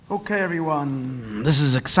Okay, everyone, this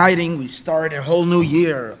is exciting. We start a whole new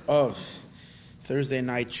year of Thursday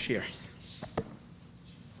night shir.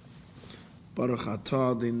 Baruch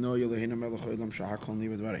atah Adonai Eloheinu melech haolam shehakol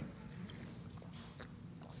ni'eh b'dvarim.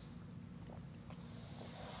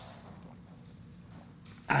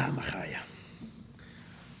 Machaya.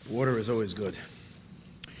 Water is always good.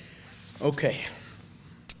 Okay.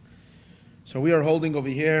 So we are holding over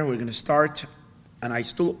here. We're going to start. And I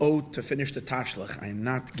still owe to finish the Tashlach. I am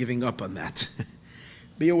not giving up on that.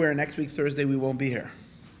 Be aware, next week, Thursday, we won't be here.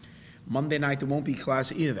 Monday night, there won't be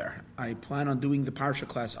class either. I plan on doing the Parsha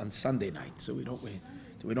class on Sunday night, so we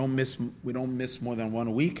don't miss more than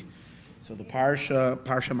 1 week. So the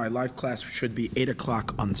Parsha, my live class should be 8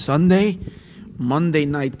 o'clock on Sunday. Monday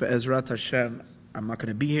night, Be'ezrat Hashem, I'm not going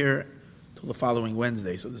to be here till the following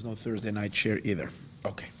Wednesday, so there's no Thursday night share either.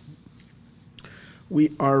 Okay.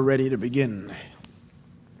 We are ready to begin.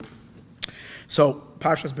 So,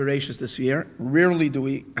 Parshas Bereshis this year. Rarely do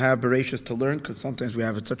we have Bereshis to learn, because sometimes we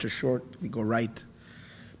have it such a short, we go right.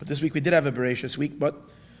 But this week we did have a Bereshis week, but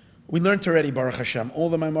we learned already, Baruch Hashem, all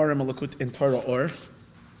the Maimarim Malakut in Torah Or.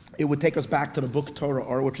 It would take us back to the book Torah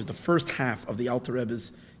Or, which is the first half of the Alter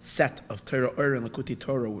Rebbe's set of Torah Or and Lakuti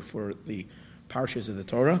Torah for the Parshas of the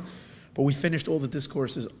Torah. But we finished all the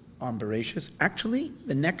discourses on Bereshis. Actually,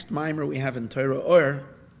 the next Maimer we have in Torah Or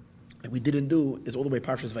that we didn't do is all the way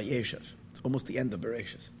Parshas Vayeshev. It's almost the end of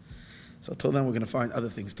Bereshis. So till then, we're going to find other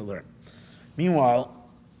things to learn. Meanwhile,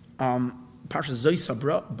 Parshas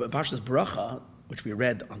Bracha, which we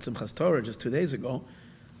read on Simchas Torah just 2 days ago,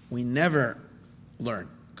 we never learn,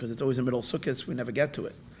 because it's always in the middle of Sukkot, we never get to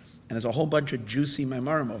it. And there's a whole bunch of juicy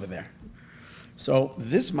Maimarim over there. So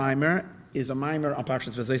this Maimer is a Maimer on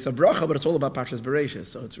Parshas Bracha, but it's all about Parshas Bereshis,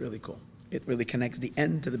 so it's really cool. It really connects the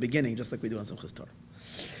end to the beginning, just like we do on Simchas Torah.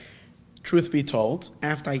 Truth be told,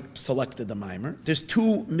 after I selected the Maimer, there's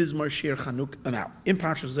 2 Mizmor Shir Chanukah. Now, in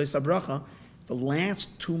Parshas Zayis Bracha, the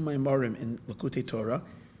last 2 Maimarim in Lakutei Torah,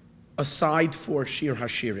 aside for Shir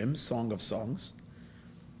Hashirim, Song of Songs,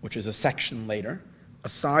 which is a section later,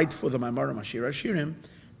 aside for the Maimarim Shir Hashirim,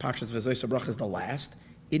 Parshas Zayis Bracha is the last.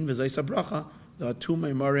 In Zayis Bracha, there are 2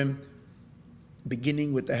 Maimarim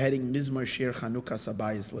beginning with the heading Mizmor Shir Chanukah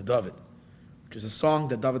Sabayis LeDavid, which is a song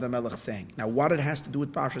that David HaMelech sang. Now, what it has to do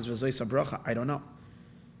with Parshas V'zayis Bracha, I don't know,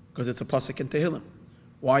 because it's a pasuk in Tehillim.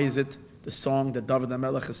 Why is it the song that David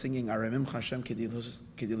HaMelech is singing, Aramim Hashem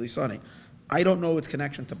Kidilisani? I don't know its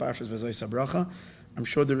connection to Parshas V'zayis Bracha. I'm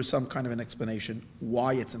sure there is some kind of an explanation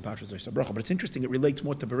why it's in Parshas V'zayis Bracha, but it's interesting, it relates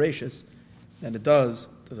more to Bereshis than it does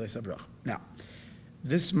to V'zayis Bracha. Now,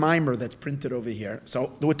 this mimer that's printed over here,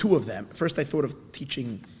 so there were 2 of them. First, I thought of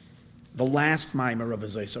teaching the last mimer of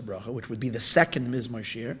Zayis Bracha, which would be the second Mizmor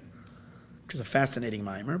Shir, which is a fascinating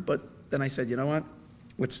mimer. But then I said, you know what?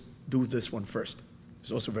 Let's do this one first.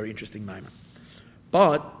 It's also a very interesting mimer.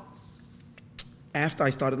 But after I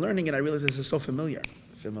started learning it, I realized this is so familiar.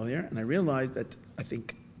 And I realized that I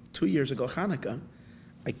think 2 years ago, Hanukkah,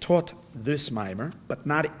 I taught this mimer, but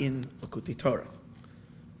not in Lakutei Torah.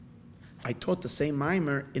 I taught the same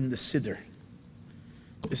mimer in the Siddur.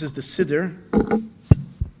 This is the Siddur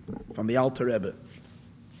from the Alter Rebbe.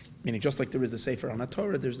 Meaning, just like there is the Sefer on the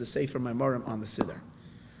Torah, there's the Sefer Maimarim on the Siddur.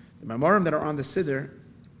 The Maimarim that are on the Siddur,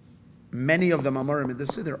 many of the Maimarim in the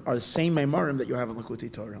Siddur are the same Maimarim that you have in Lakutei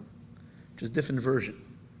Torah, just different version.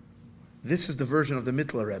 This is the version of the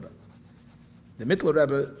Mittler Rebbe. The Mittler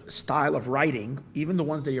Rebbe style of writing, even the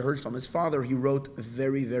ones that he heard from his father, he wrote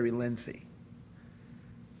very, very lengthy.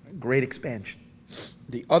 Great expansion.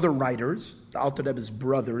 The other writers, the Alter Rebbe's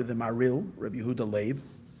brother, the Maril, Rabbi Yehuda Leib,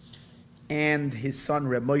 and his son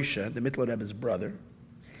Reb Moshe, the Mittler Rebbe's brother,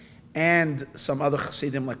 and some other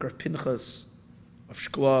Chassidim like Rav Pinchas of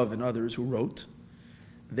Shklov and others who wrote,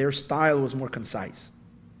 their style was more concise.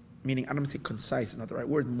 Meaning, I don't say concise, is not the right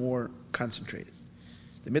word, more concentrated.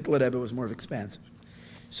 The Mittler Rebbe was more expansive.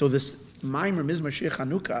 So this Maimer Mizmor Shir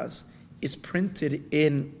Chanukahs is printed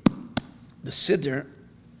in the Siddur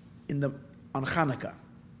on Chanukah,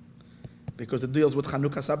 because it deals with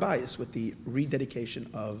Chanukah Sabayis, with the rededication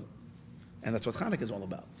of. And that's what Chanukah is all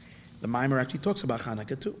about. The Maimer actually talks about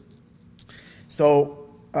Chanukah too. So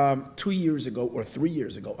 2 years ago or 3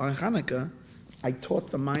 years ago on Chanukah, I taught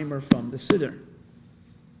the Maimer from the Siddur.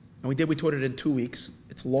 And we taught it in 2 weeks.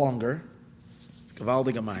 It's longer. It's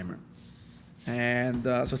Gavaldiga Maimer. And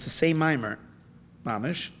so it's the same Maimer,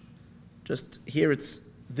 Mamish. Just here it's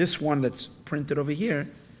this one that's printed over here,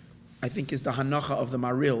 I think is the Hanacha of the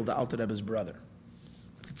Maril, the Alter Rebbe's brother.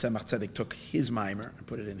 The Tzemach Tzedek took his Maimer and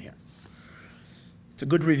put it in here. It's a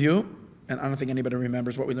good review, and I don't think anybody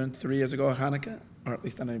remembers what we learned 3 years ago at Hanukkah, or at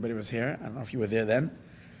least not anybody was here. I don't know if you were there then.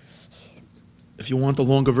 If you want a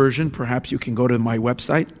longer version, perhaps you can go to my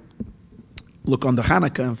website, look on the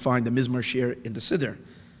Hanukkah, and find the Mizmor Shir in the Siddur.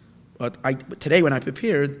 But today, when I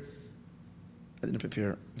prepared, I didn't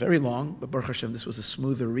prepare very long, but Baruch Hashem, this was a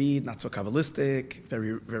smoother read, not so Kabbalistic,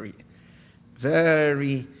 very, very,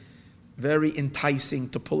 very, very enticing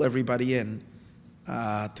to pull everybody in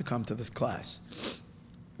to come to this class.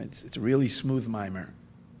 It's a really smooth mimer.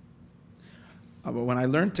 But when I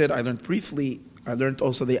learned it, I learned briefly. I learned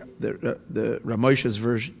also the Ramosha's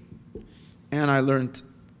version, and I learned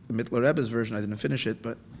the Mittler Rebbe's version. I didn't finish it,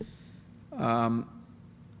 but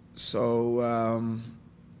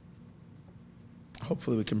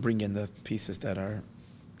hopefully we can bring in the pieces that are,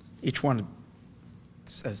 each one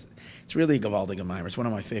says, it's really a Gavaldig Maimer. It's one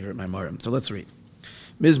of my favorite Maimarim. So let's read.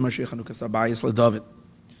 Mizmor Shir Chanukas Habayis LeDavid.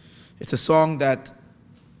 It's a song that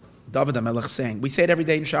David HaMelech sang. We say it every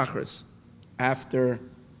day in Shachris, after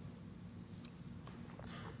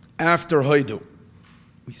Hoidu.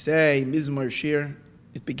 We say Mizmor Shir.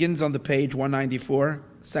 It begins on the page 194,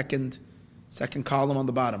 second column on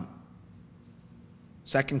the bottom.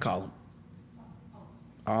 Second column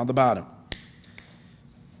on the bottom.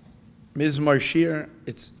 Mizmor Shir,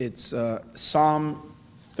 it's Psalm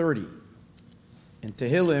 30. In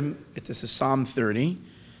Tehillim, it is a Psalm 30.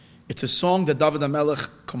 It's a song that David HaMelech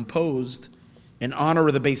composed in honor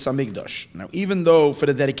of the Beis HaMikdash. Now, even though for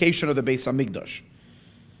the dedication of the Beis HaMikdash,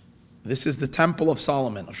 this is the temple of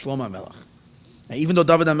Solomon, of Shlomo HaMelech. Now, even though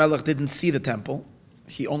David HaMelech didn't see the temple,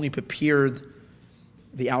 he only prepared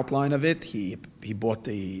the outline of it. He bought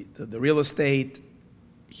the real estate.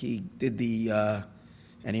 He did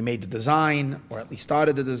and he made the design, or at least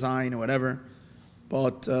started the design, or whatever.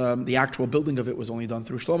 But the actual building of it was only done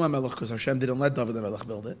through Shlomo HaMelech, because Hashem didn't let David HaMelech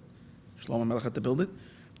build it. Shlomo HaMelech had to build it.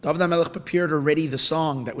 David HaMelech prepared already the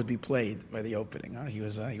song that would be played by the opening. He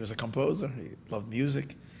was a composer. He loved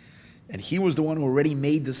music. And he was the one who already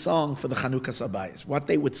made the song for the Chanukas Habayis, what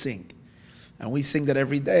they would sing. And we sing that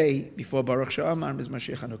every day before Baruch She'amar Mizmor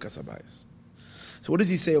Shir Chanukas Habayis. So what does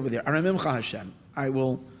he say over there? Aramimcha Hashem. I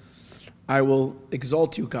will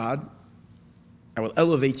exalt you, God. I will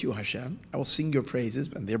elevate you, Hashem. I will sing your praises,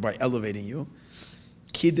 and thereby elevating you.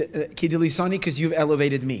 Kidilisani, because you've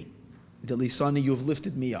elevated me. Dilisani, you've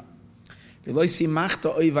lifted me up. You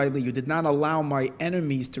did not allow my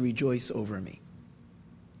enemies to rejoice over me.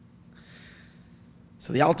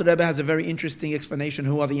 So the Alter Rebbe has a very interesting explanation.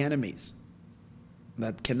 Who are the enemies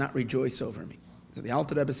that cannot rejoice over me? So the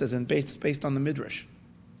Alter Rebbe says, and it's based on the Midrash.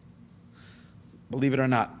 Believe it or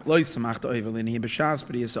not, these are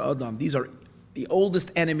the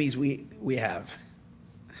oldest enemies we have.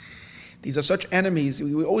 These are such enemies.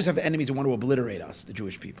 We always have enemies who want to obliterate us, the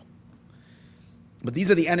Jewish people. But these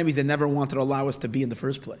are the enemies that never wanted to allow us to be in the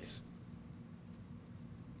first place.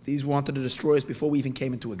 These wanted to destroy us before we even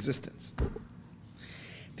came into existence.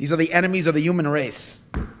 These are the enemies of the human race.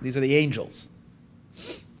 These are the angels.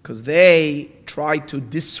 Because they tried to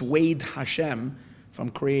dissuade Hashem from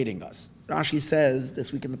creating us. Rashi says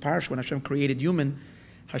this week in the Parsha, when Hashem created human,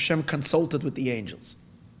 Hashem consulted with the angels.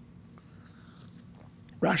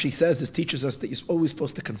 Rashi says this teaches us that you're always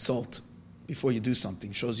supposed to consult before you do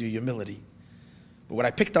something. Shows you humility. But what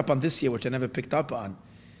I picked up on this year, which I never picked up on,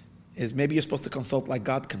 is maybe you're supposed to consult like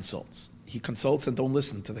God consults. He consults and don't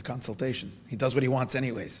listen to the consultation. He does what he wants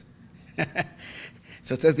anyways.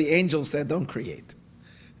 So it says the angel said, don't create.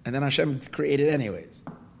 And then Hashem created anyways.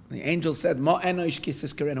 The angel said, Ma enosh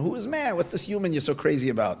kisiskarena. Who is man? What's this human you're so crazy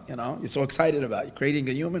about? You're so excited about. You're creating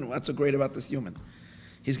a human? What's so great about this human?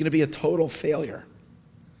 He's going to be a total failure.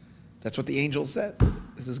 That's what the angel said.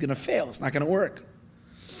 This is going to fail. It's not going to work.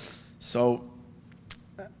 So,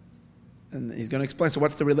 and he's going to explain, so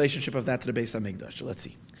what's the relationship of that to the Beis HaMikdash? So let's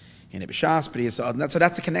see. So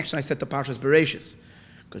that's the connection I said to Parshas Bereshis.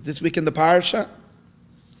 Because this week in the Parsha,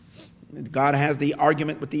 God has the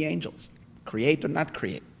argument with the angels. Create or not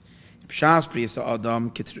create. At the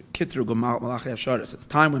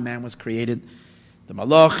time when man was created, the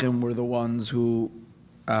Malachim were the ones who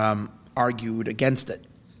argued against it.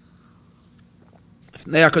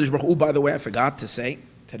 By the way, I forgot to say,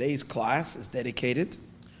 today's class is dedicated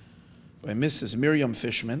by Mrs. Miriam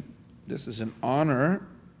Fishman. This is in honor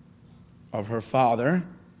of her father.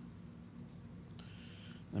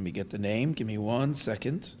 Let me get the name. Give me 1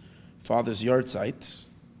 second. Father's yahrzeit.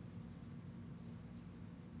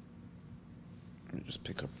 Let me just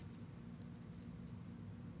pick up.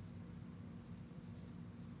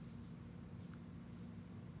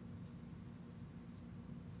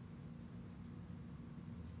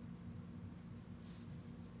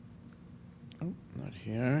 Oh, not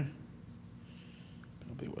here.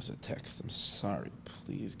 Probably was a text. I'm sorry.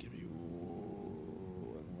 Please give me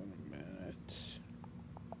one minute.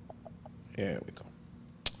 Here we go.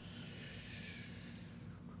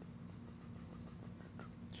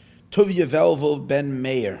 Tuvia Velvel Ben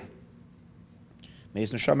Meir. May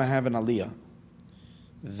his neshama have an aliyah.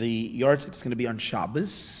 The yard is going to be on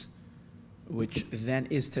Shabbos, which then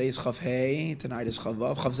is today's Chav Hey, tonight is Chav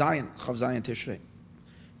Zayin Tishrei.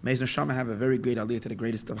 May his neshama have a very great aliyah to the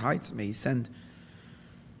greatest of heights. May he send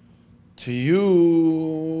to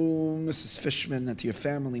you, Mrs. Fishman, and to your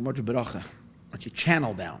family, much beracha, much you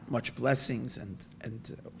channel down, much blessings, and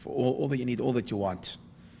for all that you need, all that you want.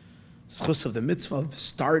 Schus of the mitzvah of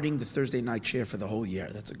starting the Thursday night share for the whole year.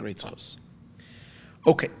 That's a great schus.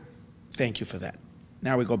 Okay, thank you for that.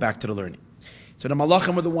 Now we go back to the learning. So the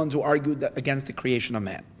Malachim were the ones who argued against the creation of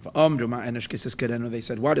man. They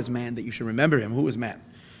said, what is man that you should remember him? Who is man?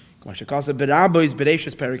 Stated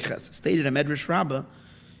in Medrash Rabbah,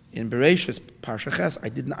 in Bereshis Parsha Ches,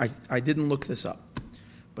 I didn't look this up,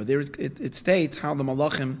 but there it states how the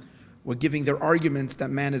Malachim were giving their arguments that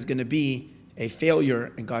man is going to be a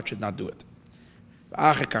failure and God should not do it.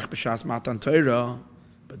 But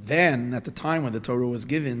then, at the time when the Torah was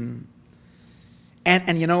given,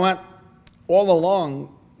 and you know what? All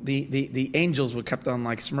along, the angels were kept on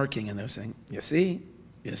like smirking, and they were saying, you see?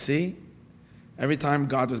 Every time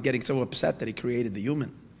God was getting so upset that he created the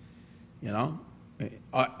human, you know?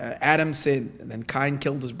 Adam sinned, and then Cain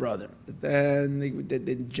killed his brother. Then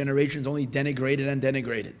the generations only denigrated and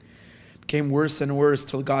denigrated. It became worse and worse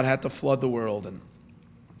till God had to flood the world. And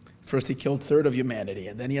first he killed a third of humanity,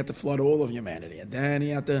 and then he had to flood all of humanity, and then he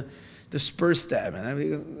had to disperse them.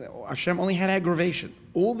 And Hashem only had aggravation.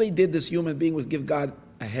 All they did, this human being, was give God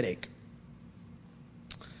a headache.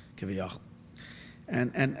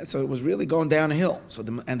 And so it was really going downhill. So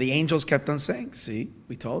the angels kept on saying, see,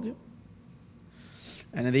 we told you.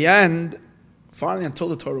 And in the end, finally, until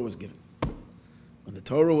the Torah was given. When the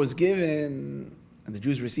Torah was given and the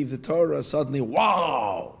Jews received the Torah, suddenly,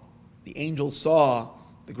 wow! The angels saw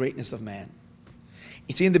the greatness of man.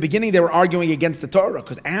 You see, in the beginning, they were arguing against the Torah,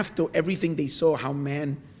 because after everything they saw how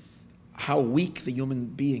weak the human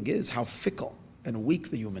being is, how fickle and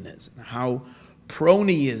weak the human is, and how prone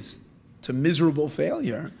he is to miserable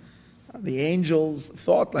failure, the angels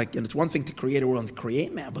thought, and it's one thing to create a world and to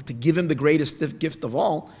create man, but to give him the greatest gift of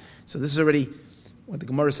all. So this is already what the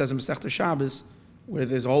Gemara says in Masechta Shabbos, where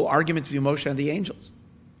there's a whole argument between Moshe and the angels.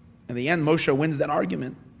 In the end, Moshe wins that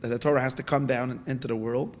argument, that the Torah has to come down into the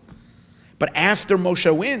world. But after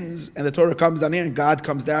Moshe wins, and the Torah comes down here, and God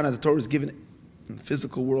comes down, and the Torah is given in the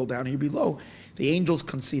physical world down here below, the angels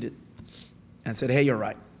conceded and said, hey, you're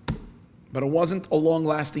right. But it wasn't a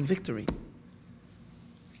long-lasting victory,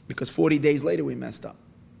 because 40 days later we messed up.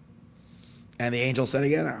 And the angel said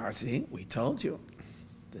again, see, we told you.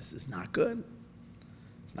 This is not good.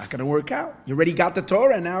 It's not going to work out. You already got the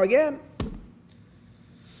Torah, and now again.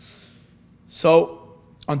 So,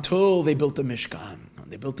 until they built the Mishkan. When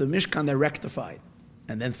they built the Mishkan, they rectified.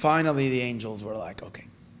 And then finally the angels were like, okay.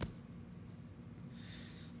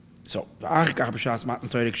 So, when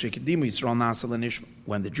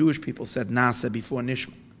the Jewish people said Nasa before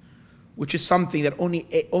Nishma, which is something that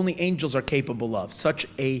only angels are capable of, such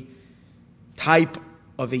a type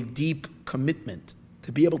of a deep commitment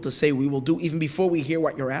to be able to say we will do even before we hear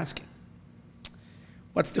what you're asking.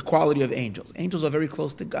 What's the quality of angels? Angels are very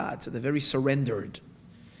close to God, so they're very surrendered.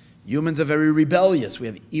 Humans are very rebellious. We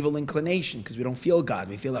have evil inclination because we don't feel God,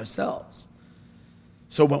 we feel ourselves.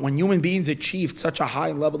 So when human beings achieved such a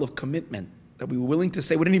high level of commitment that we were willing to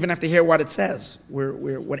say, we didn't even have to hear what it says.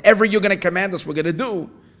 We're whatever you're going to command us, we're going to do.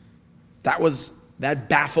 That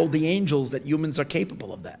baffled the angels that humans are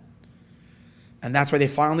capable of that. And that's why they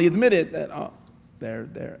finally admitted that,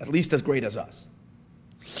 they're at least as great as us.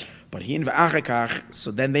 But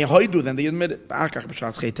so then they admitted.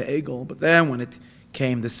 But then when it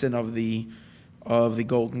came the sin of the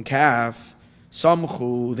golden calf,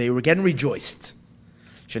 samchu, they were again rejoiced.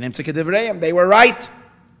 They were right.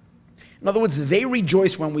 In other words, they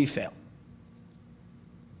rejoice when we fail.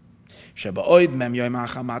 40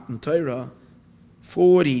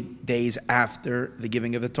 days after the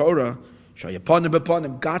giving of the Torah,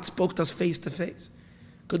 God spoke to us face to face.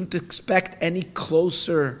 Couldn't expect any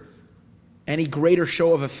closer, any greater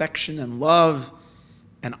show of affection and love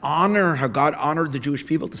and honor, how God honored the Jewish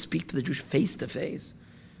people to speak to the Jews face to face.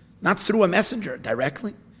 Not through a messenger,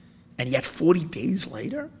 directly. And yet 40 days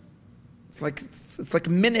later, it's like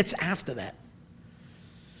minutes after that.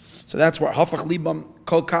 So that's where Hafach Libam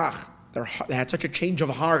Kol Kach, they had such a change of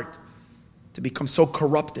heart to become so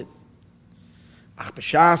corrupted. Ach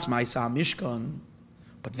b'shas ma'isa Mishkan,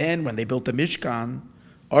 but then when they built the Mishkan,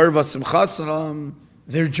 Arva Simchasam,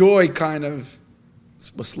 their joy kind of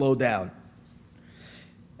was slowed down.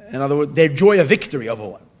 In other words, they enjoy a victory over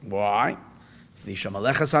what? Why? Because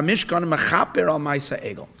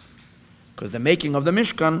the making of the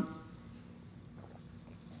Mishkan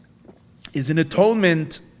is an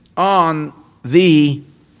atonement on the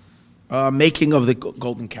making of the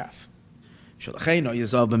golden calf. It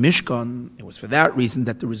was for that reason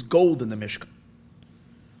that there was gold in the Mishkan.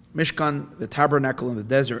 Mishkan, the tabernacle in the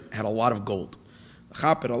desert, had a lot of gold.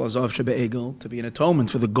 To be an atonement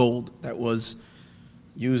for the gold that was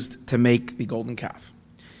used to make the golden calf.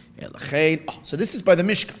 So this is by the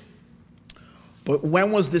Mishkan. But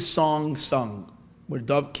when was this song sung? Where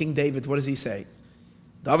King David, what does he say?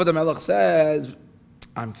 David HaMelech says,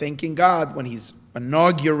 I'm thanking God when he's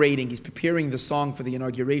preparing the song for the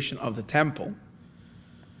inauguration of the temple,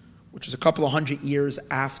 which is a couple of 100 years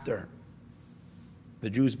after the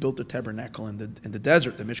Jews built the tabernacle in the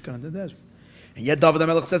desert, the Mishkan in the desert. And yet David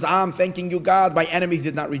HaMelech says, I'm thanking you, God, my enemies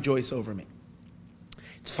did not rejoice over me.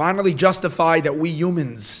 It's finally justified that we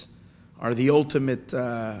humans are the ultimate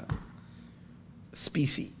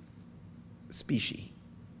species,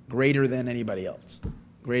 greater than anybody else,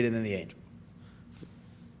 greater than the angels.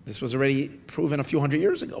 This was already proven a few hundred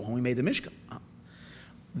years ago when we made the Mishkan.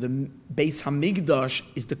 The Beis Hamikdash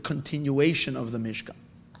is the continuation of the Mishkan.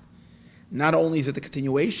 Not only is it the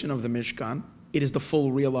continuation of the Mishkan, it is the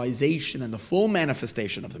full realization and the full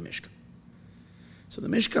manifestation of the Mishkan. So the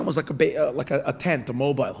Mishkan was like a tent, a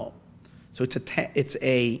mobile home. So it's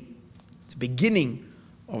a beginning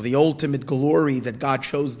of the ultimate glory that God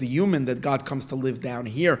shows the human, that God comes to live down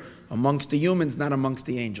here amongst the humans, not amongst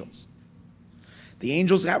the angels. The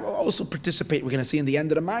angels have also participate, we're going to see in the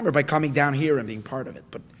end of the Maimer, by coming down here and being part of it.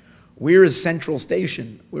 But where is Central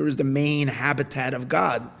Station? Where is the main habitat of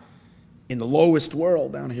God? In the lowest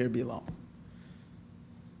world, down here below.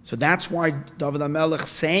 So that's why David HaMelech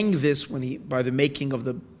sang this by the making of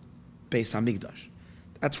the Beis Hamikdash.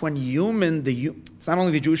 That's when it's not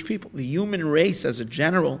only the Jewish people, the human race as a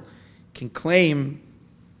general can claim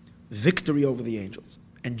victory over the angels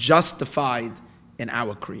and justified in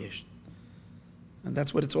our creation. And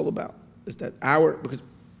that's what it's all about. Is that because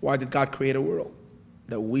why did God create a world?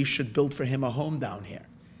 That we should build for him a home down here.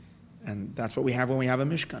 And that's what we have when we have a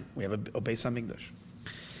Mishkan. We have a Beis Hamikdash.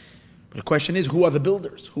 But the question is, who are the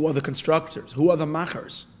builders? Who are the constructors? Who are the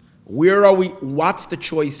machers? Where are we? What's the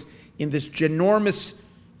choice in this ginormous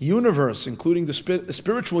universe, including the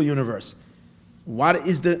spiritual universe? What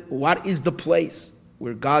is the place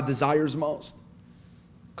where God desires most?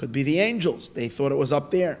 Could be the angels. They thought it was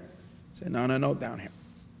up there. Say, no, down here.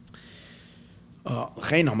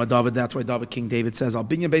 That's why King David says, I'll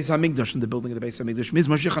bring a Beis Hamikdash in the building of the Beis Hamikdash.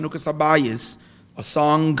 Mizmor Chanukas Habayis, a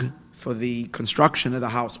song for the construction of the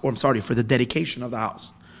house, for the dedication of the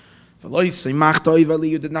house.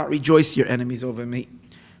 You did not rejoice your enemies over me.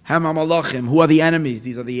 Who are the enemies?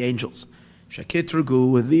 These are the angels.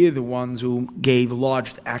 Shakitrugu, they're the ones who gave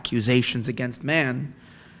lodged accusations against man.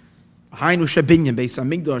 Now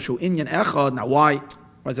why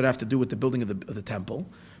does it have to do with the building of the temple?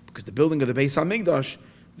 Because the building of the Beis Hamikdash,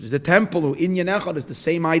 the temple, Inyan Echad, is the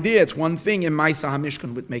same idea. It's one thing in Maisa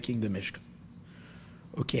HaMishkan with making the Mishkan.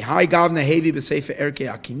 Okay, Hai Gavna Hevi B'Sefer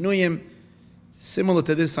Erkei Akinuyim, similar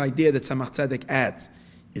to this idea that Tzemach Tzedek adds,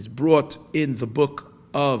 is brought in the book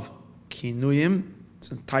of Kinuyim.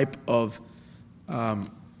 It's a type of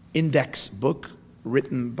index book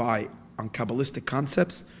written on Kabbalistic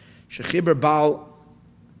concepts. Shechiber Baal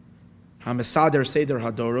HaMesader Seder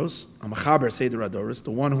Hadoros, HaMachaber Seder Hadoros,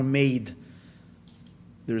 the one who made,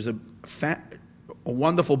 there's a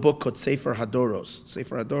wonderful book called Sefer Hadoros.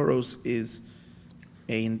 Sefer Hadoros is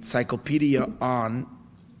an encyclopedia on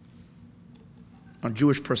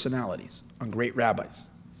Jewish personalities, on great rabbis.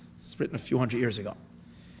 It's written a few hundred years ago.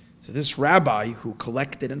 So this rabbi who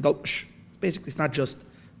collected, and basically it's not just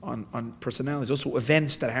on personalities, also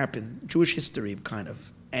events that happen, Jewish history kind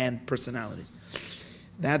of, and personalities.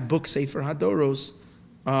 That book, Sefer Hadoros,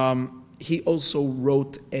 he also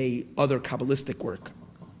wrote other Kabbalistic work.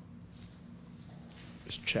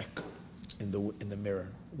 Just check in the mirror.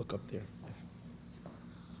 Look up there.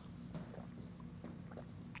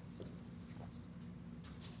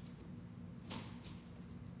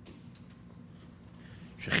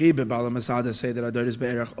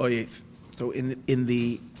 So in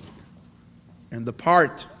the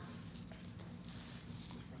part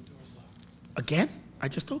again. I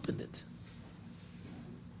just opened it.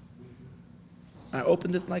 I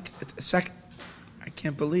opened it like a second. I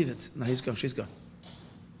can't believe it. No, he's gone. She's gone.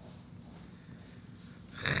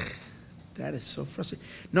 That is so frustrating.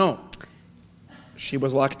 No, she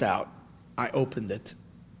was locked out. I opened it.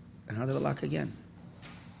 And how did it lock again?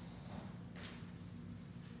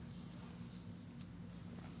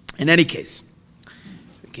 In any case,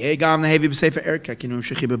 say that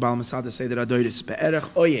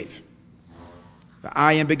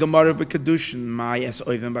I am begamar bekedushin, my es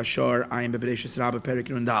oivim bashar, I am bebereshis rabbe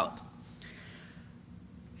perikun dalet.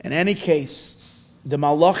 In any case, the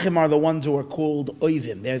malachim are the ones who are called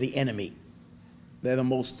oivim. They're the enemy. They're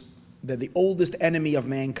the oldest enemy of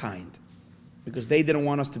mankind, because they didn't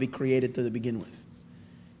want us to be created to begin with.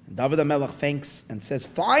 And David HaMelech thanks and says,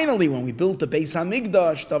 finally, when we built the Beis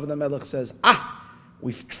HaMikdash, David HaMelech says,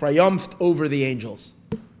 we've triumphed over the angels.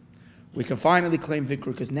 We can finally claim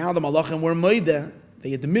victory, because now the malachim were moideh.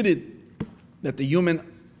 They admitted that the human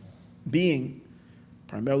being,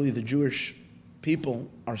 primarily the Jewish people,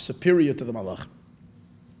 are superior to the malachim.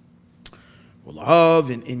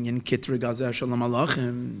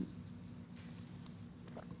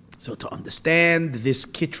 So to understand this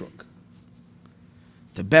kitrug,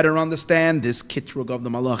 to better understand this kitrug of the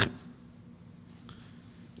malachim,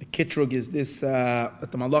 the kitrug is this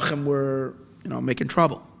that the malachim were, making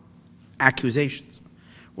trouble. Accusations.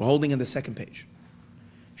 We're holding in the second page.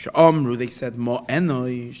 Sha'amru, they said, Ma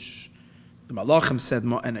enosh. The Malachim said,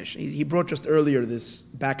 Ma enosh. He brought just earlier this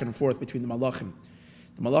back and forth between the Malachim.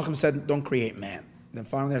 The Malachim said, don't create man. Then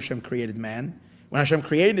finally Hashem created man. When Hashem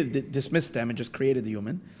created, dismissed them and just created the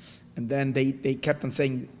human. And then they kept on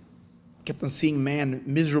seeing man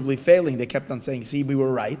miserably failing. They kept on saying, see, we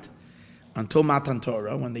were right. Until Matan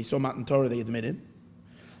Torah. When they saw Matan Torah, they admitted.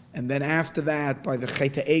 And then after that, by the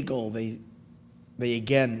Cheta Egel, they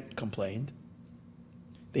again complained.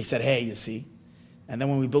 They said, hey, you see. And then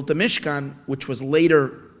when we built the Mishkan, which was later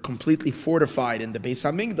completely fortified in the Beis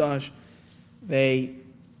HaMikdash, they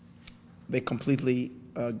completely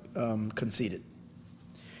conceded.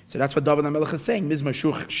 So that's what David HaMelech is saying. Mizmor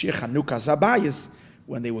Shir Chanukah Zabayis,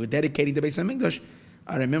 when they were dedicating the Beis HaMikdash,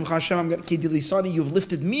 Aremim Hashem, you've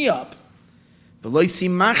lifted me up.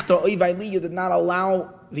 You did not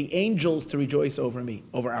allow the angels to rejoice over me,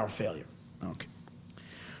 over our failure. Okay.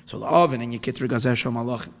 So the Oven and Yekitri Gazeh Shal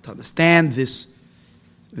Malachim, to understand this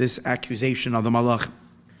accusation of the Malachim,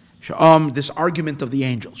 this argument of the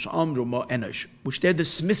angels, which they're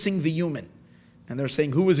dismissing the human, and they're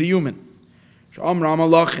saying, who is a human? Now,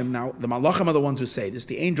 the Malachim are the ones who say this,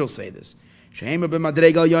 the angels say this. They're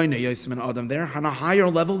on a higher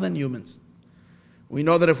level than humans. We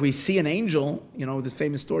know that if we see an angel, the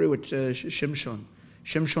famous story with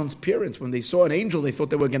Shimshon's parents, when they saw an angel, they thought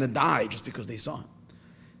they were going to die just because they saw him.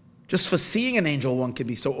 Just for seeing an angel, one can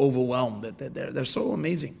be so overwhelmed that they're so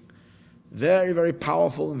amazing. Very, very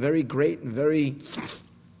powerful and very great and very,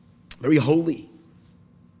 very holy.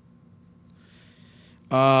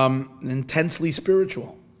 Intensely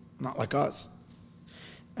spiritual, not like us.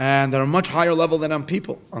 And they're a much higher level than on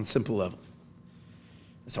people, on simple level.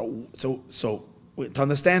 So to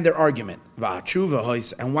understand their argument,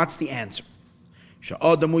 and what's the answer?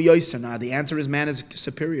 The answer is man is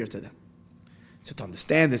superior to them. So to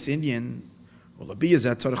understand this Indian, so to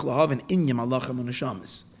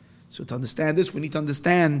understand this, we need to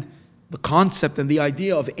understand the concept and the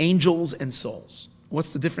idea of angels and souls.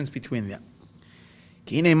 What's the difference between them?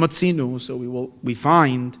 So we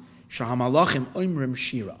find shahamalachim oimrim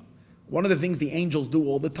shira. One of the things the angels do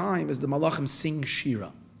all the time is the malachim sing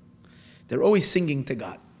shira. They're always singing to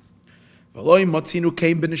God. We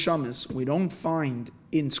don't find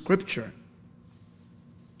in Scripture,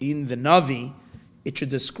 in the Navi, it should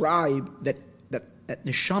describe that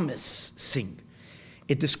neshamas sing.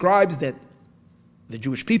 It describes that the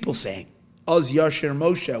Jewish people sang. Oz Yashir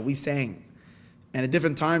Moshe, we sang. And at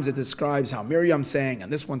different times it describes how Miriam sang,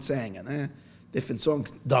 and this one sang, and different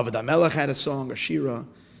songs. David HaMelech had a song, a shira,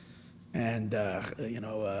 and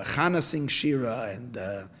Chana sings shira, and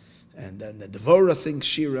then the Devorah sings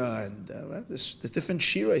shira, and there's different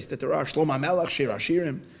shiras that there are. Shlomo HaMelech, shira,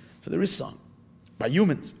 shirim. So there is song by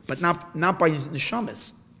humans, but not by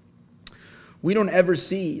neshamas. We don't ever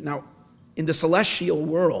see, now, in the celestial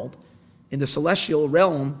world, in the celestial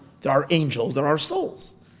realm, there are angels, there are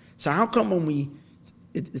souls. So how come when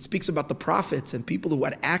it speaks about the prophets and people who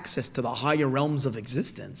had access to the higher realms of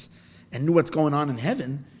existence and knew what's going on in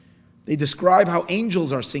heaven, they describe how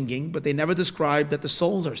angels are singing, but they never describe that the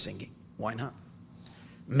souls are singing. Why not?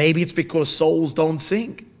 Maybe it's because souls don't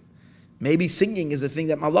sing. Maybe singing is a thing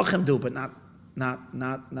that malachim do, but not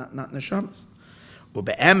neshamas. Or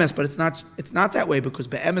be'emes, but it's not that way, because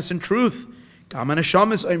be'emes in truth, kama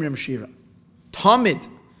neshamas oimrim shira. Tamid,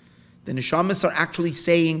 the neshamas are actually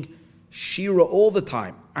saying shira all the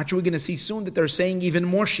time. Actually, we're going to see soon that they're saying even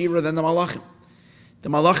more shira than the malachim. The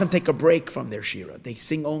malachim take a break from their shira. They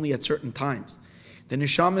sing only at certain times. The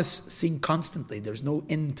neshamas sing constantly. There's no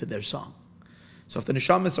end to their song. So if the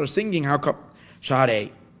neshamas are singing, how come? Share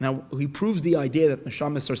Now, he proves the idea that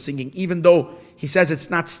neshamas are singing, even though he says it's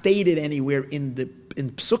not stated anywhere in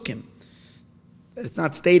Psukim. It's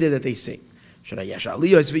not stated that they sing.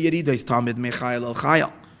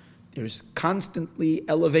 There's constantly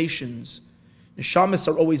elevations. Neshamas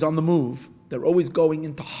are always on the move. They're always going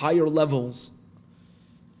into higher levels.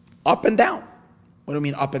 Up and down. What do I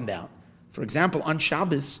mean up and down? For example, on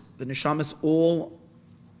Shabbos, the neshamas, all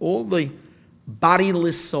the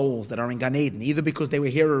bodiless souls that are in Gan Eden, either because they were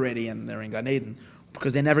here already and they're in Gan Eden,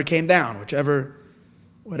 because they never came down,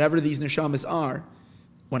 whatever these neshamas are,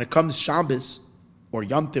 when it comes Shabbos, or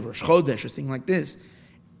Yom Tov, or Chodesh, or things like this,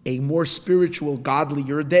 a more spiritual,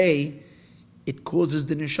 godlier day, it causes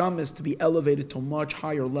the neshamas to be elevated to much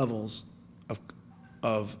higher levels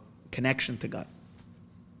of connection to God.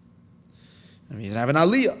 I mean, you have an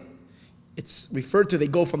aliyah. It's referred to, they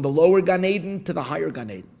go from the lower Gan Eden to the higher Gan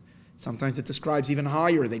Eden. Sometimes it describes even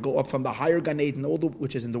higher. They go up from the higher Gan Eden,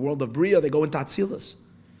 which is in the world of Bria, they go into Atzilus.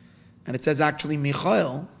 And it says actually,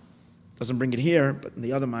 Michael, doesn't bring it here, but in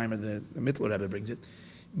the other Maimer, the Mittler Rebbe brings it.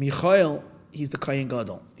 Michael, he's the Kohen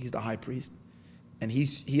Gadol, he's the high priest. And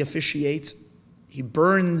he officiates, he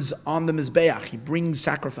burns on the Mizbeach, he brings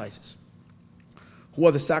sacrifices. Who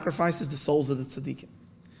are the sacrifices? The souls of the tzaddikim.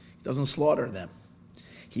 He doesn't slaughter them.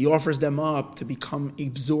 He offers them up to become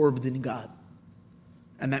absorbed in God.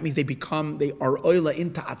 And that means they are oila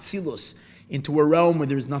into Atzilus, into a realm where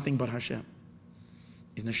there is nothing but Hashem.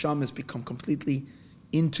 His neshamas become completely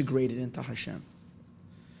integrated into Hashem.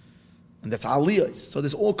 And that's aliyahs. So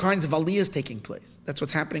there's all kinds of aliyahs taking place. That's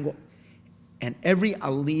what's happening. And every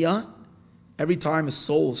aliyah, every time a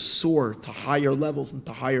soul soars to higher levels and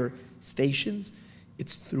to higher stations,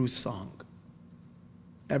 it's through song.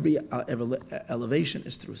 Every elevation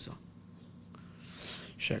is through song.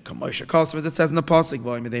 As it says in the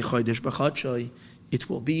pasuk, it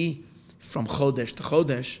will be from Chodesh to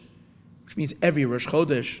Chodesh, which means every Rosh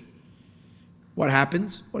Chodesh. What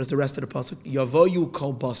happens? What is the rest of the pasuk? Yavoyu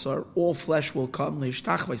kol basar, all flesh will come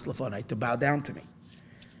leishtachvais lefanai, to bow down to me.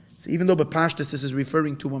 So even though b'pashtus this is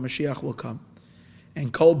referring to when Mashiach will come,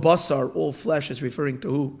 and kol basar, all flesh, is referring to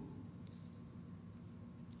who?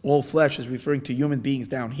 All flesh is referring to human beings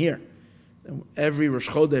down here. And every Rosh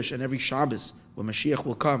Chodesh and every Shabbos, when Mashiach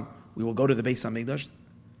will come, we will go to the Beis HaMikdash. It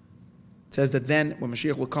says that then, when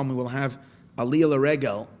Mashiach will come, we will have Aliyah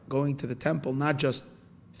L'Regel, going to the temple, not just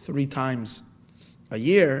 3 times a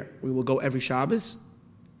year. We will go every Shabbos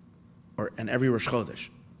and every Rosh Chodesh.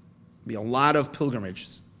 There'll be a lot of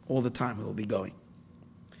pilgrimages all the time. We will be going.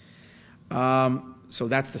 So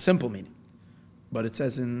that's the simple meaning. But it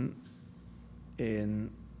says in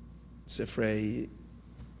Sifrei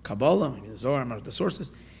Kabbalah, the Zohar, the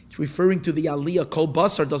sources, it's referring to the Aliyah. Kol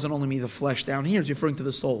Basar doesn't only mean the flesh down here, it's referring to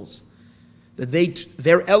the souls. That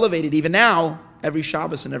they're elevated even now, every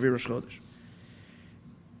Shabbos and every Rosh Chodesh.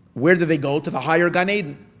 Where do they go? To the higher Gan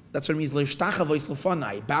Eden. That's what it means, Leishtachavois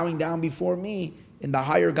Lefanai, bowing down before me in the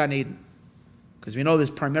higher Gan Eden. Because we know there's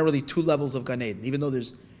primarily 2 levels of Gan Eden, even though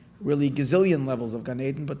there's really gazillion levels of Gan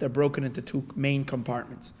Eden, but they're broken into 2 main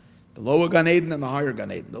compartments. The lower Gan Eden and the higher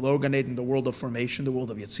Gan Eden. The lower Gan Eden, the world of formation, the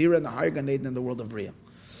world of Yetzirah, and the higher Gan Eden, the world of Bria.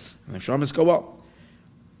 And the Shabbos go up.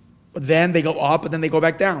 But then they go up, but then they go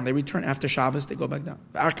back down. They return after Shabbos, they go back down.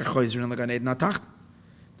 Then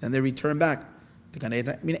they return back to Gan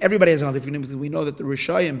Eden. I mean, everybody has another because we know that the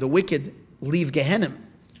Rishayim, the wicked, leave Gehenna,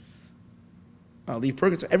 leave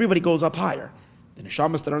purgatory. Everybody goes up higher. The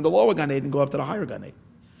Neshamas that are in the lower Gan Eden go up to the higher Gan Eden.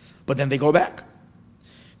 But then they go back.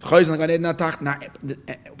 So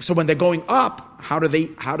when they're going up, how do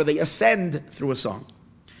they ascend? Through a song.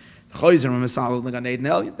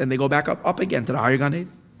 Then they go back up again to the higher Gan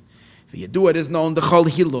Eden. It is known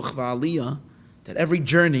that every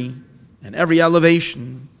journey and every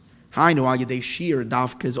elevation,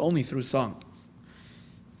 is only through song.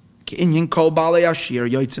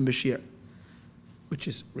 Which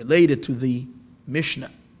is related to the Mishnah,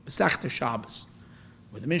 Masechta Shabbos,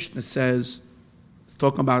 where the Mishnah says, it's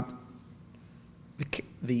talking about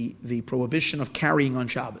the prohibition of carrying on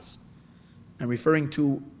Shabbos, and referring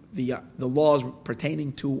to the laws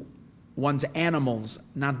pertaining to one's animals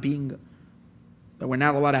not being, that we're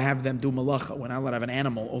not allowed to have them do malacha. We're not allowed to have an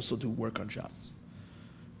animal also do work on Shabbos.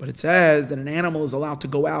 But it says that an animal is allowed to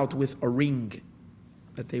go out with a ring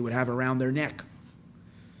that they would have around their neck.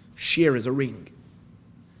 Shear is a ring.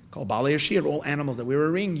 Called Balei Shear. All animals that wear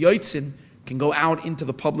a ring, Yoitzin, can go out into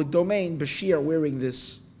the public domain, Bashir, wearing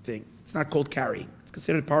this thing. It's not called carrying. It's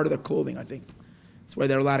considered part of their clothing, I think. That's why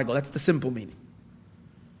they're allowed to go. That's the simple meaning.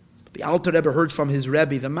 But the Alter Rebbe heard from his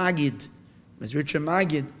Rebbe, the Magid, Mezritcha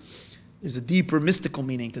Magid, there's a deeper mystical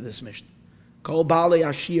meaning to this mission. Kol Balei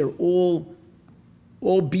Ashir, all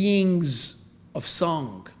all beings of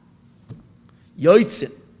song,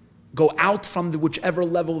 yoitzin, go out from whichever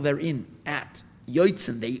level they're at.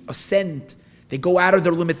 Yoitzin, they ascend, they go out of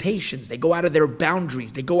their limitations, they go out of their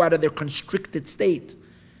boundaries, they go out of their constricted state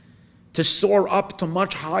to soar up to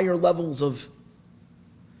much higher levels of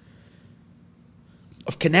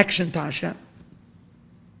connection to Hashem.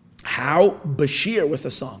 How? Bashir, with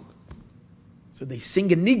a song. So they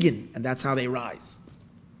sing a niggin, and that's how they rise.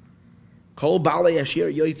 Kol Baalei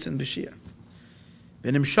Ashir Yoitzin Bashir.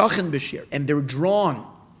 V'nimshachin Bashir. And they're drawn,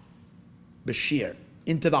 Bashir,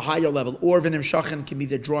 into the higher level. Or V'nimshachin can be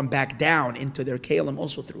they're drawn back down into their kalim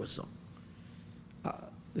also through a song.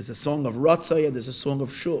 There's a song of Ratzaya, there's a song of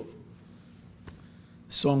Shuv.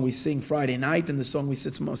 The song we sing Friday night and the song we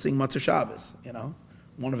sing Matzah Shabbos,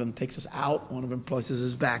 One of them takes us out, one of them places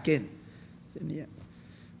us back in. Yeah.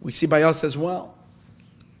 We see by us as well.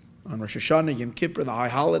 On Rosh Hashanah, Yom Kippur, the high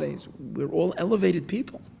holidays, we're all elevated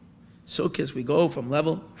people. Sukkot, we go from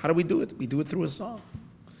level. How do we do it? We do it through a song.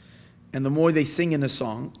 And the more they sing in a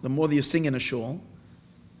song, the more you sing in a shul,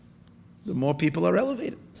 the more people are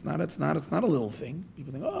elevated. It's not a little thing.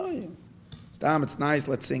 People think, oh, yeah, it's nice,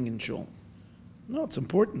 let's sing in shul. No, it's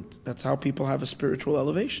important. That's how people have a spiritual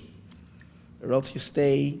elevation. Or else you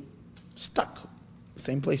stay stuck, the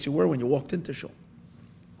same place you were when you walked into shul.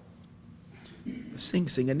 Sing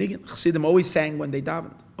a niggin. Chassidim always sang when they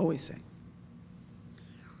davened. Always sang.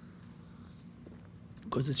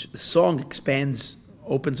 Because the song expands,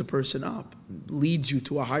 opens a person up, leads you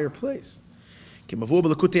to a higher place.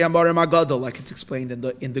 Like it's explained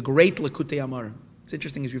in the great Likutei Amarim. It's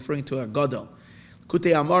interesting, he's referring to a Gadol.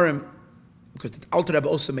 Likutei Amarim, because the Alter Rebbe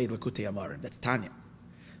also made Likutei Amarim. That's Tanya.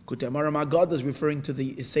 Likutei Amarim Gadol is referring to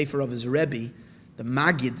the sefer of his Rebbe, the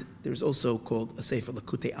Magid. There's also called a sefer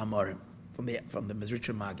Likutei Amarim from the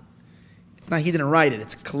Mezritcher Magid. It's not, he didn't write it,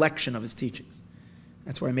 it's a collection of his teachings.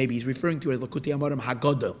 That's why maybe he's referring to it as Likutei Amarim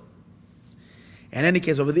HaGadol. In any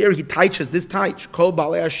case, over there he teaches this teach, Kol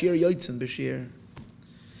Baalei Ashir Yoitzin B'Shir.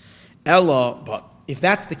 Ella, but if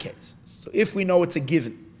that's the case, so if we know it's a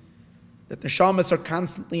given, that the neshamas are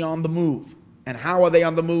constantly on the move, and how are they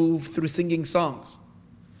on the move? Through singing songs.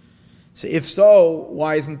 So if so,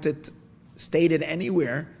 why isn't it stated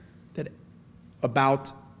anywhere that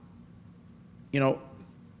about, the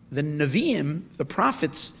Nevi'im, the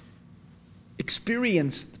prophets,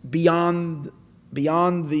 experienced beyond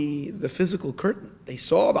the physical curtain. They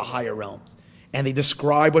saw the higher realms, and they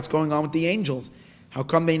describe what's going on with the angels. How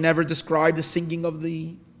come they never describe the singing of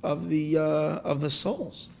the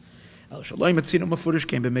souls? El Shalom Etzinu Mefurish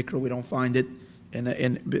came b'Mikra. We don't find it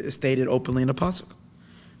stated openly in a pasuk.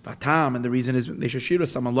 Vatam, and the reason is Neshashira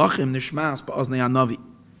Samalachim Nishmas Ba'oznei Hanavi.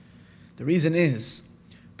 The reason is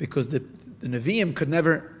because the Nevi'im could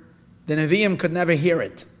never hear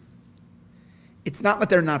it. It's not that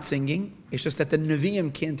they're not singing, it's just that the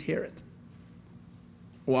Nevi'im can't hear it.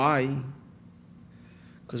 Why?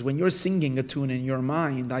 Because when you're singing a tune in your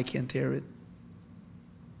mind, I can't hear it.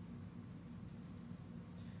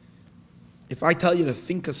 If I tell you to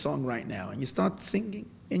think a song right now, and you start singing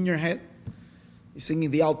in your head, you're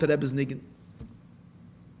singing the Alter Rebbe's Niggin.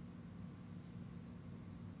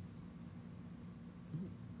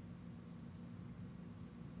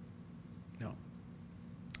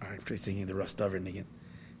 I'm thinking the Rastaver Niggin.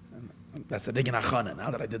 That's the Niggin Achana. Now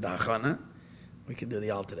that I did the Achana, we can do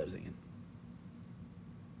the Alter Rebbe's Niggin.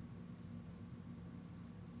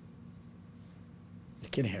 You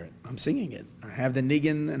can hear it. I'm singing it. I have the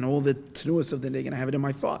Niggin and all the tenuous of the Niggin. I have it in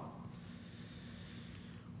my thought.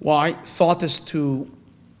 Why? Thought is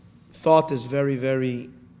very, very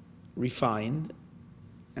refined,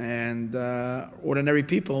 and ordinary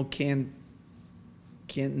people can't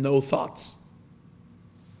know thoughts.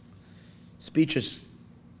 Speech is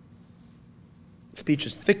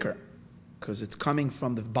thicker because it's coming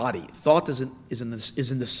from the body. Thought is in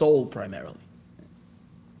the soul primarily,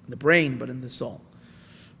 in the brain, but in the soul.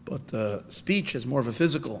 But speech is more of a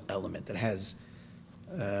physical element. It has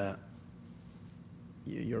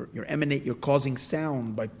you're causing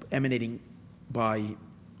sound by emanating by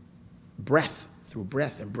breath, through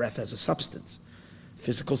breath, and breath has a substance,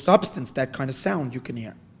 physical substance. That kind of sound you can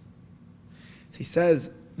hear. So he says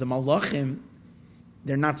the malachim,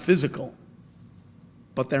 they're not physical,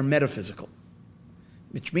 but they're metaphysical,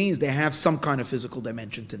 which means they have some kind of physical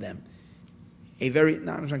dimension to them. I'm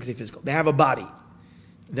trying to say physical. They have a body.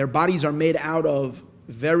 Their bodies are made out of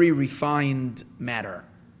very refined matter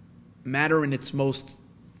in its most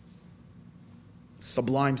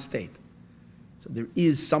sublime state. So there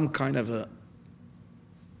is some kind of a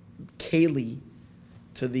keli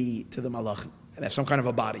to the malachim. They have some kind of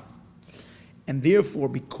a body. And therefore,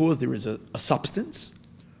 because there is a substance,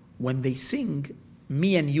 when they sing,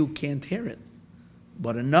 me and you can't hear it.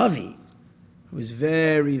 But a Navi, who is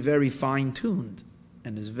very, very fine-tuned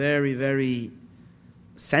and is very, very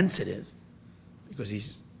sensitive, because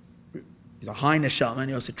he's a high neshama, and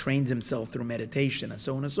he also trains himself through meditation and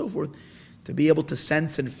so on and so forth, to be able to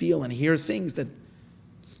sense and feel and hear things that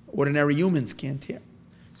ordinary humans can't hear.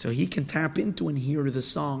 So he can tap into and hear the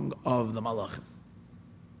song of the malachim.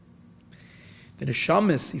 The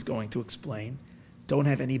neshamas, he's going to explain, don't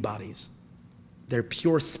have any bodies. They're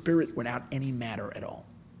pure spirit without any matter at all.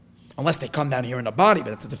 Unless they come down here in a body, but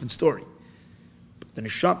that's a different story. But the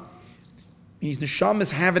neshamas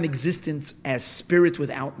have an existence as spirit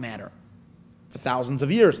without matter for thousands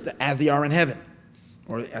of years, as they are in heaven.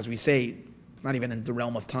 Or as we say, not even in the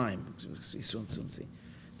realm of time. Soon see.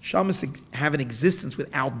 Neshamas have an existence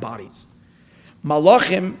without bodies.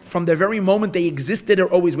 Malachim, from the very moment they existed, are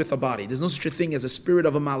always with a body. There's no such a thing as a spirit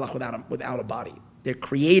of a malach without a body. They're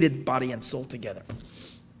created body and soul together.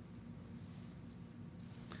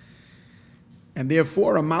 And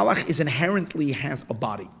therefore, a malach inherently has a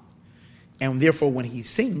body. And therefore, when he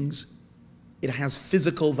sings, it has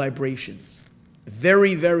physical vibrations.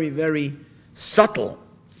 Very, very, very subtle,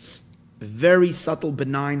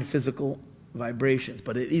 benign physical vibrations.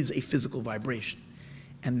 But it is a physical vibration.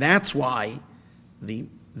 And that's why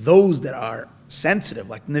those that are sensitive,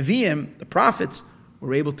 like Nevi'im, the prophets,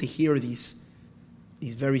 were able to hear these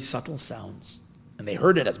very subtle sounds. And they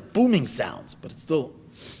heard it as booming sounds, but it's still...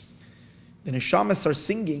 The neshamas are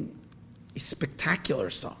singing a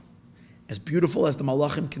spectacular song. As beautiful as the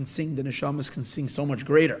malachim can sing, the neshamas can sing so much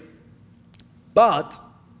greater. But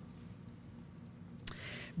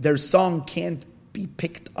their song can't be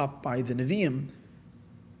picked up by the Nevi'im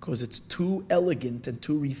because it's too elegant and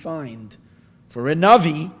too refined for a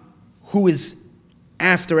Navi who is,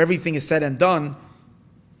 after everything is said and done,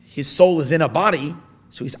 his soul is in a body,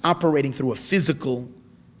 so he's operating through a physical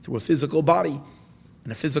body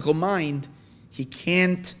and a physical mind. He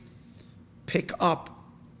can't pick up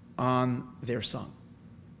on their song.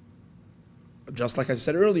 Just like I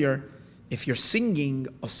said earlier, if you're singing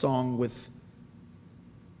a song with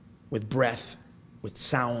breath, with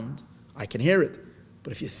sound, I can hear it.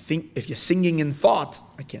 But if you're singing in thought,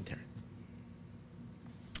 I can't hear it.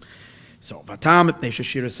 So, the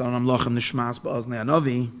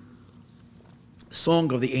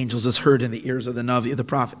song of the angels is heard in the ears of the Navi, of the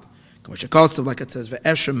prophet. Like it says,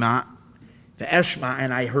 Ve'eshma,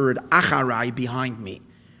 and I heard acharai behind me.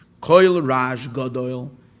 Koil raj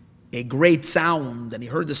godoil, a great sound, and he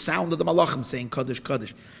heard the sound of the malachim saying Kaddish,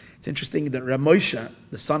 Kaddish. It's interesting that Rav Moshe,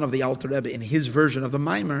 the son of the Alter Rebbe, in his version of the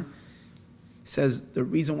Maimer, says the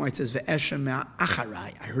reason why it says Ve'eshma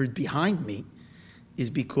acharai, I heard behind me,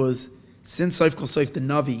 is because since Saif Kol Saif, the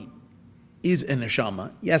Navi is a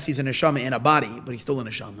neshama. Yes, he's a neshama in a body, but he's still a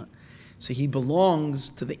neshama. So he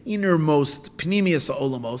belongs to the innermost, pnimius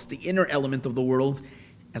olamos, the inner element of the world,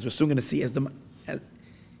 as we're soon going to see,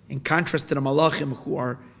 in contrast to the malachim, who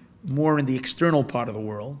are more in the external part of the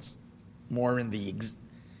world, more in the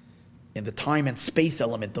time and space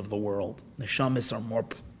element of the world. Neshamas are more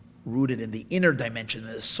rooted in the inner dimension,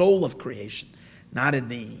 in the soul of creation, not in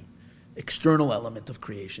the external element of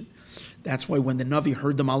creation. That's why when the Navi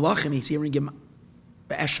heard the malachim, he's hearing him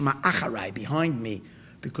Be'eshma acharai, behind me,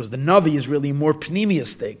 because the Navi is really more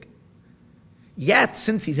pneumiastic. Yet,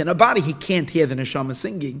 since he's in a body, he can't hear the neshama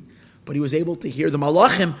singing, but he was able to hear the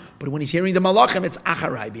malachim, but when he's hearing the malachim, it's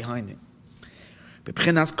acharai behind him.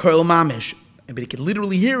 B'pchinas koil mamish, but he can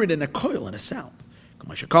literally hear it in a koil, in a sound.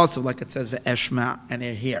 Like it says, Ve'eshma, and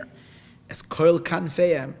I hear. As koil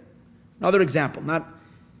kanfeim, another example, not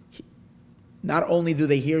only do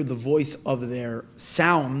they hear the voice of their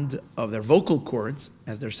sound, of their vocal cords,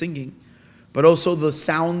 as they're singing, but also the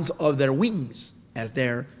sounds of their wings, as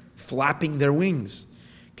they're flapping their wings.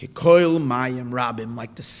 Kekoil mayim rabim,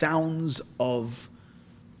 like the sounds of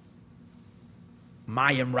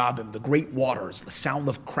mayim rabim, the great waters, the sound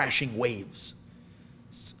of crashing waves.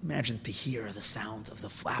 So imagine to hear the sounds of the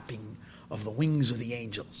flapping of the wings of the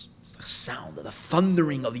angels. It's the sound of the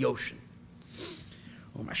thundering of the ocean.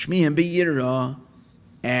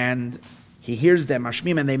 And he hears them,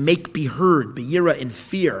 mashmim, and they make be heard, biyira, in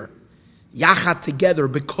fear, yachat, together,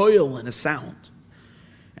 bekoil, in a sound.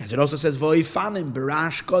 As it also says, vo'ifanim,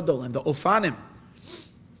 berash godol, and the ofanim,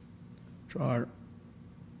 which are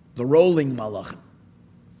the rolling malachim.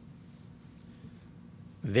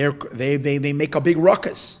 They make a big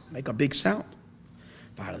ruckus, make a big sound.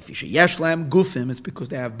 Yeshlam gufim, it's because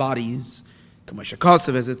they have bodies. As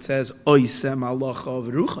it says, Oisem Allah of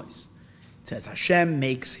Ruchais. It says Hashem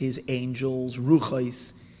makes his angels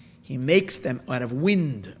Ruchais. He makes them out of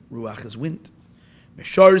wind. Ruach is wind.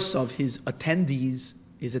 Meshars of his attendees,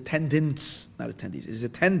 his attendants, not attendees, his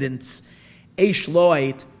attendants, Eish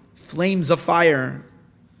Loit, flames of fire.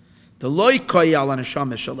 The Loi Koyal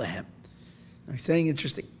Neshama Shalahem. He's saying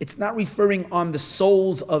interesting. It's not referring on the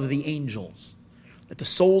souls of the angels. That the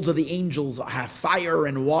souls of the angels have fire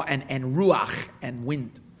and ruach and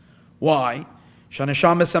wind. Why?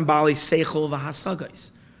 Shaneshama Sambali Seichel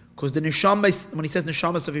V'Hasagais. Because the neshama, when he says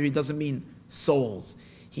neshama savir, he doesn't mean souls.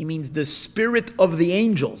 He means the spirit of the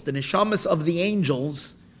angels. The neshamas of the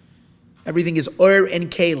angels, everything is ur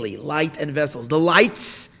and keli, light and vessels. The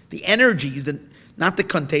lights, the energies, not the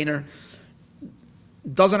container,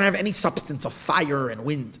 doesn't have any substance of fire and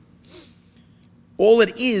wind. All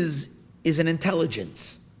it is an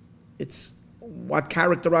intelligence. It's what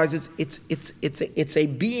characterizes. It's a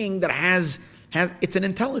being that has it's an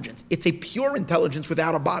intelligence. It's a pure intelligence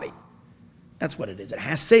without a body. That's what it is. It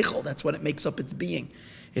has seichel. That's what it makes up its being.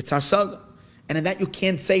 It's hasaga. And in that you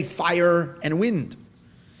can't say fire and wind.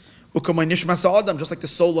 Just like the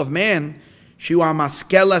soul of man,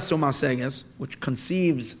 which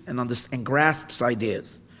conceives and grasps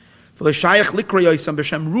ideas.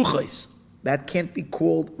 That can't be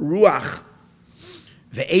called ruach.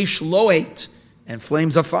 Ve'esh loet, and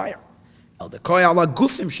flames of fire. It's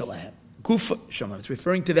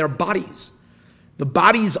referring to their bodies, the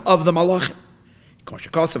bodies of the malachim.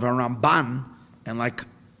 Ramban, and like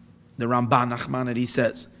the Ramban Nachmanides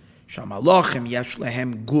says, Shamalachim yesh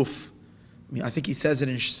lehem guf. I think he says it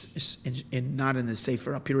in not in the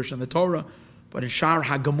Sefer Pirush on the Torah, but in Shar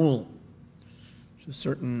HaGamul. It's a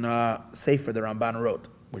certain Sefer the Ramban wrote,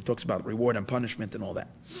 where he talks about reward and punishment and all that.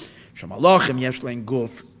 Shamalachim yesh lehem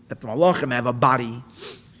guf, that the malachim have a body,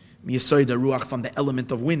 miyasoy the ruach, from the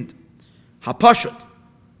element of wind. Hapashut,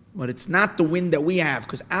 but it's not the wind that we have,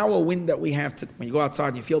 because our wind that we have, when you go outside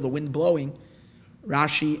and you feel the wind blowing,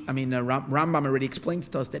 Rambam already explains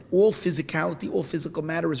to us that all physicality, all physical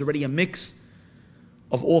matter is already a mix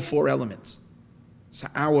of all four elements. So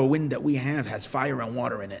our wind that we have has fire and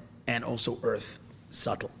water in it, and also earth,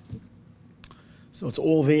 subtle. So it's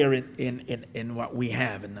all there in what we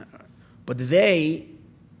have. But they,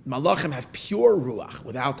 malachim, have pure ruach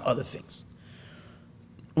without other things.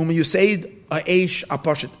 Umiyusaid aish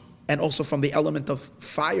apashit, and also from the element of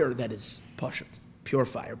fire that is pashit, pure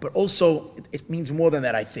fire. But also, it means more than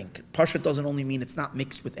that, I think. Pashit doesn't only mean it's not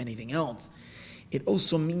mixed with anything else. It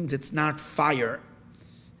also means it's not fire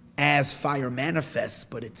as fire manifests,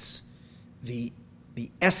 but it's the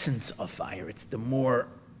essence of fire. It's the more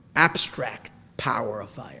abstract power of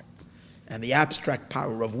fire, and the abstract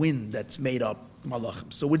power of wind that's made up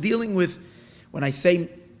malachim. So we're dealing with, when I say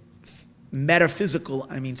metaphysical,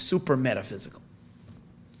 I mean super metaphysical.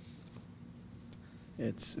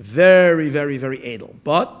 It's very, very, very edel,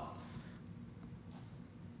 but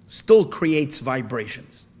still creates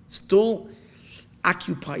vibrations, still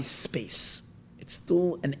occupies space. It's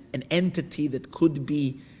still an entity that could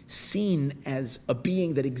be seen as a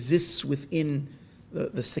being that exists within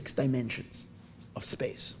the 6 dimensions of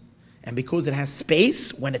space. And because it has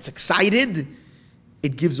space, when it's excited,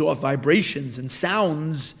 it gives off vibrations and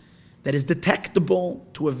sounds that is detectable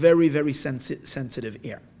to a very, very sensitive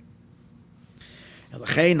ear. And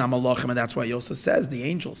that's why Yosef says the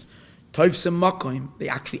angels, they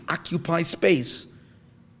actually occupy space.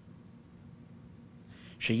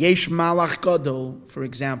 Sheyesh malach gadol, for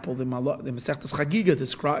example, the Masechtas Chagiga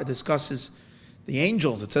discusses the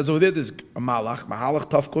angels. It says over there, there's a malach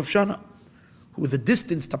taf kuf shana, who the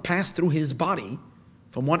distance to pass through his body,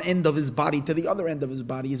 from one end of his body to the other end of his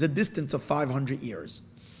body, is a distance of 500 years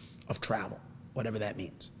of travel, whatever that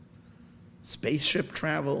means. Spaceship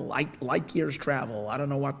travel, light years travel. I don't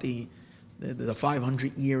know what the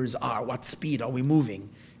 500 years are. What speed are we moving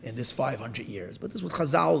in this 500 years? But this is what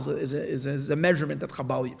Chazal is a measurement that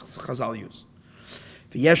Chazal use.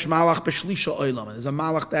 V'yesh malach b'shlisha olam. There's a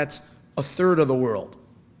malach that's a third of the world.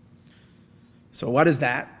 So what is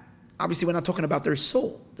that? Obviously, we're not talking about their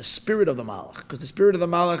soul, the spirit of the malach, because the spirit of the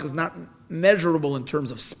malach is not measurable in terms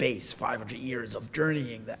of space. 500 years of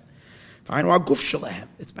journeying that.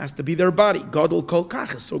 It has to be their body. Gadol kol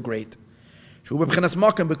kach is so great.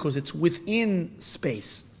 Because it's within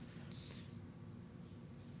space.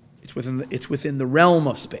 It's within the realm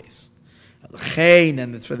of space.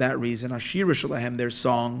 And it's for that reason, Ashira Shalahem, their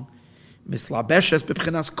song, Mislabeshes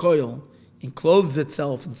b'pchenas koil, encloses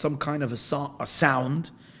itself in some kind of a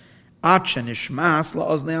sound, Achen ishmas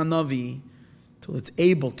la'oznei hanavi, till it's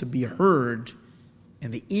able to be heard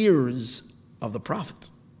in the ears of the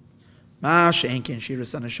prophet. Which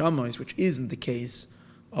isn't the case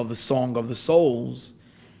of the song of the souls,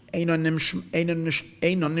 Einon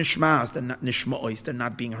nishmas, they're not nishma'os, they're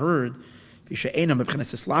not being heard.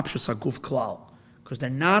 Because they're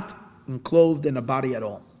not enclosed in a body at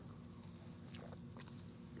all.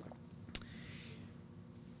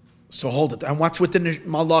 So hold it. And what's with the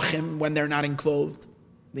malachim when they're not enclosed?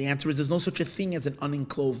 The answer is there's no such a thing as an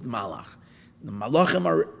unenclosed malach. The malachim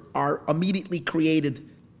are immediately created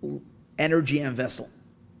energy and vessel,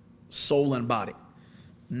 soul and body.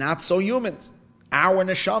 Not so humans. Our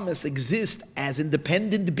neshamas exist as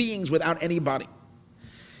independent beings without any body.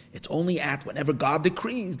 It's only whenever God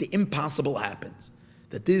decrees, the impossible happens.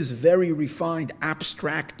 That this very refined,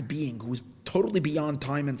 abstract being who is totally beyond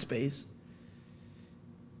time and space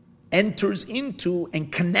enters into and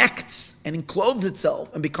connects and encloses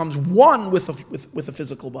itself and becomes one with a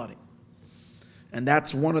physical body. And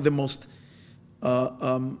that's one of the most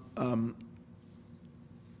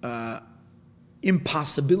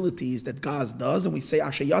impossibilities that God does, and we say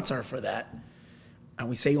Asher Yatzar for that. And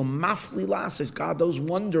we say Umafli Las, is God does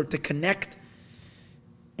wonder to connect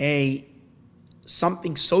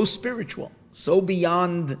something so spiritual, so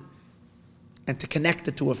beyond, and to connect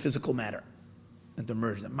it to a physical matter. And to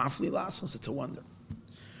merge them. Mafli Lasos, it's a wonder.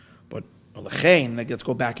 But let's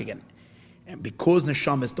go back again. And because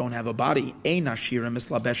neshamas don't have a body,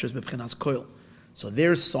 so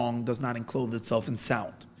their song does not enclose itself in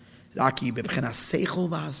sound.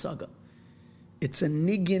 It's a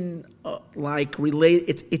niggin like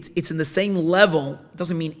related. It's in the same level. It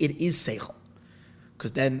doesn't mean it is seichel,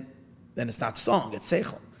 because then it's not song. It's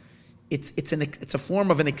seichel. It's a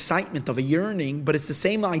form of an excitement, of a yearning, but it's the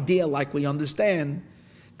same idea. Like we understand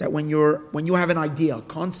that when you have an idea, a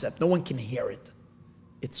concept, no one can hear it.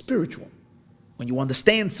 It's spiritual. When you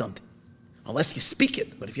understand something, unless you speak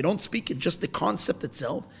it, but if you don't speak it, just the concept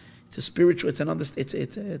itself, it's a spiritual. It's an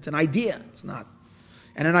idea. It's not.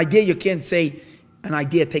 And an idea, you can't say an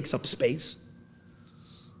idea takes up space.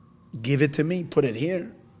 Give it to me, put it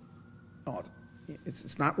here. No,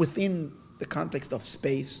 it's not within the context of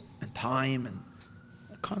space and time and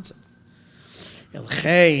a concept. And so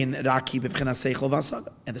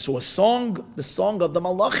the song of the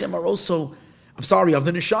malachim are also, of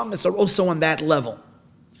the neshamas are also on that level.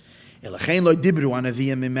 That's why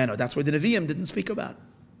the Nevi'im didn't speak about it.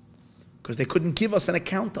 Because they couldn't give us an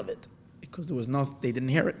account of it. Because they didn't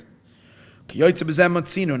hear it.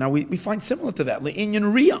 Now we find similar to that.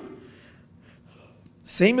 Le'inyan Riyah.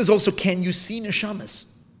 Same as also, can you see neshamas?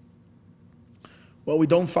 Well, we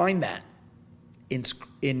don't find that in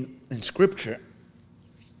Scripture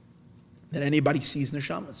that anybody sees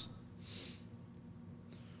neshamas.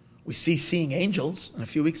 We see seeing angels, and a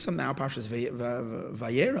few weeks from now, Parshas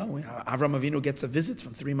Vayera, Avram Avinu gets a visit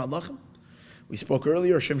from 3 malachim. We spoke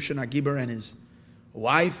earlier, Shimshon HaGibar and his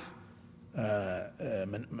wife,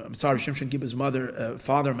 Shimshon Gibar's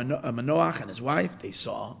father Manoach and his wife, they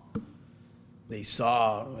saw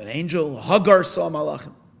an angel. Hagar saw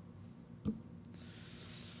malachim.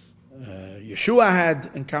 Yeshua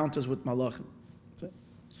had encounters with malachim.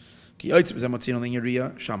 Angels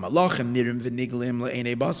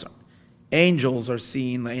are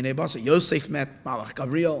seen le'enei basar. Yosef met Malach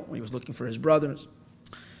Gabriel when he was looking for his brothers.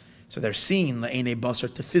 So they're seen le'enei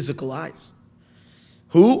basar, to physical eyes.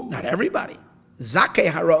 Who? Not everybody. Zakei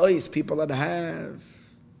hara'os, people that have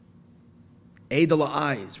edela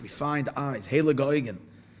eyes, refined eyes. Hela goigen,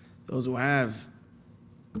 those who have,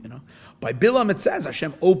 By Bilam it says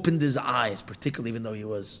Hashem opened his eyes, particularly even though he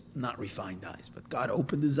was not refined eyes. But God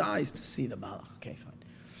opened his eyes to see the Malach. Okay, fine.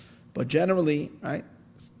 But generally, right,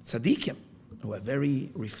 tzaddikim, who are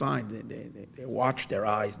very refined, they watch their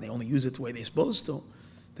eyes and they only use it the way they're supposed to,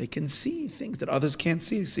 they can see things that others can't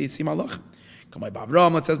see. See Malach. Come by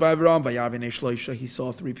Avram, it says by Avram, Vayavin Shloisha, he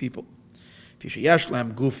saw 3 people.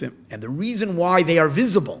 Fishayashlam Gufim. And the reason why they are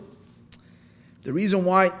visible,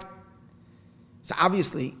 so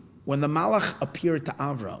obviously, when the Malach appeared to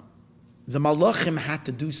Avram, the Malachim had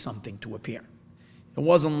to do something to appear. It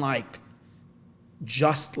wasn't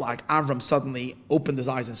just like Avram suddenly opened his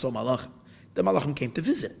eyes and saw Malachim. The Malachim came to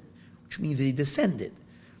visit, which means they descended.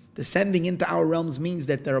 Descending into our realms means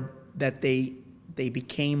that they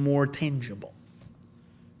became more tangible.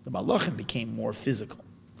 The Malachim became more physical.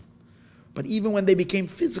 But even when they became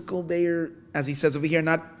physical, they're, as he says over here,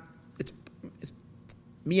 it's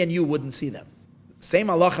me and you wouldn't see them. Same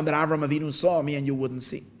Malachim that Avram Avinu saw, me and you wouldn't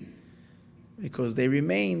see. Because they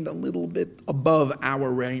remained a little bit above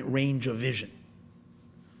our range of vision.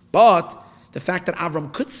 But the fact that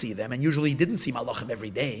Avram could see them, and usually he didn't see Malachim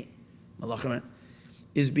every day,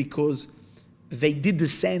 is because they did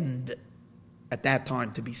descend at that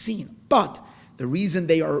time to be seen. But the reason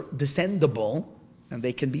they are descendable, and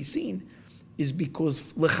they can be seen, is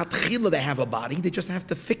because lechatchila they have a body. They just have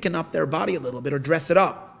to thicken up their body a little bit or dress it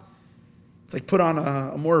up. It's like put on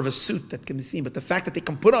a more of a suit that can be seen. But the fact that they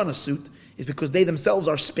can put on a suit is because they themselves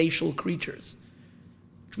are spatial creatures,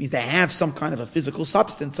 which means they have some kind of a physical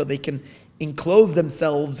substance, so they can enclose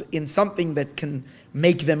themselves in something that can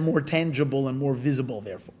make them more tangible and more visible,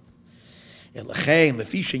 therefore. Because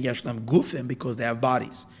they have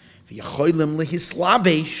bodies.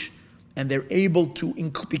 And they're able to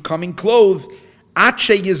become enclosed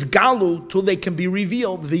till they can be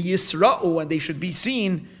revealed, and they should be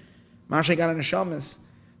seen. The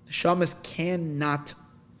neshamas cannot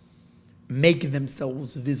make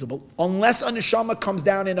themselves visible unless a neshama comes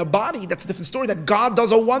down in a body. That's a different story. That God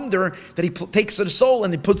does a wonder that He takes the soul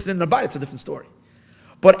and He puts it in a body. It's a different story.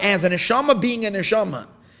 But as a neshama being a neshama,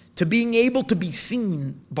 to being able to be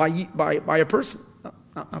seen by a person,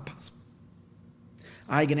 not possible.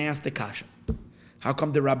 I can ask the kasha, how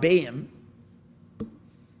come the Rabbeim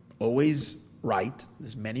always write?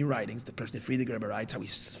 There's many writings. The person, the Friedrich Rebbe, writes how he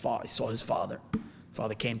saw his father.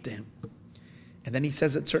 Father came to him, and then he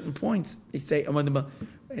says at certain points, they say when the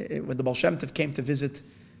Baal Shem Tov came to visit,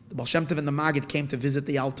 the Baal Shem Tov and the Maggid came to visit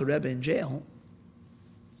the Alter Rebbe in jail.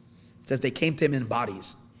 It says they came to him in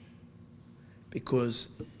bodies because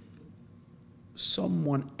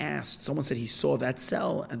someone said he saw that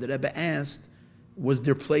cell, and the Rebbe asked, was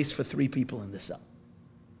there place for 3 people in the cell?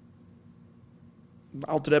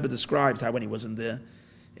 Alter Rebbe describes how when he was in the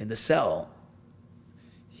cell,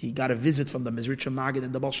 he got a visit from the Mizritcha Maggid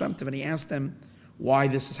and the Baal Shem Tov, and he asked them why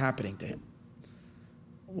this is happening to him.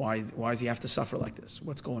 Why does he have to suffer like this?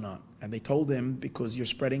 What's going on? And they told him, because you're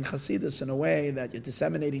spreading Hasidus in a way that you're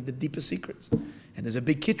disseminating the deepest secrets, and there's a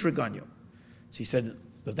big kitrig on you. So he said,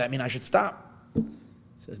 does that mean I should stop? He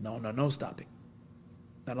says, no stopping.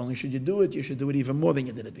 Not only should you do it, you should do it even more than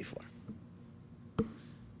you did it before.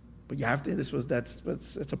 But you have to.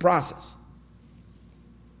 It's a process.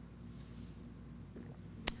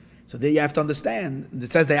 So there you have to understand.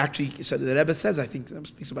 It says they actually. So the Rebbe says, I think it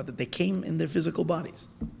speaks about that they came in their physical bodies.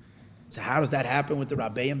 So how does that happen with the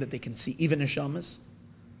Rabbeim that they can see even neshamas?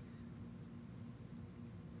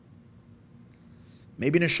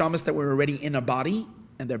 Maybe neshamas that were already in a body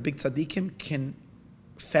and they're big tzaddikim can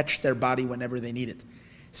fetch their body whenever they need it.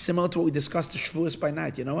 Similar to what we discussed the Shavuos by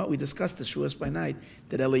night. You know what? We discussed the Shavuos by night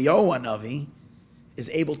that Eliyahu Hanavi is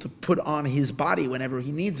able to put on his body whenever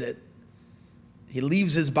he needs it. He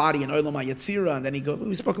leaves his body in Olam HaYetzirah, and then he goes.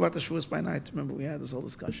 We spoke about the Shavuos by night. Remember, we had this whole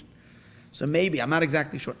discussion. So maybe, I'm not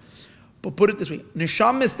exactly sure. But put it this way.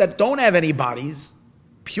 Neshamas that don't have any bodies,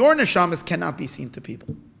 pure neshamas cannot be seen to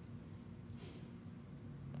people.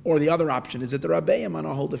 Or the other option is that the Rabbeim on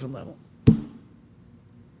a whole different level.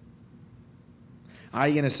 How are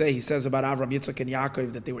you going to say, he says about Avram, Yitzchak, and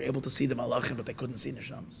Yaakov that they were able to see the Malachim, but they couldn't see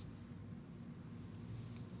Neshamas?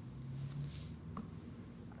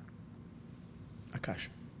 Akash.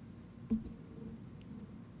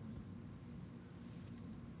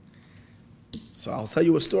 So I'll tell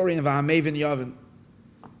you a story in Vahamevin Yavin.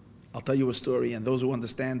 I'll tell you a story, and those who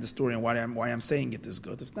understand the story and why I'm saying it is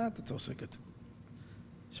good. If not, it's also good.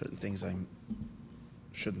 Certain things I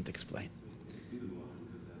shouldn't explain.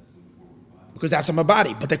 Because they have some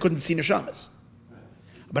body, but they couldn't see neshamas.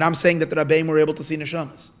 But I'm saying that the Rabbeim were able to see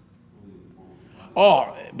neshamas.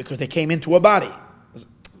 Oh, because they came into a body.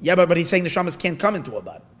 Yeah, but he's saying neshamas can't come into a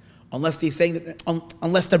body unless he's saying that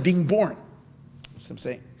unless they're being born. That's what I'm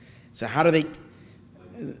saying. So how did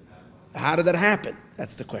that happen?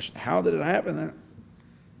 That's the question. How did it happen?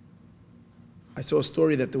 I saw a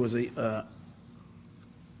story that there was a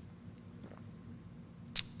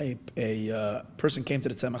person came to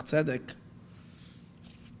the Tzemach Tzedek,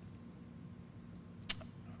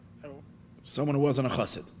 someone who wasn't a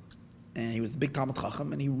chassid, and he was the big Talmud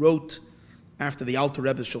Chacham, and he wrote, after the Alter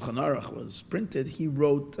Rebbe's Shulchan Aruch was printed, he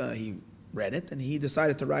read it, and he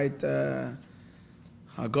decided to write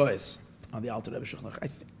Hagoyes on the Alter Rebbe's Shulchan Aruch. I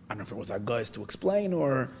don't know if it was Hagoyes to explain,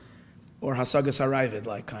 or Hasagas Haravid,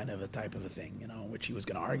 like kind of a type of a thing, which he was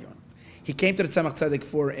going to argue on. He came to the Tzemach Tzedek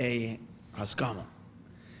for a Haskama.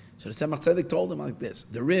 So the Tzemach Tzedek told him like this: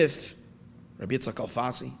 the Rif, Rabbi Yitzchak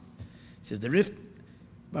Alfasi, he says the Rif,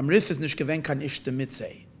 beim Rif is nicht gewen kan ish de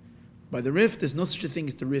mitzay. By the Rif, there's no such a thing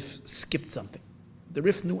as the Rif skipped something. The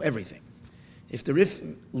Rif knew everything. If the Rif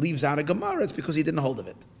leaves out a Gemara, it's because he didn't hold of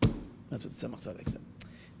it. That's what the Tzemach Tzedek said.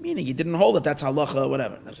 Meaning he didn't hold it. That's halacha,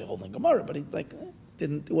 whatever. That's holding Gemara, but he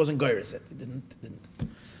didn't. It wasn't goyres it. He didn't.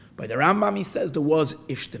 By the Rambam, he says there was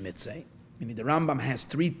ish de mitzay. Meaning the Rambam has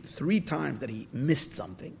three times that he missed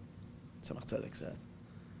something. Tzemach Tzedek said.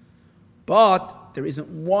 But there isn't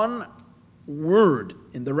one word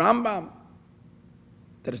in the Rambam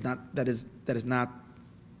that is not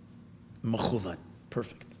mechuvan,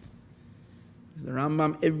 perfect. The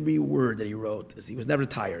Rambam, every word that he wrote, he was never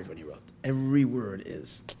tired when he wrote. Every word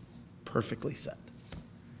is perfectly said.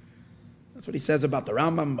 That's what he says about the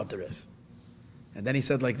Rambam, about the Rif. And then he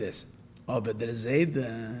said like this, but the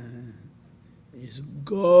Zayda is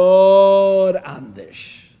good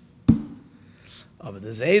anders. But the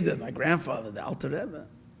Zayda, my grandfather, the Alter Rebbe,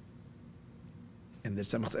 and they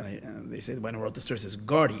say when he wrote the story, says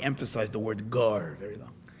gar, he emphasized the word gar very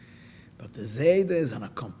long. But the Zayda is on a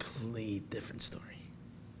complete different story.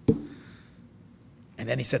 And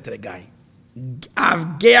then he said to the guy, get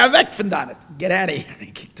out of here.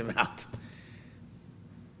 He kicked him out.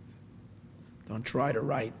 Don't try to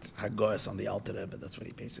write Hagos on the Alter Rebbe. That's what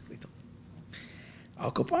he basically told him.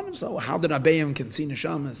 Al Kopanim, so how did Abayim can see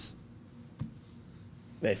Neshamas?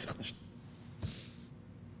 Basically.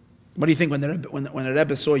 What do you think when the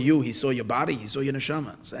Rebbe saw you, he saw your body, he saw your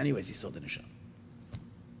Neshama. So anyways, he saw the Neshama.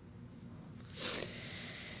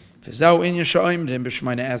 But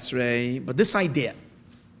this idea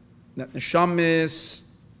that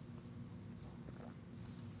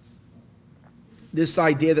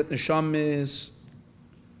neshamis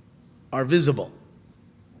are visible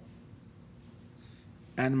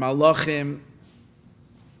and malachim,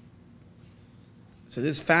 so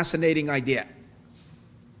this fascinating idea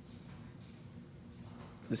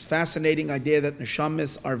that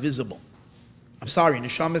neshamis are visible. I'm sorry,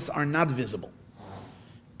 neshamis are not visible.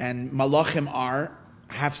 And malachim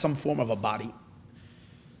have some form of a body.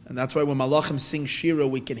 And that's why when malachim sing shira,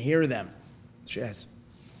 we can hear them. Yes.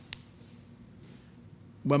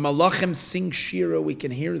 When malachim sing shira, we can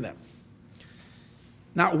hear them.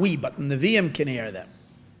 Not we, but the Nevi'im can hear them.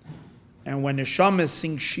 And when neshamas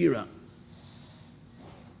sing shira,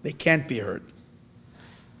 they can't be heard.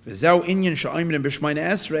 And that's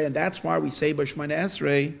why we say b'shmayna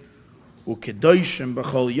esrei, u'kedoshim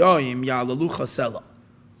b'chol yoyim ya'alalu chasela.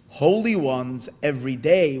 Holy ones every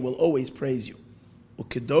day will always praise you.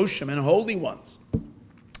 Ukedoshim, and holy ones.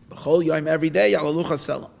 B'chol yom, every day, ya'alalu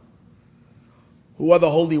chasela. Who are the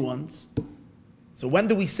holy ones? So when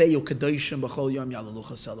do we say Ukedoshim b'chol yom ya'alalu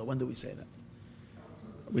chasela? When do we say that?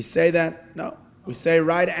 We say that, no. We say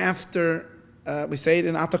right after, we say it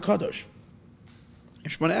in Ata Kadosh. In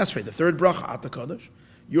Shemona Esrei, the third bracha, Ata Kadosh.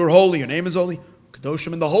 You're holy, your name is holy.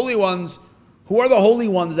 Kedoshim, and the holy ones. Who are the holy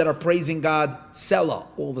ones that are praising God Selah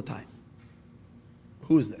all the time?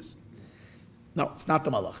 Who is this? No, it's not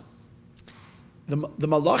the Malachim. The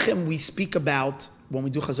Malachim we speak about when we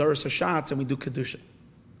do Chazaras Hashatz and we do Kedusha.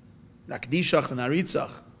 Nakdishach and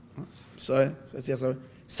Aritzach. So it's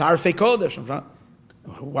Sarfei Kodesh.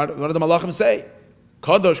 What do the Malachim say?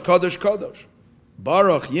 Kadosh, Kadosh, Kadosh.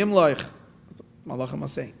 Baruch, Yimloich. That's what Malachim are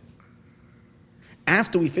saying.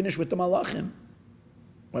 After we finish with the Malachim,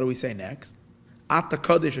 what do we say next? Ata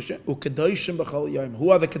Kadosh Hashem, Ukedoshim b'chol yom. Who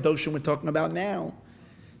are the Kedoshim we're talking about now?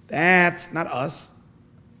 That's not us.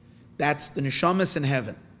 That's the Neshamas in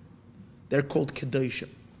heaven. They're called Kedoshim.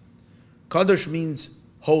 Kadosh means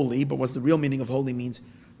holy, but what's the real meaning of holy means?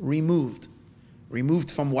 Removed.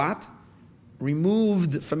 Removed from what?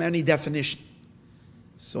 Removed from any definition.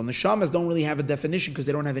 So Neshamas don't really have a definition because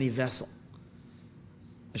they don't have any vessel.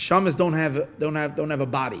 Neshamas don't have a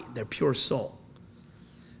body. They're pure soul.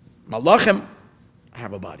 Malachim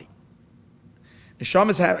have a body.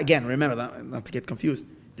 Neshamas have, again, remember, not to get confused,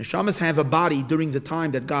 Neshamas have a body during the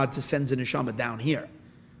time that God sends a Neshama down here.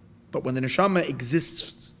 But when the Neshama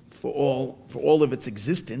exists for all of its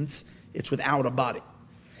existence, it's without a body.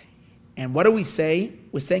 And what do we say?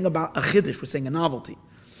 We're saying about a chiddush, we're saying a novelty.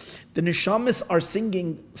 The Neshamas are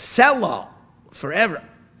singing Selah forever,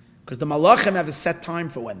 because the Malachim have a set time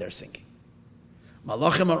for when they're singing.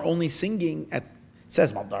 Malachim are only singing at, it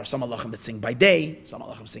says there are some Malachim that sing by day, some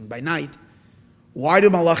Malachim sing by night. Why do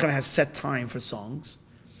Malachim have set time for songs?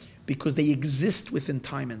 Because they exist within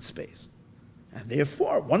time and space. And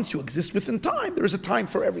therefore, once you exist within time, there is a time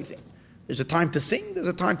for everything. There's a time to sing, there's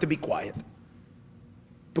a time to be quiet.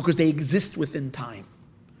 Because they exist within time.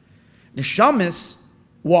 Neshamis,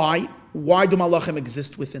 why? Why do Malachim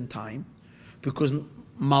exist within time? Because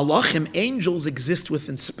Malachim, angels, exist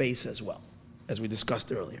within space as well, as we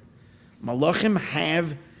discussed earlier. Malachim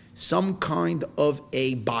have some kind of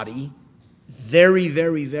a body, very,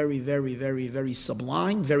 very, very, very, very, very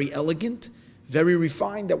sublime, very elegant, very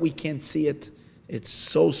refined, that we can't see it. It's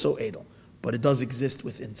so edel. But it does exist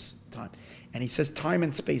within time. And he says time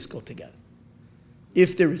and space go together.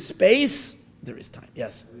 If there is space, there is time.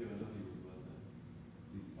 Yes?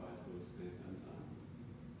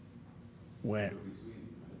 Where?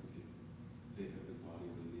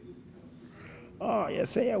 Oh,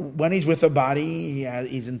 yes. Yeah. When he's with a body,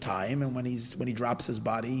 he's in time, and when he drops his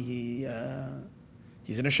body,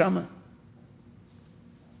 he's in a shama.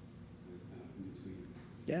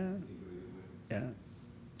 Yeah. Yeah.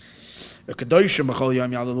 What does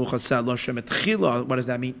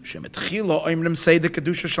that mean?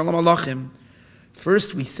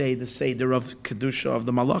 First, we say the Seder of Kedusha of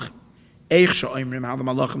the Malachim. How the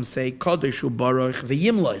Malachim say Kadosh U'Baruch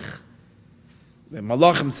V'Yimloich. The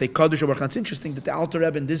Malachim say Kadosh U'Baruch. It's interesting that the Alter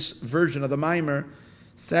Rebbe in this version of the Maimer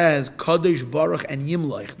says Kadosh Baruch and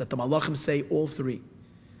Yimloich, that the Malachim say all three.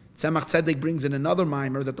 Tzemach Tzedek brings in another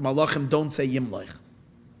Maimer that the Malachim don't say Yimloich.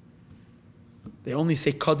 They only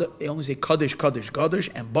say Kadosh, Kadosh,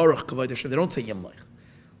 and Baruch Kavodesh. They don't say Yimloich.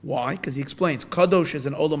 Why? Because he explains Kadosh is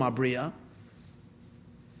an Olam Abriya,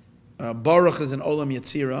 Baruch is an Olam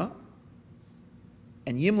Yetzira,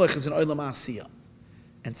 and Yimloich is an Olam Asiyah.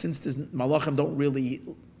 And since this Malachim don't really,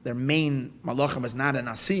 their main Malachim is not an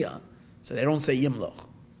Asiyah, so they don't say Yimloch.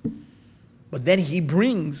 But then he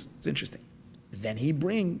brings, it's interesting, then he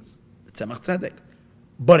brings the Tzemach Tzedek.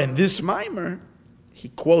 But in this Maimer, he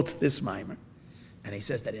quotes this Maimer, and he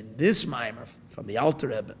says that in this Maimer, from the Alter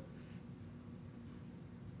Rebbe,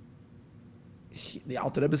 the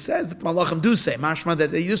Alter Rebbe says that the Malachim do say, mashma,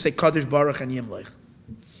 that they do say Kadosh Baruch and Yimloch.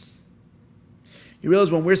 You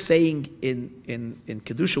realize when we're saying in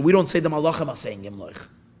Kedusha, we don't say the Malachim are saying Yimloch.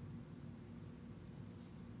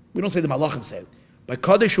 We don't say the Malachim say it. By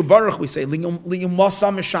Kadosh U'Baruch we say Liyum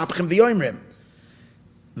Masam Meshapchim V'Yoimrim.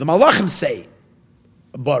 The Malachim say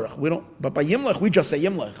Baruch. We don't. But by Yimloch we just say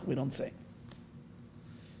Yimloch. We don't say.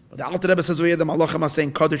 But the Alter Rebbe says the Malachim are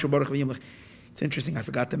saying Kadosh U'Baruch V'Yimloch. It's interesting. I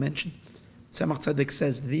forgot to mention. Tzemach Tzedek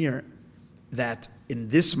says there that in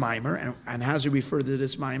this Maimer, and how does he refer to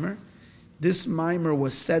this Maimer? This Maimer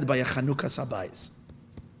was said by a Chanukas Habayis.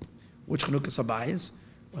 Which Chanukas Habayis?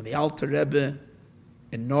 When the Alter Rebbe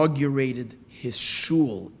inaugurated his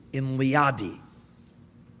shul in Liadi.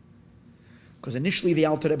 Because initially the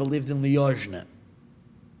Alter Rebbe lived in Liozna.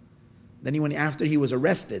 Then after he was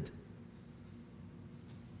arrested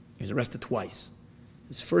twice.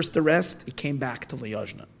 His first arrest, he came back to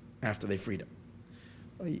Liozna after they freed him.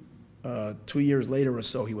 2 years later or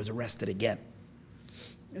so, he was arrested again.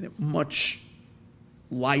 And a much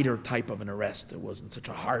lighter type of an arrest. It wasn't such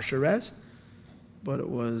a harsh arrest, but it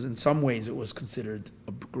was, in some ways, it was considered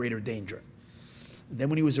a greater danger. And then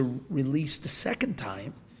when he was released the second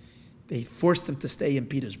time, they forced him to stay in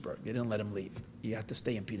Petersburg. They didn't let him leave. He had to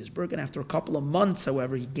stay in Petersburg. And after a couple of months,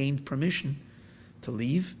 however, he gained permission to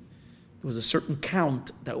leave. There was a certain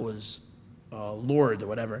count that was lord or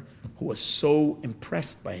whatever, who was so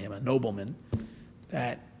impressed by him, a nobleman,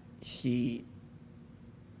 that he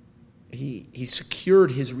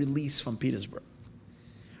secured his release from Petersburg.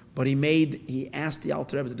 But he asked the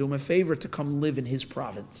Alter Rebbe to do him a favor to come live in his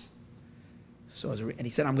province. And he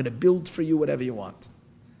said, I'm going to build for you whatever you want.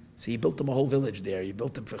 So he built him a whole village there. He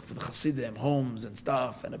built him for the Hasidim, homes and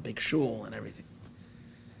stuff, and a big shul and everything.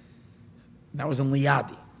 And that was in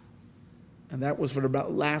Liadi. And that was for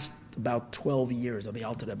about 12 years of the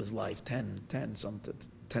Alter Rebbe's life, 10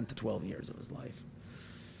 to 12 years of his life.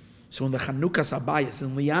 So in the Chanukas Habayis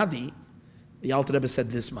in Liadi, the Alter Rebbe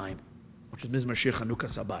said this mime, which is Mizmor Shir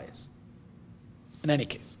Chanukas Habayis. In any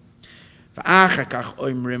case,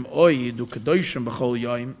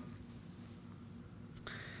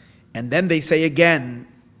 and then they say again,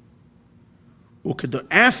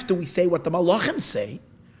 after we say what the Malachim say,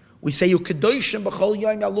 we say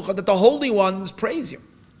that the Holy Ones praise you.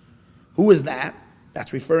 Who is that?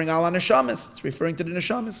 That's referring al Neshamis. It's referring to the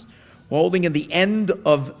Neshamis. We're holding in the end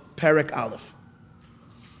of Perek Aleph.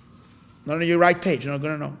 Not on your right page. No,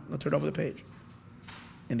 turn over the page.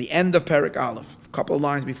 In the end of Perek Aleph, a couple of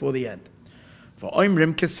lines before the end.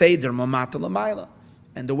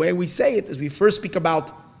 And the way we say it is we first speak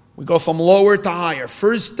about, we go from lower to higher.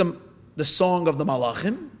 First the song of the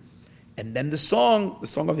Malachim, and then the song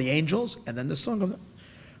of the angels, and then the song of the...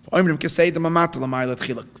 First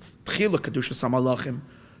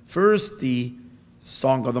the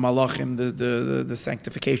song of the Malachim, the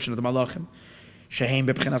sanctification of the Malachim.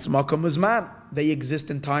 They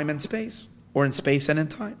exist in time and space, or in space and in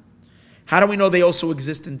time. How do we know they also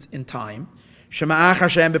exist in time?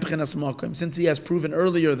 Since he has proven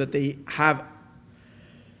earlier that they have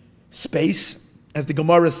space, as the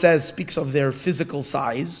Gemara says, speaks of their physical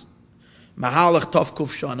size, Mahalach Tovkuf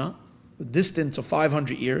Shana, the distance of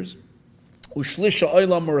 500 years, Ushlisha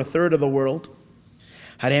Olam, or a third of the world,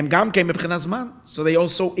 so they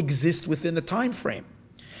also exist within the time frame.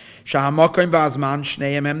 Because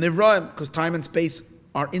time and space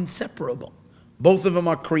are inseparable. Both of them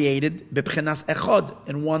are created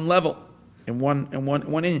in one level.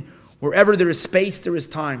 one in. Wherever there is space, there is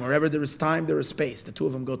time. Wherever there is time, there is space. The two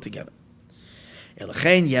of them go together. And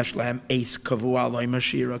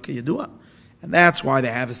that's why they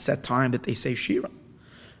have a set time that they say Shira.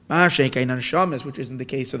 Which is in the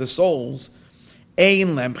case of the souls. The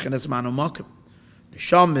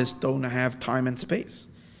Neshamis don't have time and space.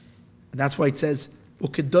 And that's why it says,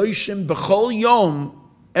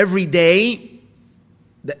 every day.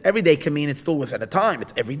 Every day can mean it's still within a time.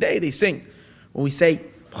 It's every day they sing. When we say,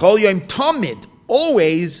 B'chol yom tamid,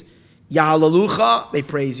 always, Yahalalucha, they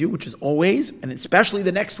praise you, which is always, and especially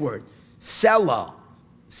the next word, Sela.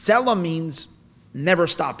 Sela means never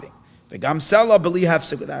stopping. V'gam Sela b'li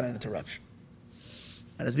hafsek, without an interruption.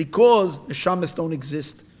 And it's because the Neshamis don't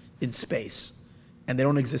exist in space, and they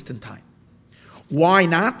don't exist in time. Why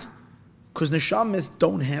not? Because Neshamis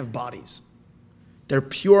don't have bodies. They're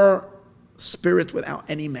pure spirit without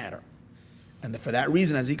any matter. And for that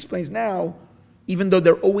reason, as he explains now, even though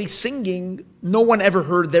they're always singing, no one ever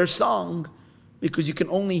heard their song, because you can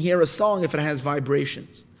only hear a song if it has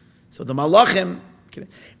vibrations. So the Malachim,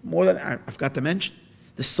 more than I forgot to mention,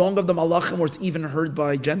 the song of the Malachim was even heard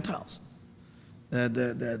by Gentiles.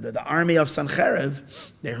 The army of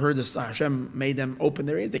Sancherev, they heard the Hashem made them open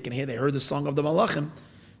their ears. They heard the song of the Malachim,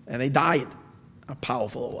 and they died. How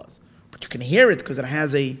powerful it was! But you can hear it because it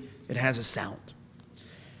has a sound.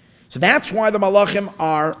 So that's why the Malachim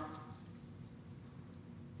are.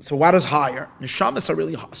 So what is higher? Neshamas are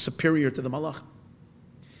really superior to the Malachim.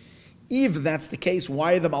 If that's the case,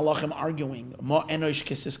 why are the Malachim arguing? Ma enosh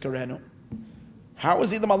kesis karenu. How is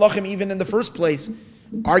the Malachim even in the first place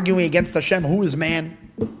arguing against Hashem? Who is man?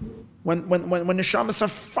 When Neshamas are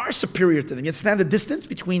far superior to them. You understand the distance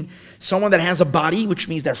between someone that has a body, which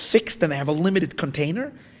means they're fixed and they have a limited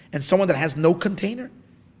container, and someone that has no container?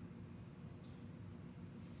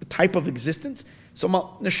 The type of existence. So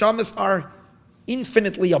Neshamas are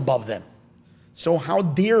infinitely above them. So how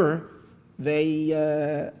dare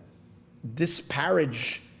they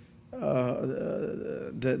disparage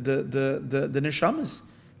the Neshamas?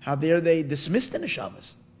 How dare they dismiss the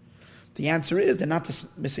Neshamas? The answer is they're not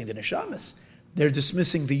dismissing the Neshamas. They're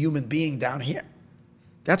dismissing the human being down here.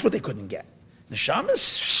 That's what they couldn't get.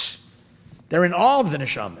 Neshamas, they're in awe of the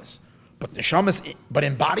Neshamas. But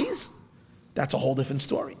in bodies, that's a whole different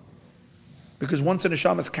story. Because once a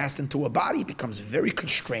neshama is cast into a body, it becomes very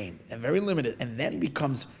constrained and very limited, and then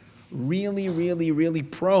becomes really, really, really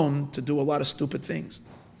prone to do a lot of stupid things.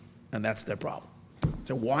 And that's their problem.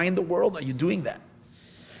 So why in the world are you doing that?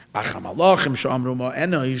 But the malachim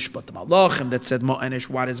that said ma'enish,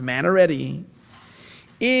 what is man already?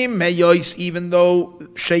 Even though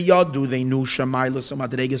sheyadu, they knew shamaylas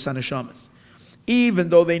madregas neshamas. Even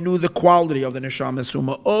though they knew the quality of the neshamas,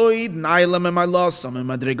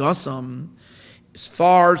 is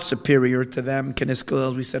far superior to them. Keniskal,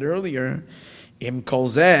 as we said earlier, im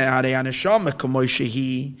kolzeh arei neshama kamoy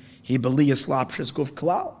shehi beliyas lapshas guf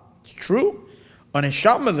klal. It's true. On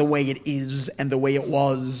neshama, the way it is, and the way it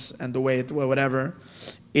was, and the way it whatever,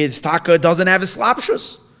 it's taka doesn't have a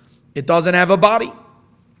slapshus. It doesn't have a body.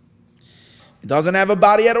 It doesn't have a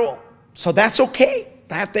body at all. So that's okay.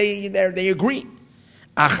 That they agree.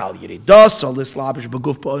 Achal yiridos al islabish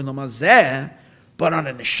beguf ba'olam hazeh. But on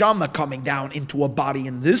a neshama coming down into a body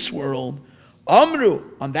in this world, amru,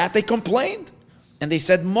 on that they complained. And they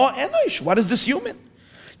said, ma enosh, what is this human?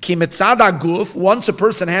 Ki metzad guf, once a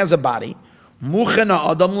person has a body,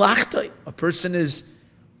 muchena adam lachtay, a person is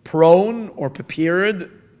prone or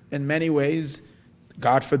prepared in many ways,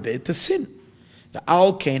 God forbid, to sin. The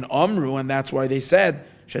al kain amru, and that's why they said,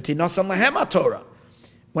 shetinasan lahem Torah.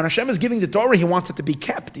 When Hashem is giving the Torah, He wants it to be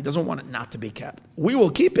kept. He doesn't want it not to be kept. We will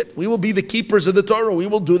keep it. We will be the keepers of the Torah. We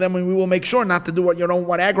will do them, and we will make sure not to do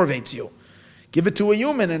what aggravates you. Give it to a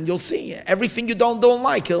human, and you'll see everything you don't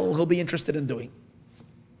like. He'll be interested in doing.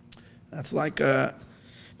 That's like they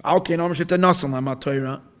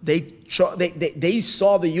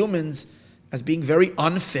saw the humans as being very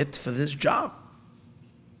unfit for this job.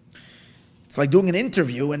 It's like doing an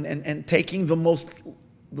interview and taking the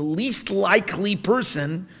least likely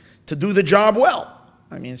person to do the job well.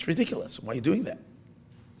 I mean, it's ridiculous. Why are you doing that?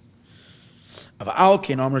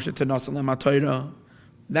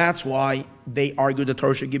 That's why they argue the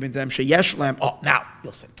Torah should give it to them. Oh, now,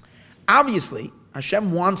 you'll say. Obviously,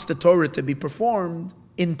 Hashem wants the Torah to be performed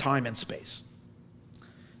in time and space.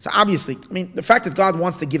 So obviously, the fact that God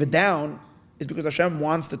wants to give it down is because Hashem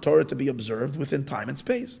wants the Torah to be observed within time and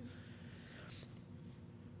space.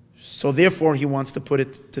 So therefore, He wants to put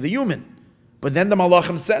it to the human. But then the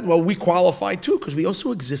Malachim said, well, we qualify too, because we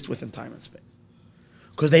also exist within time and space.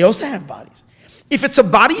 Because they also have bodies. If it's a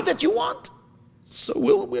body that you want, So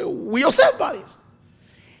we also have bodies.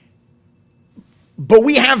 But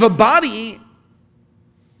we have a body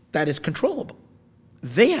that is controllable.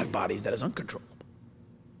 They have bodies that is uncontrollable.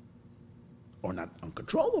 Or not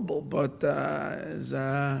uncontrollable, but is...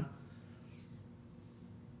 They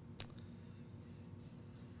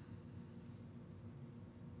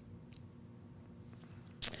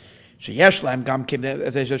have a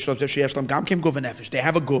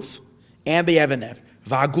guf, and they have a nefesh.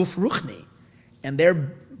 Va'guf ruchni. And their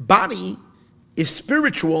body is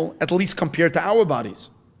spiritual, at least compared to our bodies.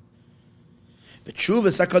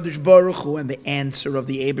 V'tshuvas HaKadosh Baruch Hu, and the answer of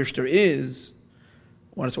the Eibishter is,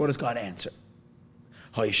 what does God answer?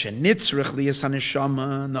 No.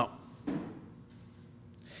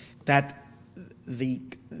 That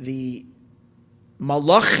the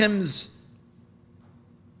malachims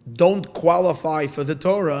don't qualify for the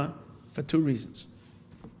Torah for two reasons.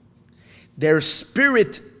 Their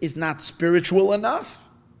spirit is not spiritual enough,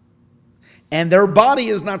 and their body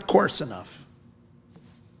is not coarse enough.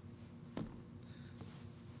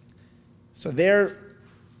 So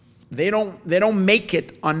they don't make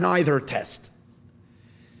it on either test.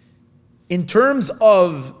 In terms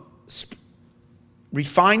of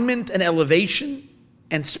refinement and elevation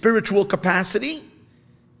and spiritual capacity,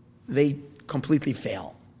 they completely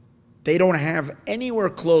fail. They don't have anywhere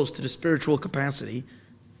close to the spiritual capacity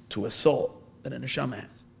to a soul that a neshama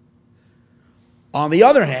has. On the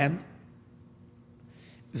other hand,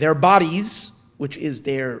 their bodies, which is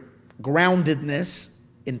their groundedness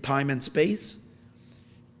in time and space,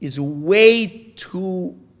 is way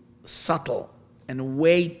too subtle and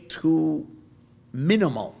way too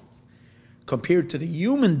minimal compared to the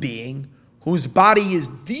human being whose body is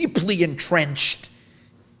deeply entrenched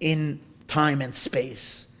in time and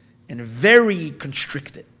space and very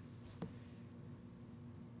constricted.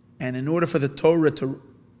 And in order for the Torah to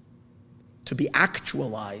be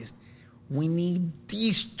actualized, we need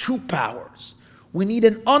these two powers. We need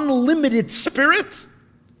an unlimited spirit,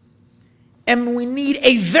 and we need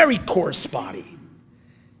a very coarse body.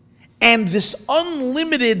 And this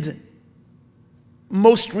unlimited,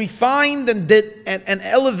 most refined and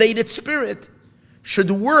elevated spirit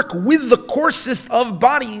should work with the coarsest of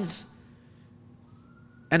bodies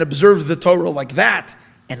and observe the Torah like that,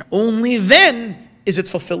 and only then is it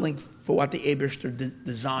fulfilling for what the Eibishter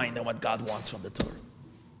designed and what God wants from the Torah.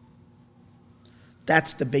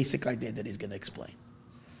 That's the basic idea that he's going to explain.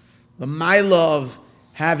 The milah of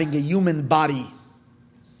having a human body,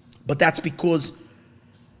 but that's because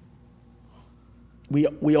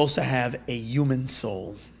we also have a human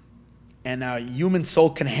soul. And our human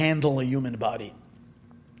soul can handle a human body.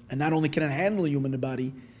 And not only can it handle a human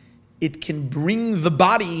body, it can bring the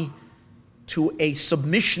body to a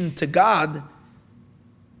submission to God.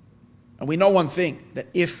 And we know one thing, that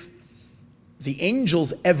if the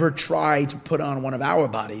angels ever try to put on one of our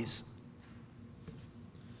bodies,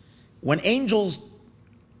 when angels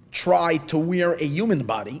try to wear a human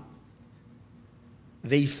body,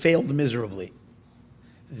 they failed miserably.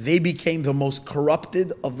 They became the most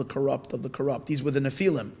corrupted of the corrupt of the corrupt. These were the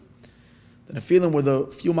Nephilim. The Nephilim were the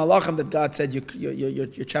few malachim that God said,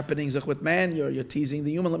 you're chapening zich with man, you're teasing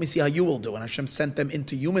the human, let me see how you will do. And Hashem sent them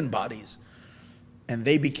into human bodies. And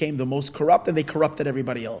they became the most corrupt, and they corrupted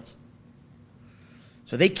everybody else.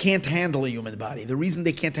 So they can't handle a human body. The reason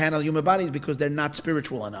they can't handle a human body is because they're not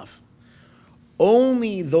spiritual enough.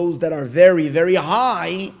 Only those that are very, very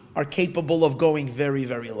high are capable of going very,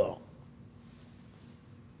 very low.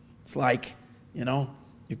 It's like, you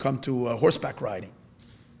come to horseback riding.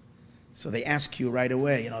 So they ask you right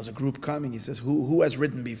away, as a group coming, he says, who has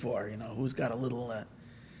ridden before? Who's got a little...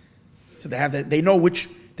 So they know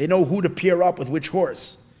who to pair up with which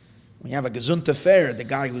horse. When you have a Gesundte Fair, the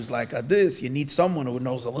guy who's like this, you need someone who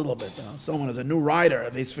knows a little bit. Someone who's a new rider.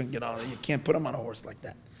 They think, you can't put him on a horse like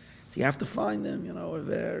that. So you have to find them, a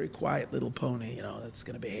very quiet little pony, that's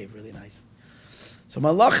going to behave really nice. So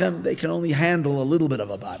malachim, they can only handle a little bit of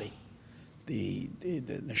a body. The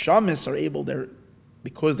neshamis are able,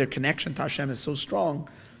 because their connection to Hashem is so strong,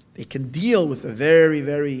 they can deal with a very,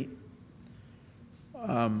 very,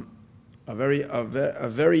 a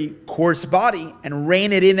very coarse body and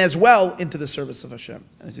rein it in as well into the service of Hashem.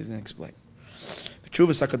 As he's going to explain.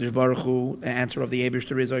 Tshuvas HaKadosh Baruch Hu, the answer of the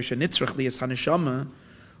Eibishter is Oisha Nitzrach Liyas HaNeshama.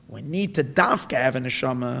 We need to dafka have a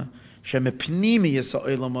neshama shemepnimiyas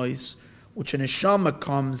ha'olamois, which a neshama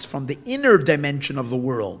comes from the inner dimension of the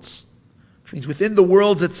worlds. Which means within the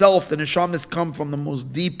worlds itself, the neshamas come from the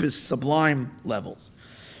most deepest, sublime levels.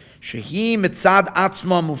 Shehi mitzad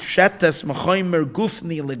atzma mufshetes mechoymer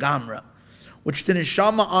gufni legamra, which the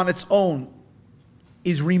neshama on its own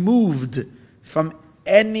is removed from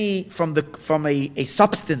a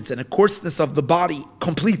substance and a coarseness of the body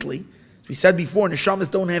completely. As we said before, neshamas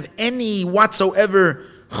don't have any whatsoever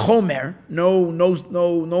chomer,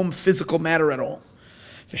 no physical matter at all.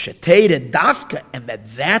 Dafka, and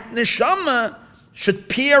that neshama should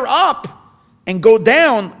peer up and go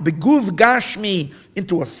down beguv gashmi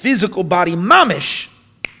into a physical body, mamish,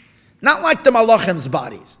 not like the malachim's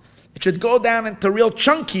bodies. It should go down into real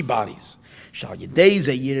chunky bodies.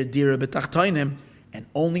 And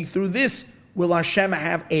only through this will Hashem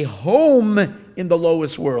have a home in the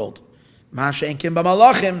lowest world. Because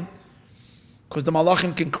the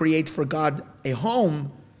malachim can create for God a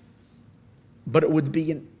home, but it would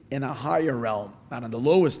be in a higher realm, not in the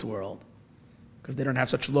lowest world, because they don't have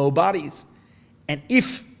such low bodies. And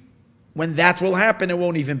when that will happen, it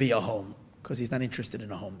won't even be a home, because he's not interested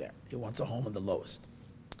in a home there. He wants a home in the lowest.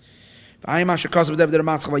 As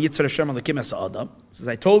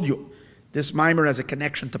I told you, this mimer has a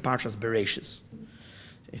connection to Parshas Bereshis.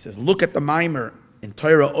 He says, look at the mimer in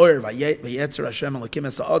Torah Or, Vayetzer Hashem Elokim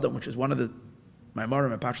es ha'adam, which is one of the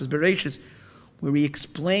mimarim in Parshas Bereshis, where he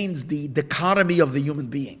explains the dichotomy of the human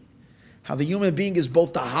being. How the human being is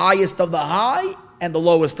both the highest of the high and the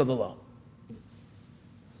lowest of the low.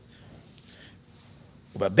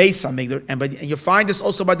 And you find this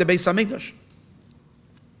also by the Beis HaMikdash.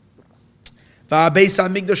 Beis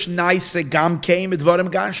HaMikdash naise gam came midvarim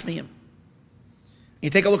gashmiyim. You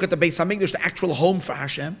take a look at the Beis HaMikdash, the actual home for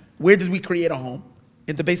Hashem. Where did we create a home?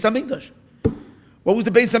 In the Beis HaMikdash. What was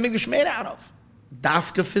the Beis HaMikdash made out of?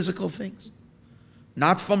 Dafka, physical things.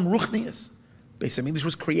 Not from Ruchnias. Beis HaMikdash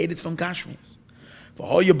was created from Gashmias.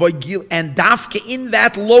 And Dafka, in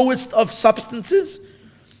that lowest of substances,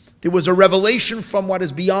 there was a revelation from what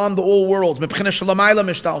is beyond the all worlds. From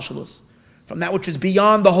that which is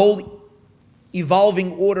beyond the whole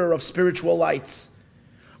evolving order of spiritual lights.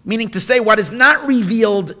 Meaning to say, what is not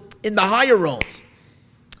revealed in the higher realms.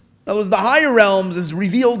 In other words, the higher realms is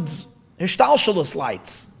revealed Hishtalshalus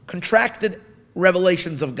lights, contracted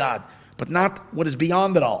revelations of God, but not what is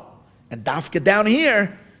beyond it all. And Dafka down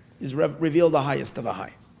here is revealed the highest of the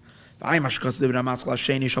high. Look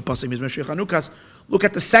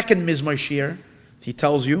at the second Mizmor Shir, he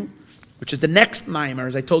tells you, which is the next Maimer.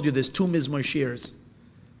 As I told you, there's two Mizmor Shirs.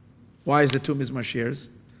 Why is there two Mizmor Shirs?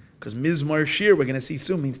 Because Mizmor Shir, we're going to see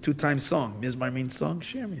soon, means 2 times song. Mizmor means song,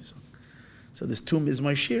 Shir means song. So there's two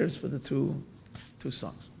Mizmor Shirs for the two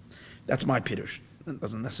songs. That's my Pirush. That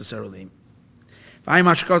doesn't necessarily... So now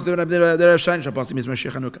when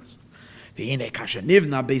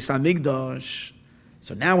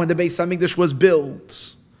the Beis HaMikdash was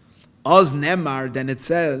built, Oz Nemar, then it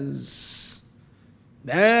says,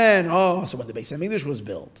 so when the Beis HaMikdash was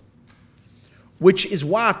built, which is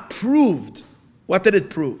what proved, what did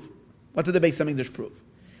it prove? What did the Beis HaMikdash prove?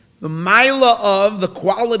 The Maila of the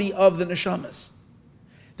quality of the Neshamas.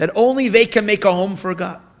 That only they can make a home for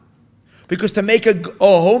God. Because to make a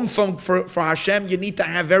home for Hashem, you need to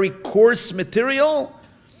have very coarse material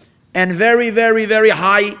and very, very, very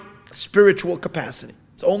high spiritual capacity.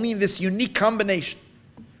 It's only in this unique combination.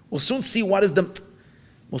 We'll soon see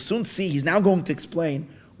he's now going to explain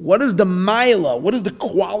what is the Maila, what is the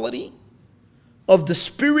quality of the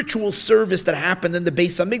spiritual service that happened in the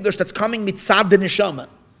Beis HaMikdash that's coming mitzad the neshama.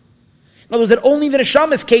 In other words, that only the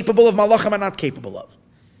neshama is capable of, malachim are not capable of.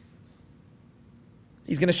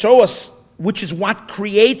 He's going to show us which is what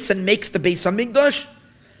creates and makes the Beis HaMikdash.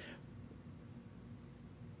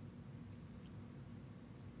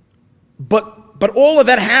 But all of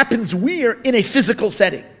that happens where? In a physical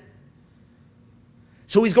setting.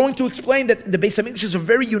 So he's going to explain that the Beis HaMikdash is a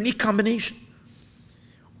very unique combination.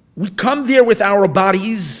 We come there with our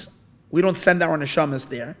bodies. We don't send our neshamas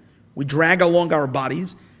there. We drag along our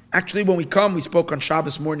bodies. Actually, when we come, we spoke on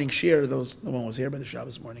Shabbos morning shir. No one was here by the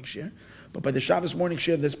Shabbos morning shir. But by the Shabbos morning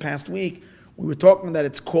shir this past week, we were talking that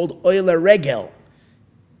it's called oila regel.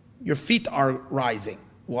 Your feet are rising.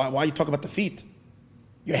 Why you talk about the feet?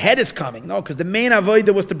 Your head is coming. No, because the main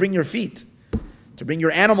avodah was to bring your feet, to bring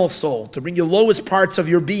your animal soul, to bring your lowest parts of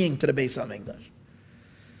your being to the Beis HaMikdash.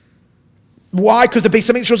 Why? Because the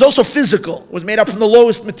Beis HaMikdash was also physical. It was made up from the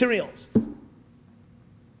lowest materials.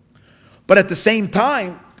 But at the same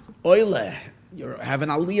time, oile, you have an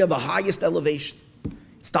aliyah, the highest elevation.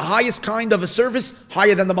 It's the highest kind of a service,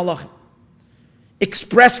 higher than the malachim.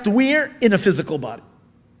 Expressed where? In a physical body.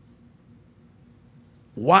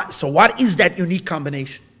 So what is that unique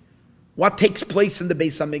combination? What takes place in the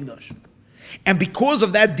Beis HaMikdash? And because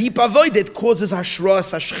of that deep avodah, it causes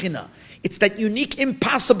hashras hashchina. It's that unique,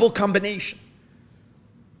 impossible combination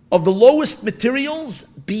of the lowest materials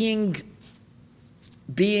being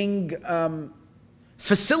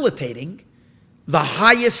facilitating the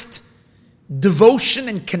highest devotion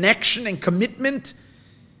and connection and commitment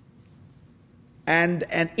and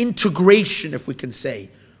integration, if we can say,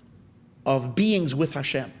 of beings with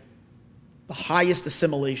Hashem. The highest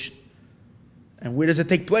assimilation. And where does it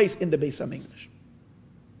take place? In the Beis HaMikdash.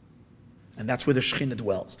 And that's where the Shekhinah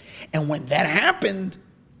dwells. And when that happened,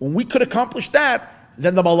 when we could accomplish that,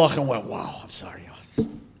 then the Malachim went, wow, I'm sorry.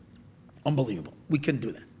 Unbelievable. We couldn't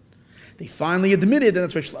do that. They finally admitted,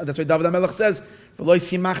 and that's why David HaMelech says,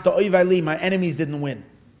 my enemies didn't win.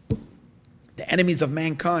 The enemies of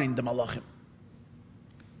mankind, the Malachim.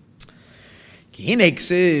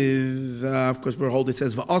 Of course, we're holding, it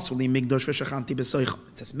says, it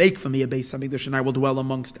says, make for me a Beis HaMikdash, and I will dwell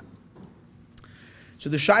amongst them. So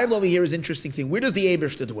the Shaila over here is an interesting thing. Where does the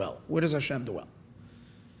Eibishter dwell? Where does Hashem dwell?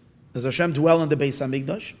 Does Hashem dwell in the Beis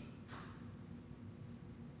HaMikdash?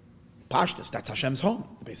 Pashtus, that's Hashem's home,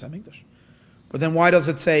 the Beis HaMikdash. But then why does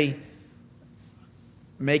it say,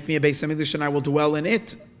 make me a Beis HaMikdash and I will dwell in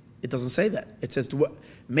it? It doesn't say that. It says,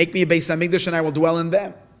 make me a Beis HaMikdash and I will dwell in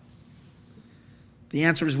them. The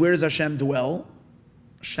answer is, where does Hashem dwell?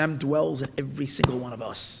 Hashem dwells in every single one of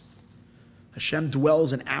us. Hashem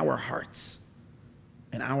dwells in our hearts,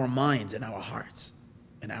 in our minds, in our hearts,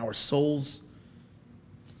 in our souls,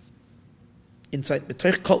 inside.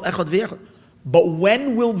 But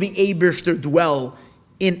when will the Eibishter dwell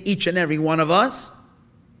in each and every one of us?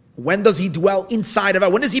 When does he dwell inside of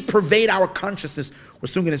us? When does he pervade our consciousness? We're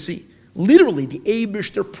soon going to see. Literally, the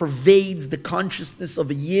Eibishter pervades the consciousness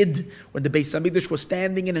of a Yid when the Beis HaMikdash was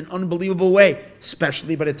standing in an unbelievable way,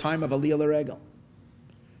 especially by the time of Aliyah L'Regel.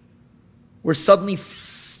 We're suddenly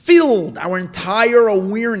filled, our entire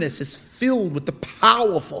awareness is filled with the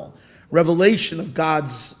powerful revelation of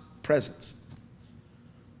God's presence.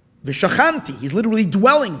 V'shachanti, he's literally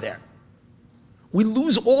dwelling there. We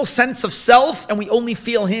lose all sense of self and we only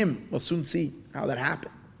feel him. We'll soon see how that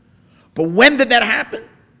happened. But when did that happen?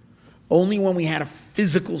 Only when we had a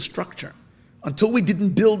physical structure. Until we didn't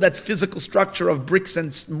build that physical structure of bricks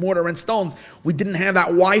and mortar and stones, we didn't have that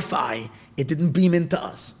Wi-Fi. It didn't beam into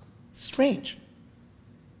us. It's strange.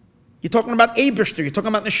 You're talking about Eibishter, you're talking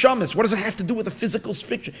about Neshamas. What does it have to do with a physical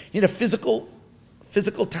structure? You need a physical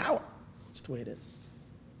tower. That's the way it is.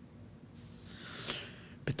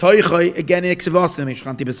 Again, it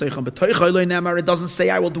doesn't say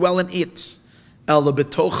I will dwell in it. In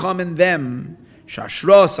them.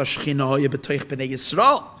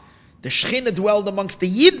 The Shekhinah dwelled amongst the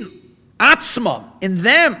Yidden, Atzma, in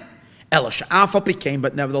them.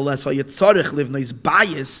 But nevertheless,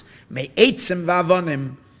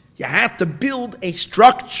 you had to build a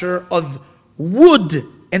structure of wood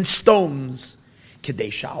and stones. Through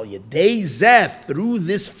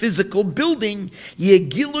this physical building, the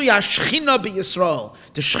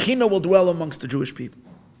Shekhinah will dwell amongst the Jewish people.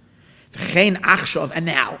 And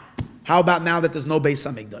now, how about now that there's no Beis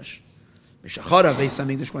HaMikdash? Mishachara Beis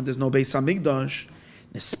HaMikdash, when there's no Beis HaMikdash,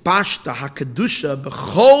 Nespashta HaKedusha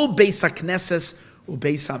b'chol Beis HaKnesses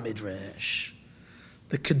u'Beis HaMidrash.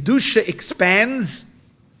 The Kedusha expands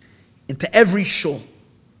into every shul,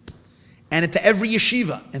 and into every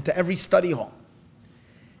yeshiva, into every study hall.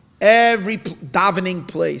 Every davening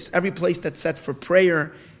place, every place that's set for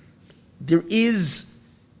prayer,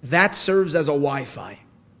 that serves as a Wi-Fi.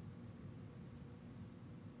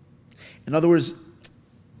 In other words,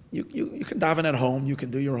 you can daven at home, you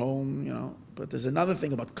can do your home, but there's another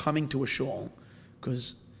thing about coming to a shul,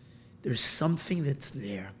 because there's something that's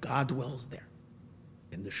there. God dwells there,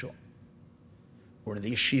 in the shul, or in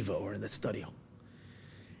the yeshiva, or in the study hall.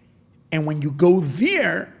 And when you go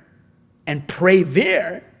there and pray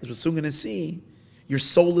there, as we're soon going to see, your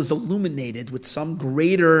soul is illuminated with some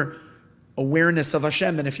greater awareness of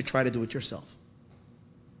Hashem than if you try to do it yourself.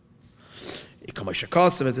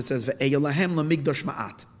 As it says,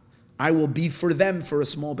 I will be for them for a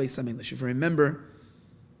small Beis HaMikdash. If you remember,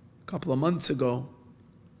 a couple of months ago,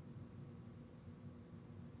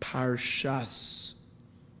 Parshas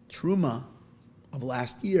Truma of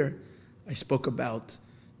last year, I spoke about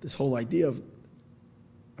this whole idea of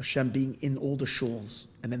Hashem being in all the shuls,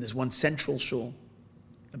 and then there's one central shul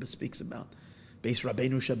Rebbe speaks about, Beis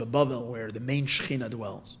Rabbeinu Shebebavel, where the main Shekhinah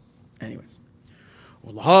dwells. Anyways.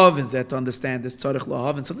 To understand this tzarich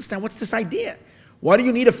lahavin. So understand, what's this idea? Why do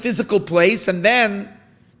you need a physical place and then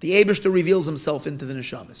the Eibishter reveals himself into the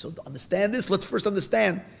neshama? So to understand this, let's first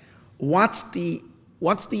understand what's the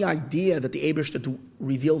idea that the Eibishter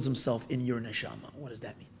reveals himself in your neshama. What does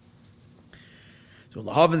that mean? So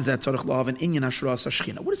lahavin zet tzarich lahavin inyan hashras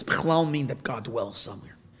hashchina. What does bichlal mean that God dwells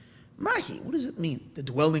somewhere? Mahi, what does it mean? The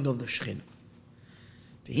dwelling of the Shekhinah.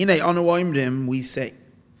 We say,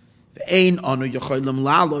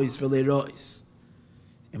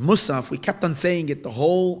 In Musaf, we kept on saying it the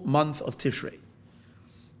whole month of Tishrei.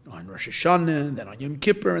 On Rosh Hashanah, and then on Yom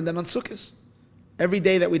Kippur, and then on Sukkot. Every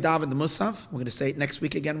day that we daven the Musaf, we're going to say it next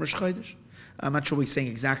week again, Rosh Chodesh. I'm not sure we're saying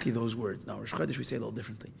exactly those words. No, Rosh Chodesh we say it a little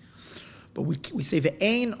differently. But we say,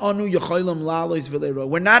 Ve'ein anu yocholim la'alois v'leiro.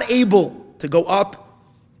 We're not able to go up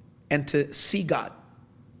and to see God.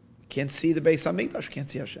 Can't see the Beis HaMikdash, can't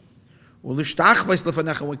see Hashem.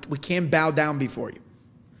 We can't bow down before you.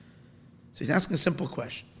 So he's asking a simple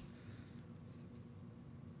question.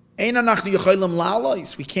 We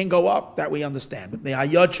can't go up, that we understand. The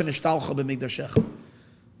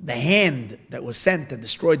hand that was sent and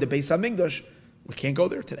destroyed the Beis HaMikdash, we can't go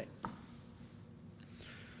there today.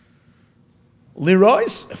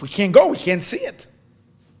 Lirois, if we can't go, we can't see it.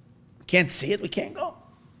 Can't see it, we can't go.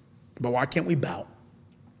 But why can't we bow?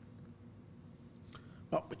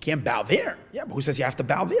 Well, we can't bow there. Yeah, but who says you have to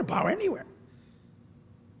bow there? Bow anywhere.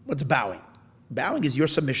 What's bowing? Bowing is your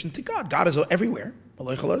submission to God. God is everywhere.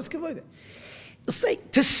 You'll say,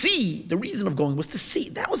 to see, the reason of going was to see.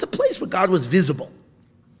 That was a place where God was visible.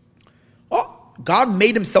 Oh, God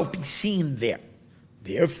made himself be seen there.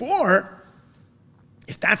 Therefore,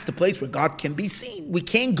 if that's the place where God can be seen, we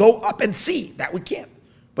can't go up and see. That we can't.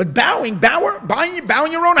 But bow in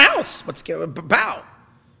your own house. Bow.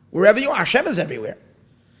 Wherever you are, Hashem is everywhere.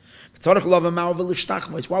 Why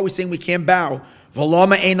are we saying we can't bow?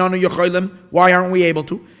 Why aren't we able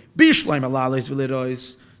to? To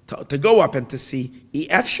go up and to see,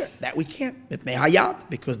 that we can't.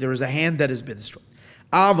 Because there is a hand that has been destroyed.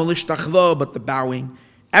 But the bowing,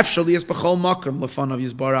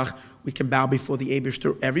 we can bow before the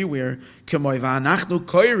Eibishter everywhere.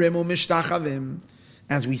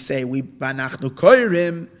 As we say, we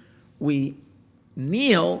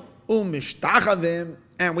kneel,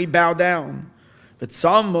 and we bow down.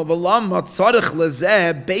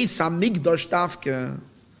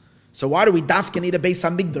 So why do we dafka need a Beis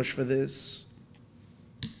HaMikdash for this?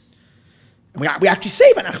 And we actually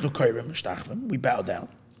say we bow down.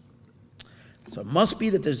 So it must be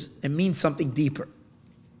that it means something deeper.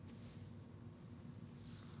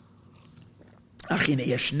 There's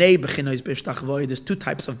two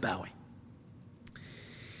types of bowing.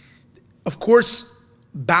 Of course,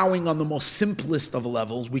 bowing on the most simplest of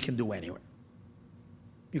levels we can do anywhere.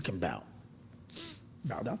 You can bow.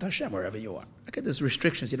 Bow down to Hashem wherever you are. Okay, there's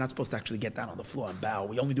restrictions. You're not supposed to actually get down on the floor and bow.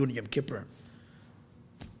 We only do it in Yom Kippur.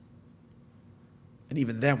 And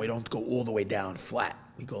even then, we don't go all the way down flat.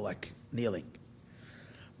 We go like kneeling.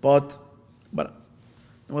 But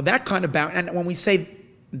that kind of bowing, and when we say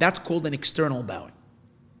that's called an external bowing.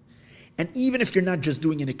 And even if you're not just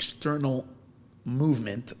doing an external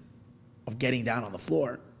movement of getting down on the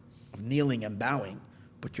floor, of kneeling and bowing,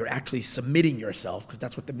 but you're actually submitting yourself, because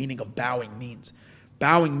that's what the meaning of bowing means.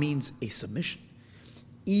 Bowing means a submission.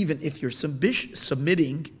 Even if you're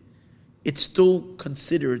submitting, it's still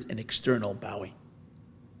considered an external bowing.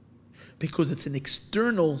 Because it's an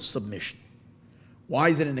external submission. Why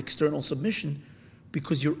is it an external submission?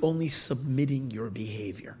 Because you're only submitting your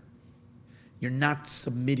behavior. You're not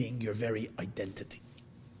submitting your very identity,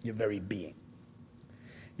 your very being.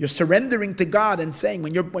 You're surrendering to God and saying,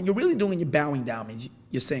 when you're really doing your bowing down, means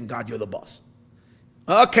you're saying, God, you're the boss.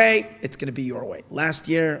 Okay, it's going to be your way. Last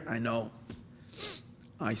year, I know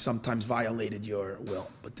I sometimes violated your will,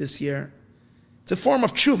 but this year, it's a form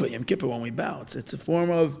of tshuva, Yom Kippur, when we bow. It's a form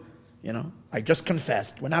of, I just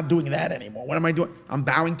confessed. We're not doing that anymore. What am I doing? I'm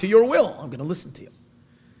bowing to your will. I'm going to listen to you.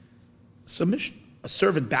 Submission. A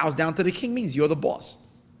servant bows down to the king means you're the boss.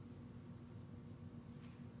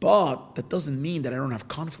 But that doesn't mean that I don't have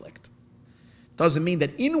conflict. Doesn't mean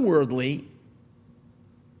that inwardly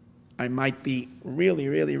I might be really,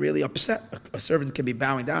 really, really upset. A servant can be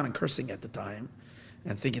bowing down and cursing at the time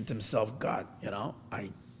and thinking to himself, God, I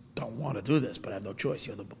don't want to do this, but I have no choice.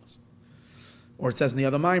 You're the boss. Or it says in the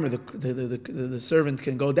other mimer, the servant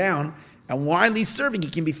can go down, and while he's serving, he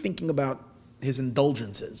can be thinking about his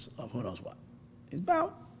indulgences of who knows what. He's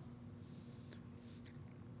bowed.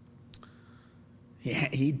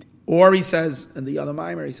 Or he says, in the other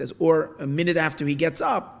mimer, he says, or a minute after he gets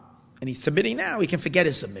up, and he's submitting now, he can forget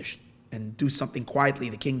his submission and do something quietly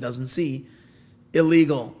the king doesn't see,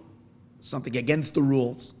 illegal, something against the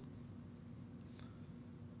rules,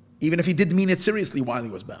 even if he did mean it seriously while he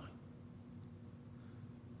was bowing.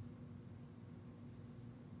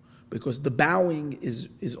 Because the bowing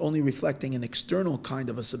is only reflecting an external kind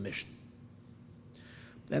of a submission.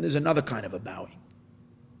 Then there's another kind of a bowing.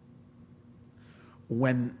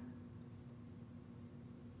 When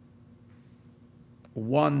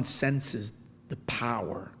one senses the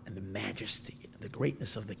power and the majesty and the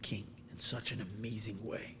greatness of the king in such an amazing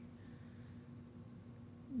way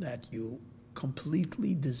that you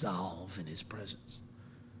completely dissolve in his presence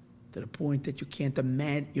to the point that you can't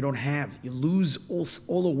imagine, you lose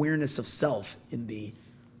all awareness of self in the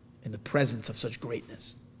presence of such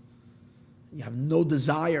greatness. You have no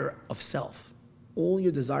desire of self. All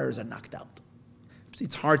your desires are knocked out.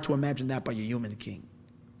 It's hard to imagine that by a human king.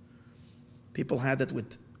 People had that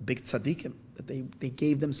with big tzaddikim, that they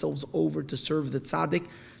gave themselves over to serve the tzaddik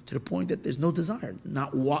to the point that there's no desire.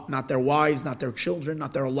 Not their wives, not their children,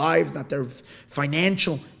 not their lives, not their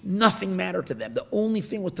financial, nothing mattered to them. The only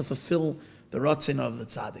thing was to fulfill the ratzon of the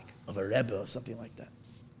tzaddik, of a rebbe or something like that.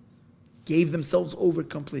 Gave themselves over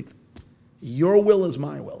completely. Your will is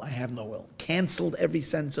my will. I have no will. Canceled every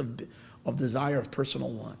sense of desire, of personal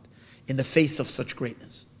want in the face of such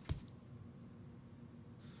greatness.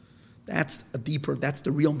 That's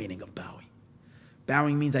the real meaning of bowing.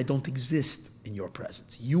 Bowing means I don't exist in your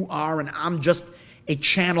presence. You are, and I'm just a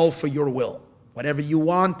channel for your will. Whatever you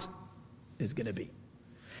want is going to be.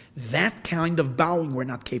 That kind of bowing we're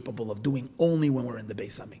not capable of doing only when we're in the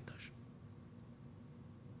Beis HaMikdash.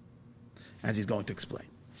 As he's going to explain.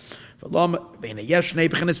 There's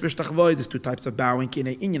two types of bowing.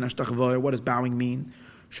 What does bowing mean?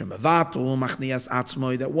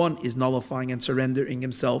 That one is nullifying and surrendering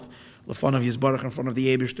himself in front of the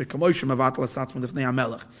Eibishter,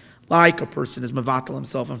 like a person is mevatel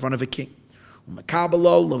himself in front of a king.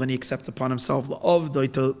 And he accepts upon himself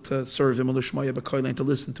to serve him and to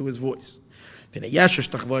listen to his voice. There is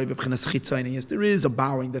a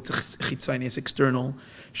bowing that's chitzonius, external.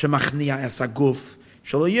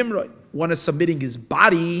 One is submitting his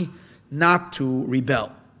body not to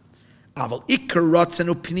rebel. But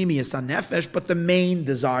the main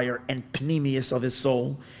desire and pnimius of his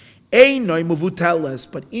soul,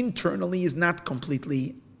 but internally is not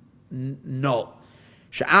completely null.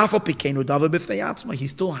 He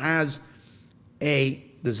still has a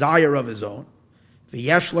desire of his own. And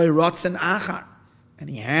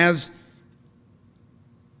he has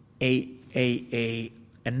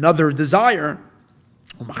another desire,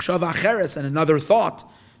 and another thought,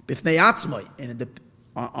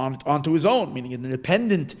 onto his own, meaning an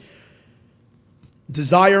independent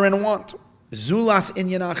desire and want. Zulas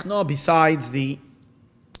inyanachna, besides the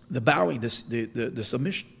bowing, the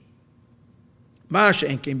submission.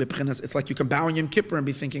 It's like you can bow in Yom Kippur and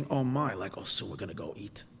be thinking, soon we're going to go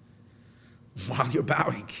eat. While you're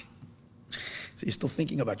bowing. So you're still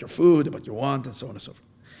thinking about your food, about your want, and so on and so forth.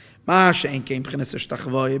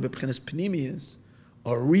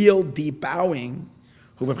 A real deep bowing,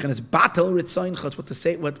 what the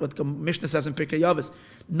Mishnah says in Pirkei Avos,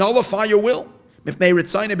 nullify your will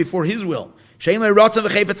before his will. You don't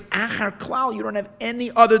have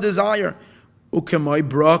any other desire. Like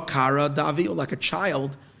a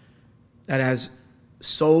child that has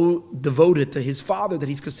so devoted to his father that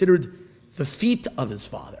he's considered the feet of his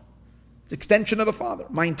father. It's extension of the father.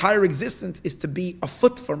 My entire existence is to be a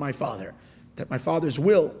foot for my father. That my father's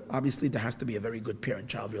will, obviously there has to be a very good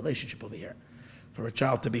parent-child relationship over here. For a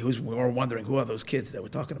child to be, we're wondering who are those kids that we're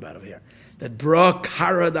talking about over here. That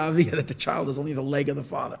that the child is only the leg of the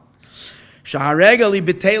father. The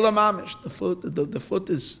foot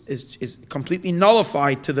is completely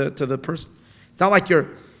nullified to the person. It's not like your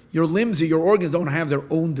limbs or your organs don't have their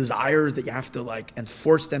own desires that you have to and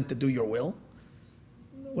force them to do your will.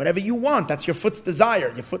 Whatever you want, that's your foot's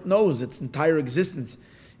desire. Your foot knows its entire existence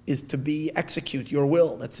is to execute your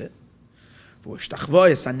will. That's it.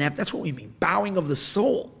 That's what we mean. Bowing of the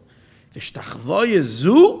soul. And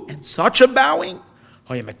such a bowing.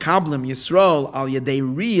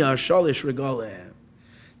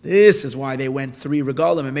 This is why they went 3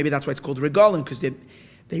 regalim, and maybe that's why it's called regalim, because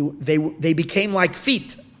they became like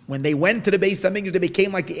feet. When they went to the Beis HaMikdash, they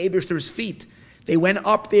became like the Eibishter's feet. They went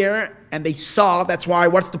up there and they saw. That's why.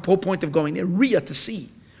 What's the whole point of going there? Riyah, to see.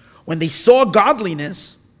 When they saw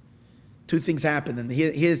godliness, 2 things happened, and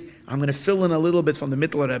here's I'm going to fill in a little bit from the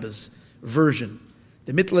Mittler Rebbe's version.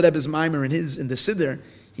 The Mittler Rebbe's mimer in the Siddur,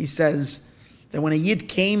 he says that when a Yid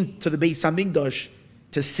came to the Beis HaMikdash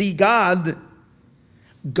to see God,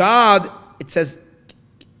 it says,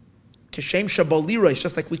 Keshem Shabal Leroy, it's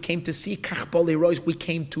just like we came to see, Kach Bal Leroy, we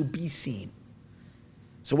came to be seen.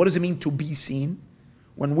 So what does it mean to be seen?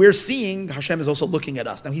 When we're seeing, Hashem is also looking at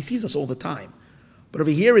us. Now, he sees us all the time. But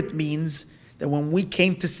over here it means that when we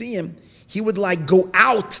came to see him, he would go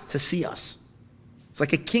out to see us. It's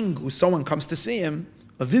like a king who someone comes to see him,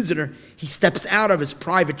 a visitor, he steps out of his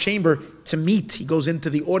private chamber to meet. He goes into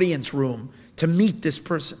the audience room to meet this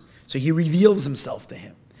person. So he reveals himself to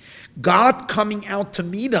him. God coming out to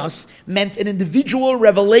meet us meant an individual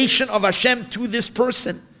revelation of Hashem to this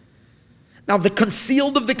person. Now, the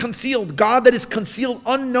concealed of the concealed, God that is concealed,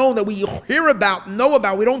 unknown, that we hear about, know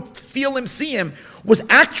about, we don't feel him, see him, was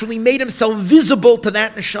actually made himself visible to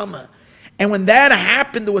that neshama. And when that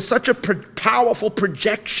happened, there was such a powerful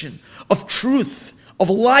projection of truth, of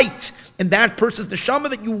light in that person's neshama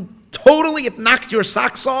that you totally, it knocked your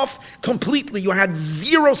socks off completely. You had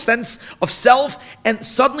zero sense of self, and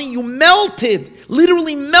suddenly you melted,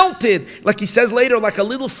 literally melted. Like he says later, like a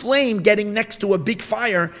little flame getting next to a big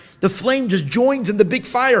fire. The flame just joins in the big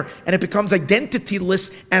fire, and it becomes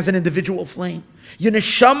identityless as an individual flame. Your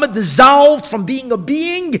neshama dissolved from being a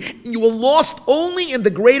being, and you were lost only in the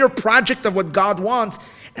greater project of what God wants.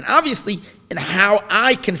 And obviously, in how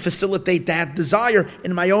I can facilitate that desire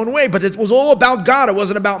in my own way. But it was all about God. It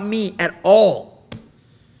wasn't about me at all.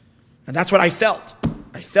 And that's what I felt.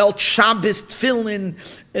 I felt Shabbos, Tefillin,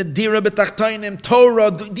 Dira B'Tachtonim, Torah.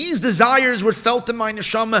 These desires were felt in my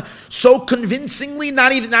neshama so convincingly,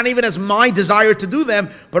 not even as my desire to do them,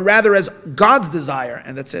 but rather as God's desire.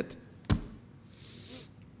 And that's it.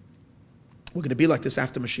 We're going to be like this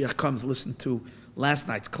after Mashiach comes. Listen to last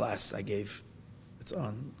night's class I gave. It's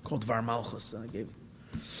called Var Malchus. I gave it.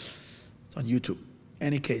 It's on YouTube.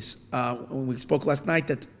 Any case, when we spoke last night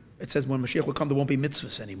that it says when Mashiach will come, there won't be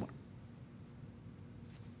mitzvahs anymore.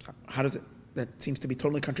 How does it? That seems to be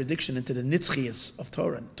totally contradiction into the nitzchias of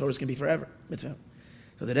Torah. And Torah is going to be forever. Mitzvah.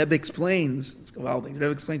 So the Rebbe explains, the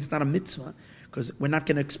Rebbe explains it's not a mitzvah because we're not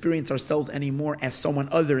going to experience ourselves anymore as someone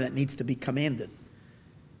other that needs to be commanded.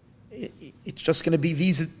 It's just going to be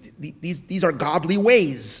these are godly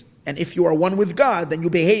ways. And if you are one with God, then you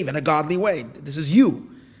behave in a godly way. This is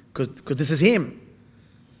you, because this is him.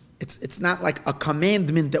 It's not like a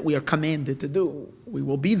commandment that we are commanded to do. We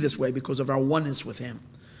will be this way because of our oneness with him.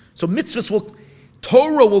 So mitzvahs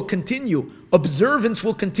Torah will continue, observance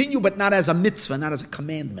will continue, but not as a mitzvah, not as a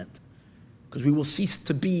commandment. Because we will cease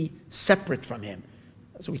to be separate from him.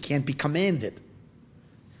 So we can't be commanded.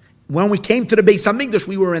 When we came to the Beis HaMikdash,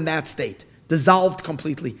 we were in that state, dissolved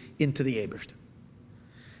completely into the Eibishter.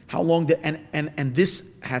 How long did, and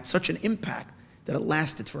this had such an impact that it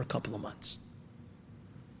lasted for a couple of months.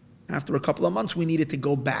 After a couple of months, we needed to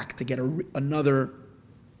go back to get another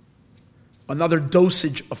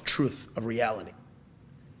dosage of truth, of reality.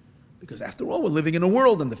 Because after all, we're living in a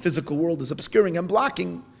world, and the physical world is obscuring and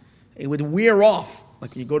blocking. It would wear off.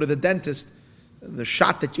 Like when you go to the dentist, the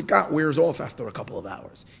shot that you got wears off after a couple of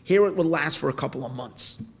hours. Here it would last for a couple of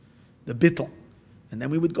months. The bittul. And then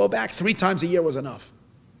we would go back 3 times a year was enough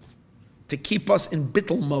to keep us in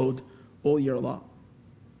bittul mode all year long.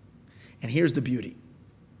 And here's the beauty.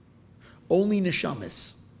 Only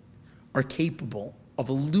neshamas are capable of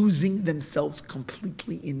losing themselves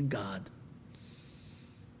completely in God.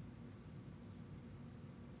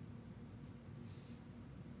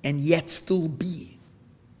 And yet still be.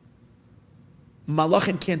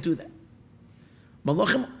 Malachim can't do that.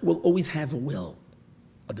 Malachim will always have a will,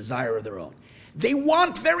 a desire of their own. They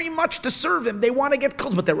want very much to serve him. They want to get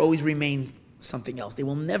close, but there always remains something else. They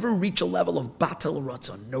will never reach a level of batel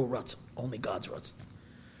ratzon, no ratzon, only God's ratzon.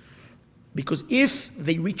 Because if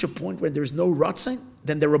they reach a point where there's no ratzon,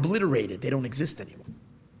 then they're obliterated. They don't exist anymore.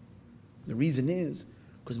 The reason is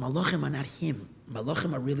because malachim are not him.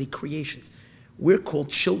 Malachim are really creations. We're called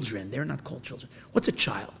children. They're not called children. What's a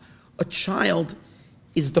child? A child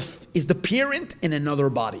is the parent in another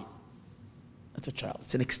body. That's a child.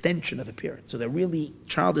 It's an extension of the parent. So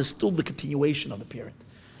child is still the continuation of the parent.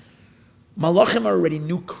 Malachim are already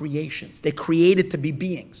new creations. They're created to be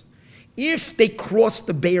beings. If they cross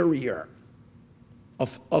the barrier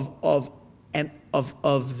of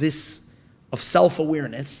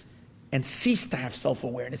self-awareness and cease to have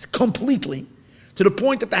self-awareness completely, to the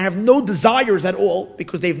point that they have no desires at all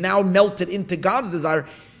because they've now melted into God's desire,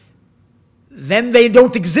 then they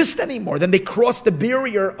don't exist anymore. Then they cross the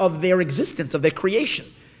barrier of their existence, of their creation.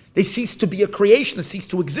 They cease to be a creation, they cease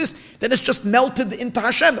to exist. Then it's just melted into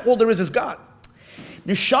Hashem. All there is God.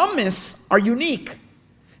 Neshamis are unique.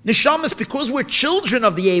 Neshamis, because we're children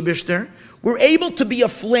of the Eibishter, we're able to be a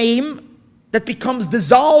flame that becomes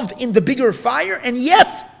dissolved in the bigger fire, and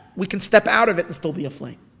yet we can step out of it and still be a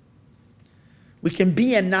flame. We can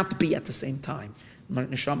be and not be at the same time.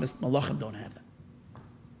 Neshamis, Malachim don't have that.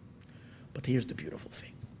 But here's the beautiful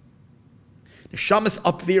thing. Neshamas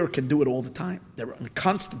up there can do it all the time. They're in a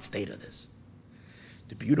constant state of this.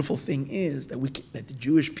 The beautiful thing is that that the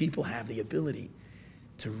Jewish people have the ability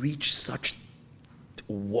to reach such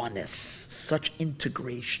oneness, such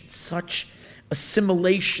integration, such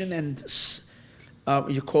assimilation, and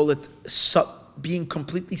you call it being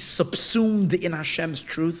completely subsumed in Hashem's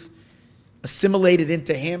truth, assimilated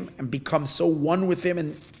into Him, and become so one with Him,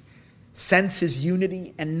 and sense his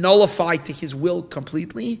unity and nullify to his will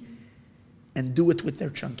completely, and do it with their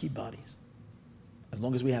chunky bodies. As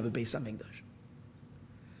long as we have a Beis HaMikdash.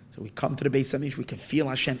 So we come to the Beis HaMikdash, we can feel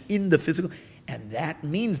Hashem in the physical, and that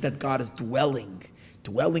means that God is dwelling.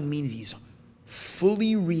 Dwelling means he's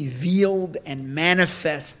fully revealed and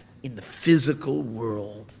manifest in the physical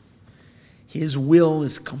world. His will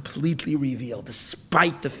is completely revealed,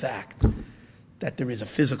 despite the fact that there is a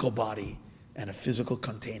physical body and a physical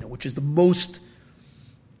container, which is the most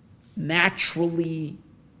naturally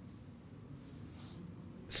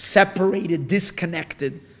separated,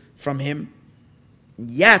 disconnected from him.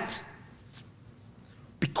 Yet,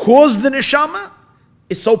 because the neshama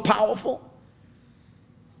is so powerful,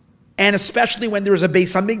 and especially when there is a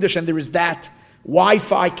Beis HaMikdash and there is that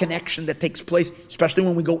Wi-Fi connection that takes place, especially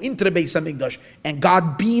when we go into the Beis HaMikdash and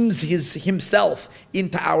God beams himself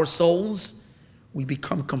into our souls, we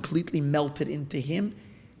become completely melted into him.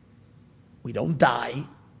 We don't die.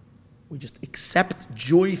 We just accept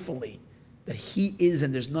joyfully that he is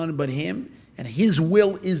and there's none but him, and his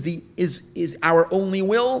will is our only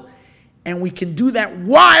will, and we can do that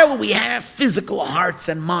while we have physical hearts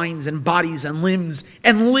and minds and bodies and limbs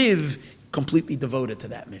and live completely devoted to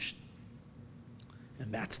that mission.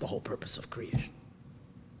 And that's the whole purpose of creation.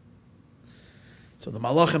 So the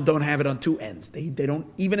Malachim don't have it on two ends. They don't,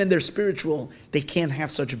 even in their spiritual, they can't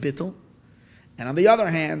have such a bittul. And on the other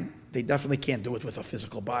hand, they definitely can't do it with a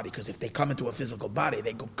physical body, because if they come into a physical body,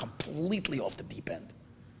 they go completely off the deep end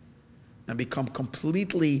and become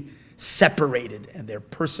completely separated, and their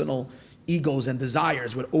personal egos and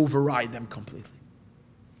desires would override them completely.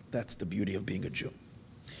 That's the beauty of being a Jew.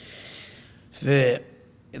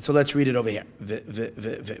 So let's read it over here. And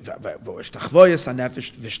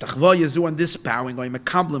this bowing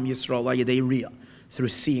through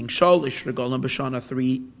seeing Shalish Regalim B'Shana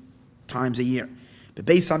 3 times a year. The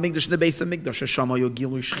Beis HaMikdash, the Beis HaMikdash, Shama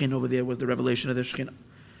Yogilu Shechina over there was the revelation of the Shechina.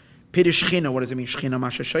 Pirish Shechina, what does it mean? Shechina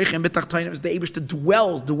Masha Sheichem B'Tachtayim is the Eibush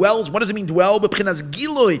dwells. What does it mean dwell? B'Pchinas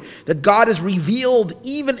Gilui, that God is revealed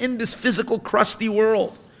even in this physical crusty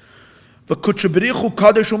world. V'Kutsha B'Richu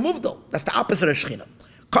Kadosh Umuvdal. That's the opposite of Shechina.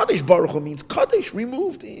 Kadosh Baruch Hu means Kadosh,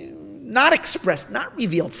 removed, not expressed, not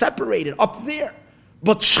revealed, separated, up there.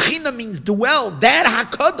 But Shechina means dwell. That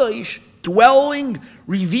HaKadosh, dwelling,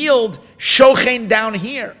 revealed, Shochen down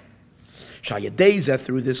here. Shayadeza,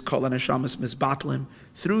 through this Kol HaNeshamas Mizbatlim,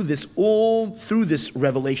 through this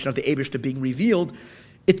revelation of the Eibushter being revealed,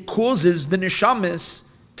 it causes the Neshamas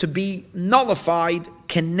to be nullified,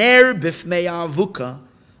 Kener Bifnei Avuka,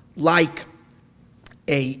 like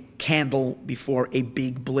a candle before a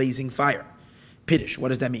big blazing fire. Piddish, what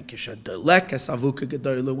does that mean?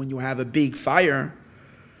 When you have a big fire,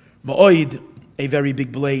 ma'oid, a very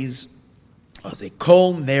big blaze, as a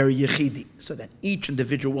kol ner yechidi, so that each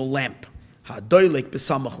individual lamp, hadoylek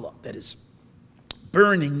b'samachla, that is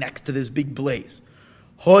burning next to this big blaze,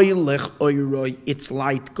 hoylech oiroi, its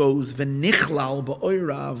light goes v'nichlal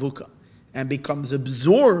ba'oira avuka, and becomes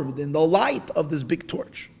absorbed in the light of this big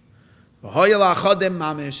torch. And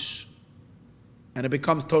it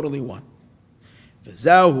becomes totally one. And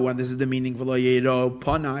this is the meaning.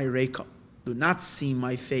 Do not see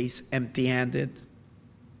my face empty-handed.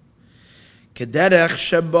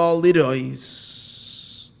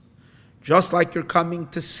 Just like you're coming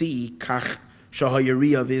to see. So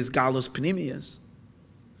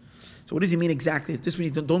what does he mean exactly? This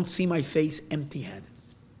means don't see my face empty-handed.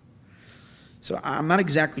 So I'm not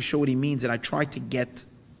exactly sure what he means, and I tried to get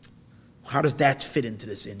how does that fit into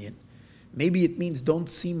this Indian. Maybe it means don't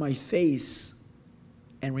see my face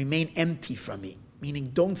and remain empty from me. Meaning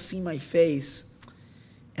don't see my face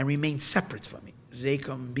and remain separate from me.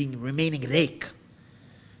 Remaining reik.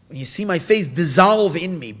 When you see my face, dissolve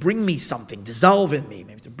in me. Bring me something. Dissolve in me.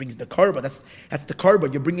 Maybe it brings the karba. That's the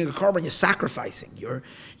karba. You're bringing a karba. You're sacrificing. You're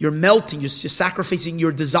melting. You're sacrificing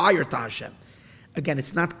your desire to Hashem. Again,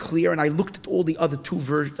 it's not clear. And I looked at all the other two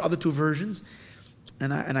versions.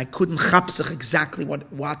 And I couldn't chapsach exactly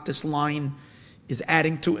what this line is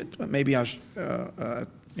adding to it. But maybe I,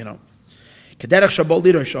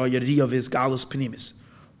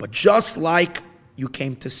 But just like you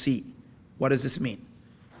came to see, what does this mean?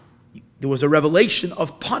 There was a revelation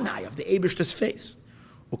of Panai, of the Eibushter's face.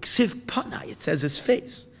 Uksiv Panai, it says his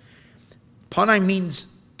face. Panai means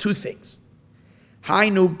two things.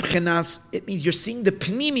 Hainu B'chinas, it means you're seeing the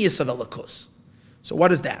Pnimius of Elokus. So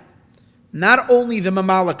what is that? Not only the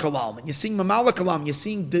Mamala Kalam, you're seeing Mamala Kalam, you're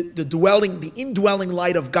seeing the indwelling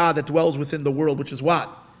light of God that dwells within the world, which is what?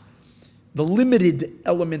 The limited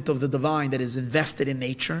element of the divine that is invested in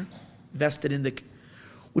nature,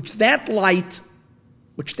 which that light,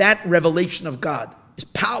 which that revelation of God is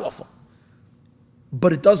powerful.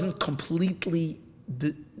 but it doesn't completely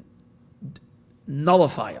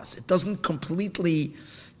nullify us. It doesn't completely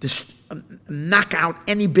knock out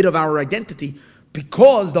any bit of our identity,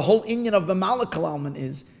 because the whole inyan of the Malach Alman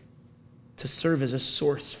is to serve as a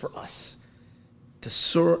source for us, to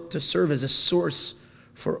serve as a source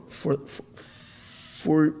for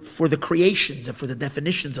the creations and for the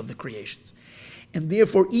definitions of the creations. And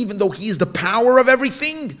therefore, even though he is the power of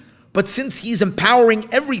everything, but since he's empowering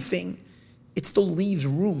everything, it still leaves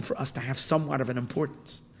room for us to have somewhat of an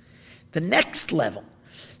importance. The next level,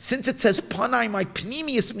 since it says Panai, my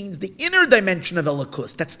Pnimius, means the inner dimension of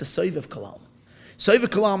Elokus, that's the Soiv Kalalman. Soiv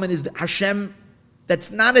Kalalman is the Hashem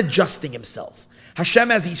that's not adjusting himself.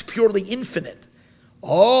 Hashem as he's purely infinite.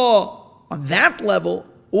 Oh, on that level,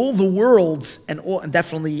 all the worlds and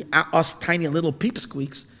definitely us tiny little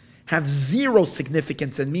peepsqueaks have zero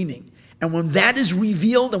significance and meaning. And when that is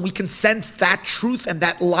revealed and we can sense that truth and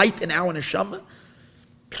that light in our neshama,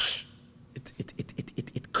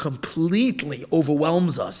 it completely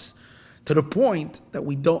overwhelms us to the point that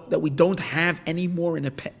we don't have any more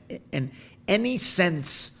any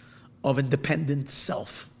sense of independent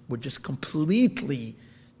self. We're just completely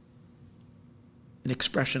an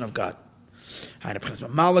expression of God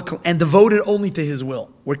and devoted only to His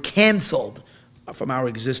will. We're canceled from our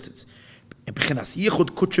existence. You're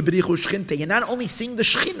not only seeing the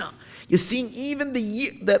Shechina, you're seeing even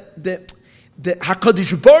the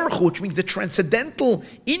HaKadosh Baruch Hu, which means the transcendental,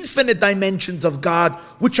 infinite dimensions of God,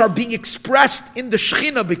 which are being expressed in the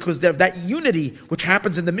Shechina because they have that unity which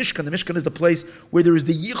happens in the Mishkan. The Mishkan is the place where there is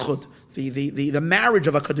the Yichud, the marriage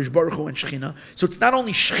of HaKadosh Baruch Hu and Shechina. So it's not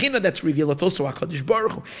only Shechina that's revealed, it's also HaKadosh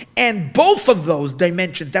Baruch Hu. And both of those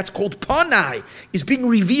dimensions, that's called Panai, is being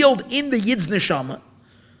revealed in the Yid's Neshama.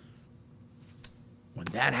 When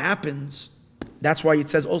that happens, that's why it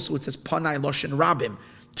says Panai Loshen Rabim,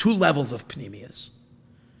 2 levels of Pnimius,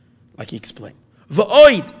 like he explained.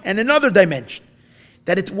 V'oid, and another dimension,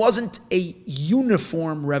 that it wasn't a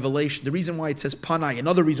uniform revelation. The reason why it says Panai,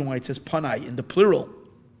 another reason why it says Panai in the plural,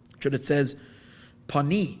 should it says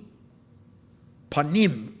Pani,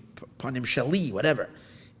 Panim, Panim Shali, whatever.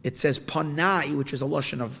 It says Panai, which is a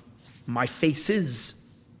lashon of my faces,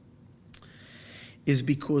 is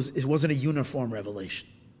because it wasn't a uniform revelation.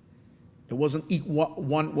 It wasn't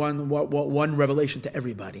one revelation to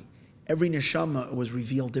everybody. Every neshama was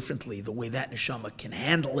revealed differently, the way that neshama can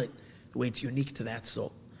handle it, the way it's unique to that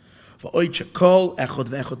soul. Because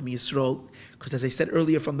as I said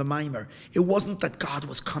earlier from the Maimer, it wasn't that God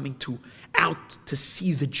was coming out to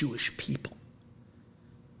see the Jewish people.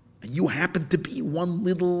 And you happen to be one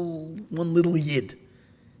little yid.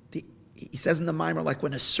 He says in the Maimer, like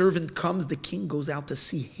when a servant comes, the king goes out to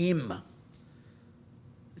see him.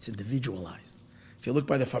 It's individualized. If you look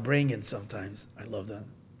by the Farbrengen sometimes, I love that.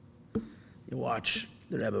 You watch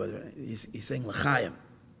the Rebbe, he's saying L'chaim.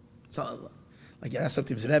 So, like you have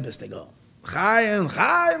sometimes Rebbes, they go, L'chaim,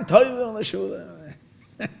 L'chaim, Toivim, L'shula.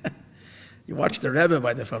 You watch the Rebbe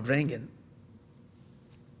by the Farbrengen.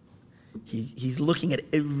 He's looking at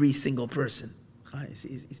every single person.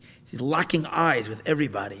 He's locking eyes with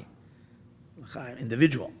everybody.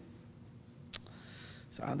 Individual.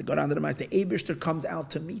 So on the go down to the Ma'aseh, the Eibishter comes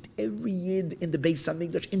out to meet every Yid in the Beis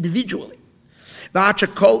Hamikdash individually.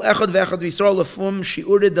 Kol echad ve'echad v'Yisrael lefum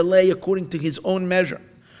shi'ured delay according to his own measure.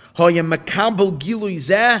 Hoya makabel gilui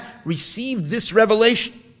zeh received this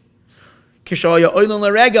revelation. Kishoya oilan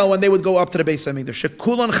l'regel when they would go up to the Beis Hamikdash.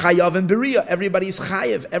 Shekulon chayav and beria. Everybody's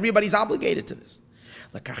chayav. Everybody's obligated to this.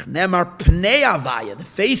 Lekach nemar pnei avaya, the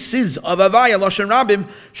faces of avaya, loshen rabim,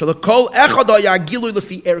 shalakol echad gilui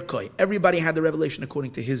lefi erkoi. Everybody had the revelation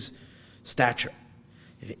according to his stature.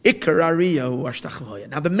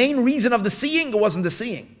 Now the main reason of the seeing wasn't the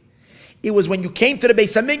seeing. It was when you came to the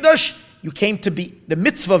Beis Hamikdash, you came to be, the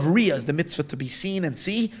mitzvah of Riyah is the mitzvah to be seen and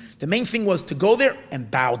see. The main thing was to go there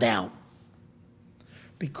and bow down.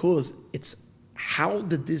 Because it's, how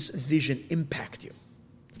did this vision impact you?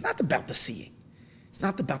 It's not about the seeing. It's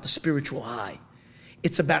not about the spiritual eye.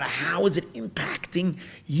 It's about how is it impacting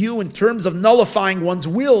you in terms of nullifying one's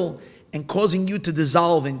will and causing you to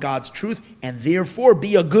dissolve in God's truth and therefore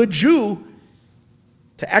be a good Jew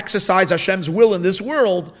to exercise Hashem's will in this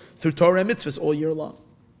world through Torah and mitzvahs all year long.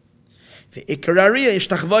 The Ikararia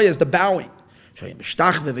Ishtachvaya is the bowing. When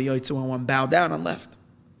one bow down and left.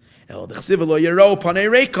 Yeah.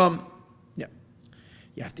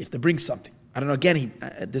 You have to bring something. I don't know, again,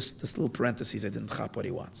 this little parentheses, I didn't chop what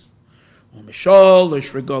he wants. And from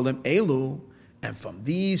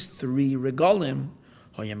these 3 regalim,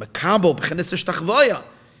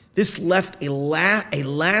 this left a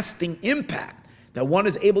lasting impact, that one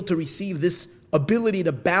is able to receive this ability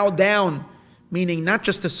to bow down meaning not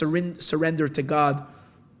just to surrender to God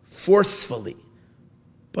forcefully,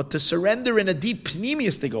 but to surrender in a deep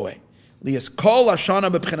pneumistic way. That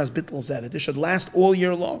this should last all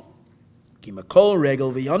year long.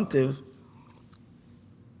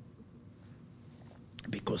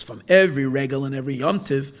 Because from every regal and every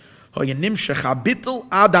yomtiv, the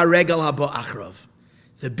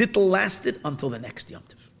bittul lasted until the next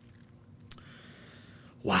yomtiv.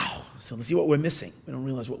 Wow. So let's see what we're missing. We don't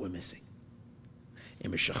realize what we're missing.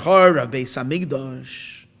 And when the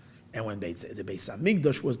Beis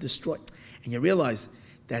Hamikdash was destroyed, and you realize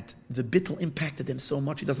that the bittul impacted them so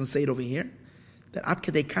much, he doesn't say it over here, that ad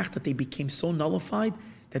kedei kach, that they became so nullified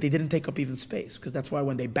that they didn't take up even space. Because that's why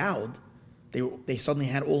when they bowed, they suddenly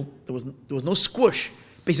had there was no squish.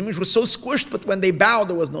 Beis Hamikdash was so squished, but when they bowed,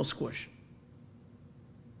 there was no squish.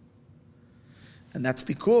 And that's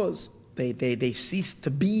because they ceased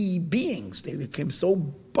to be beings. They became so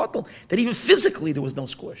bottled that even physically there was no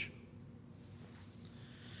squish.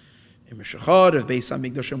 In Meshachar of Beis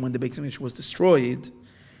Hamikdash, when the Beis Hamikdash was destroyed,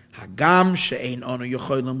 Hagam she'ein onu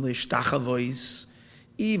yocholim lishtachavois,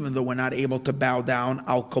 even though we're not able to bow down,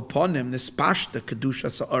 al koponim nispashta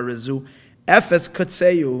kedusha sa'arezu efes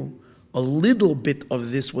kotzeyu, a little bit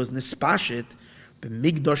of this was nispashit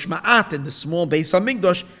b'migdosh ma'at, in the small Beis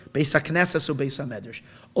Hamikdash, Beis HaKnesses or Beis HaMedrash.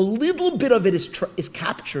 A little bit of it is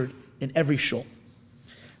captured in every shul.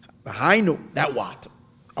 V'hainu, that what?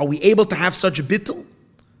 Are we able to have such a bittul?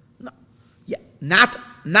 No. Yeah, not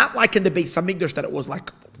like in the Beis Hamikdash that it was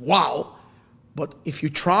like, wow. But if you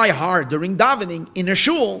try hard during davening in a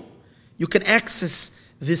shul, you can access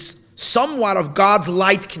this somewhat of God's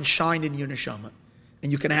light can shine in your neshama. And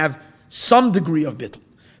you can have some degree of bittul.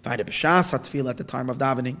 V'hainu b'shas hatfil at the time of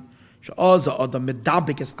davening, she'oza adam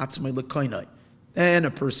medabik es atzmei l'koinai. And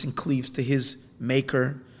a person cleaves to his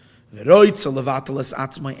maker,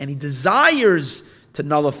 and he desires to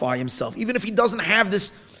nullify himself, even if he doesn't have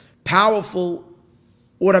this powerful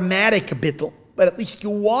automatic bittul, but at least you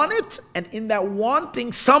want it, and in that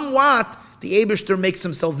wanting, somewhat, the Eibishter makes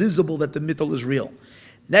himself visible that the bittul is real.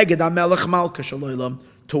 Neged HaMelech Malka Shalolam,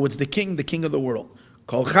 towards the king of the world.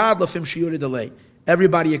 Kol chad lafim shiuri delay.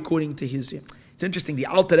 Everybody according to his. It's interesting, the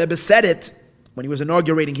Alter Rebbe said it when he was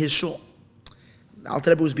inaugurating his shul. The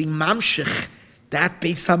Alter Rebbe was being mamshich that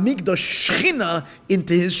Beis Hamikdash Shechina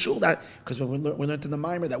into his shul. Because we learned in the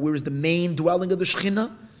Maimer that where is the main dwelling of the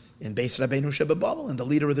Shechina? In Beis Rabbeinu Shebababel, and the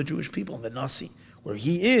leader of the Jewish people, in the Nasi. Where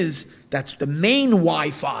he is, that's the main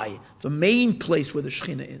Wi-Fi, the main place where the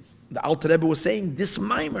Shechina is. The Alter Rebbe was saying this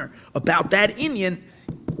Maimer about that Inyan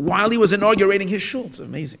while he was inaugurating his shul. It's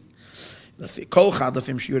amazing. To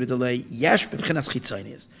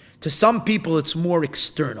some people it's more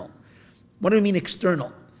external. What do we mean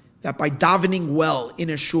external? That by davening well in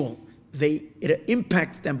a shul, it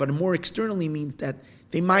impacts them, but more externally means that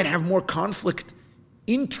they might have more conflict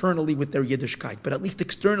internally with their Yiddishkeit, but at least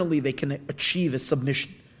externally they can achieve a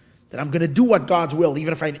submission. That I'm going to do what God's will,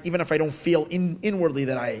 even if I don't feel inwardly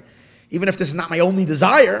that even if this is not my only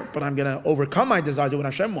desire, but I'm going to overcome my desire to do what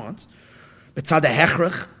Hashem wants. B'tzad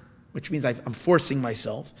hechrech, which means I'm forcing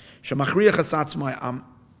myself. Shemachriach asatzmai,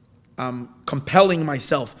 I'm compelling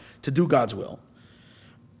myself to do God's will.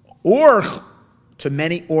 Or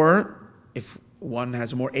if one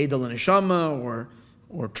has a more edel and neshama,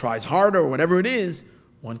 or tries harder, or whatever it is,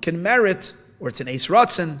 one can merit, or it's an eis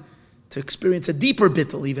ratzon, to experience a deeper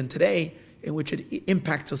bittul even today, in which it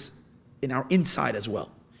impacts us in our inside as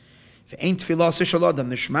well. And the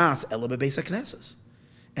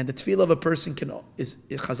tefillah of a person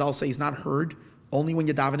Chazal say, is not heard only when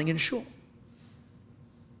you're davening in shul.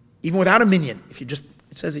 Even without a minyan, it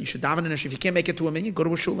says that you should daven in a shul. If you can't make it to a minyan, go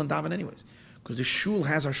to a shul and daven anyways. Because the shul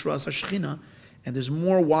has Hashras HaShechina, and there's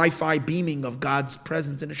more Wi-Fi beaming of God's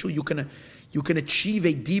presence in a shul. You can achieve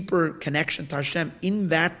a deeper connection to Hashem in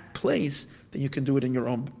that place than you can do it in your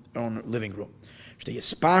own living room. Because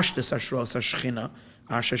it's the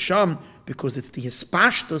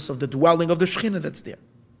hispashtus of the dwelling of the Shechina that's there.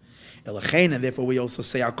 And therefore we also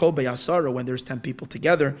say Akol B'Yasara, when there's 10 people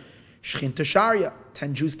together, Shechin Tesharya,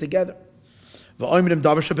 10 Jews together. And then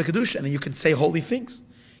you can say holy things.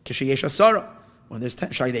 When there's 10,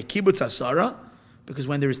 Shaydei Kibbutz Asara, because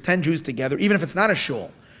when there is 10 Jews together, even if it's not a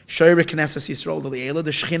shul, Shayre Knesses Yisrael D'Li'ela,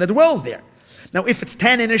 the Shechina dwells there. Now, if it's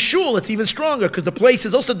 10 in a shul, it's even stronger because the place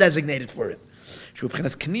is also designated for it. The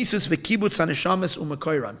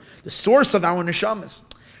source of our neshamas.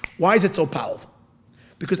 Why is it so powerful?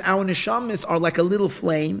 Because our neshamas are like a little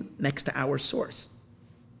flame next to our source.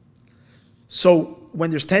 So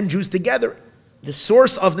when there's 10 Jews together, the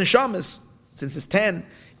source of neshamas, since it's 10,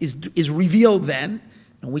 is revealed then,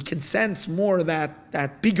 And we can sense more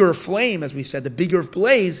that bigger flame, as we said, the bigger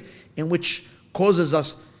blaze, in which causes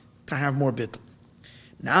us to have more bittul.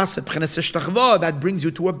 That brings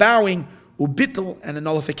you to a bowing, ubittul, and a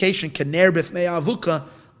nullification, kener b'fnei avuka,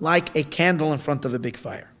 like a candle in front of a big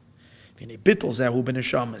fire. But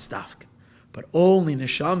only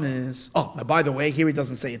neshamas. Oh, now by the way, here he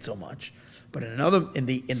doesn't say it so much, but in the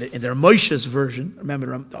Ramosha's version,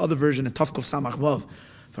 remember the other version in Tavkov Samach Vav,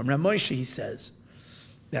 from Ramosha he says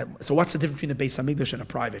that. So what's the difference between a Beis Hamikdash and a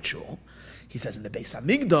private shul? He says in the Beis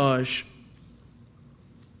Hamikdash,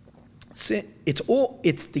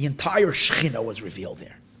 it's the entire Shechina was revealed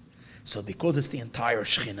there. So because it's the entire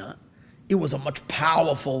Shechina, it was a much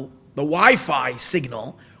powerful. The Wi-Fi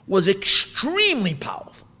signal was extremely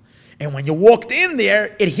powerful. And when you walked in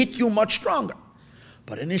there, it hit you much stronger.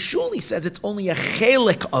 But in his shul, he says it's only a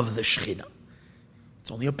chelik of the Shekhinah. It's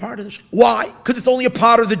only a part of the Shekhinah. Why? Because it's only a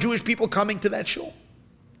part of the Jewish people coming to that shul.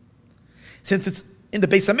 Since it's in the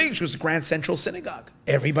Beis Hamikdash, which was the Grand Central Synagogue,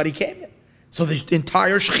 everybody came in. So the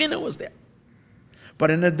entire Shekhinah was there. But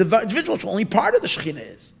in a individual shul, only part of the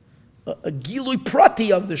Shekhinah is. A gilui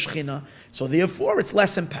prati of the Shekhinah. So therefore, it's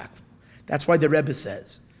less impactful. That's why the Rebbe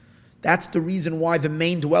says, that's the reason why the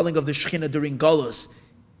main dwelling of the Shekhinah during Golus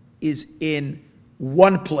is in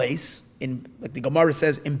one place, like the Gemara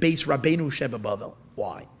says, in Beis Rabbeinu Sheba Bavel.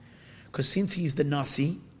 Why? Because since he's the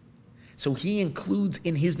Nasi, so he includes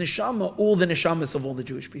in his neshama all the neshamas of all the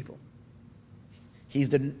Jewish people. He's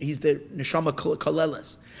the neshama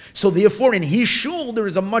kaleles. So therefore, in his shul, there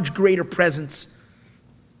is a much greater presence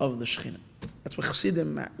of the Shekhinah. That's why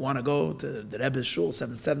Chassidim want to go to the Rebbe's shul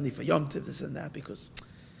 770 for Yom Tov, this and that, because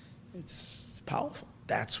it's powerful.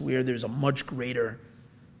 That's where there's a much greater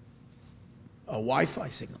Wi-Fi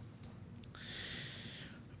signal.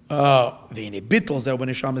 But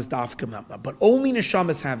only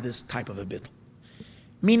neshamas have this type of a bittul,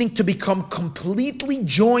 meaning to become completely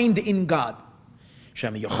joined in God.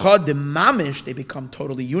 They become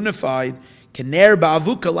totally unified.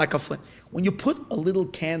 Like a flame. When you put a little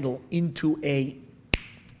candle into a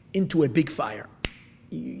big fire,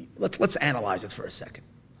 let's analyze it for a second.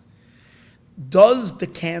 Does the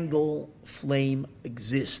candle flame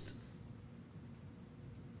exist?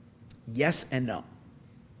 Yes and no.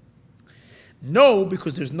 No,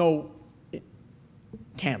 because there's no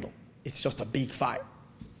candle. It's just a big fire.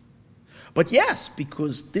 But yes,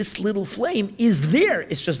 because this little flame is there.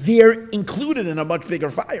 It's just there included in a much bigger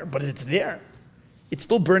fire, but it's there. It's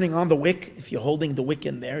still burning on the wick. If you're holding the wick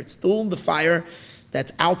in there, it's still the fire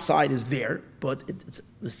that's outside is there, but it's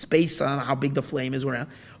the space, I don't know how big the flame is around,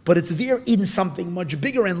 but it's there in something much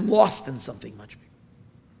bigger and lost in something much bigger.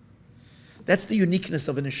 That's the uniqueness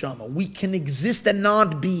of a neshama. We can exist and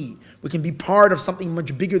not be. We can be part of something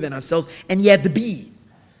much bigger than ourselves and yet be.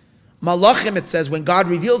 Malachim, it says, when God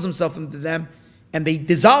reveals himself into them and they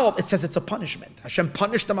dissolve, it says it's a punishment. Hashem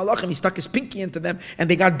punished the Malachim. He stuck his pinky into them and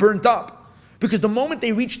they got burnt up. Because the moment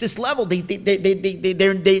they reach this level, they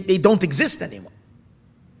don't exist anymore.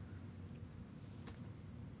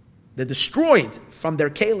 They're destroyed from their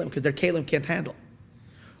kelim because their kelim can't handle.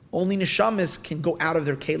 Only neshamas can go out of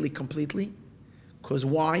their keli completely. Because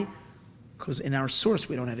why? Because in our source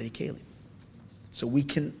we don't have any kelim. So we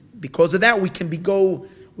can, because of that, we can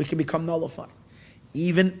become nullified.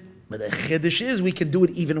 Even, but the chiddush is we can do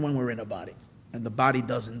it even when we're in a body, and the body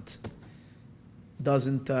doesn't.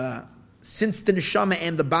 Since the neshama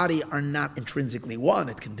and the body are not intrinsically one,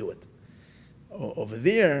 it can do it. Over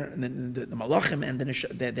there, and then the malachim and the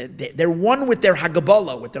neshama, they're one with their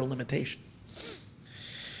hagabala, with their limitation.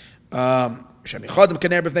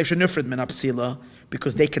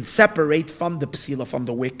 Because they can separate from the psila, from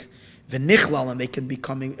the wick, the nichlal, and they can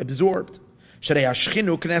become absorbed. Because the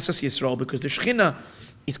Shechina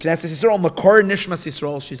is Knesset Yisrael, Makor Nishmas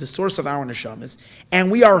Yisrael. She's the source of our neshamas,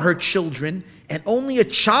 and we are her children. And only a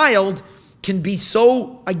child can be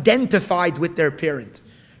so identified with their parent.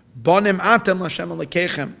 Bonim atem Hashem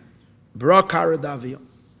alekechem, brakar davio.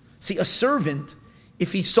 See, a servant,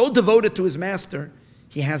 if he's so devoted to his master,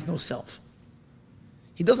 he has no self.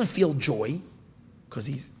 He doesn't feel joy because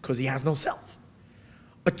he has no self.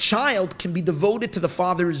 A child can be devoted to the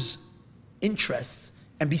father's interests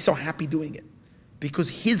and be so happy doing it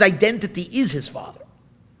because his identity is his father.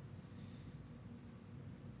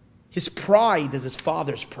 His pride is his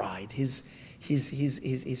father's pride. His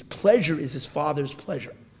pleasure is his father's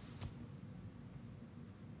pleasure.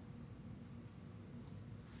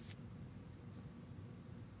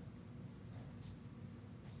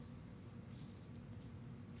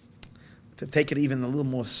 To take it even a little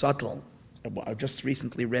more subtle, I just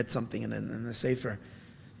recently read something in the Sefer,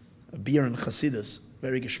 a beer in Chassidus,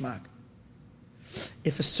 very geschmack.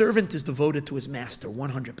 If a servant is devoted to his master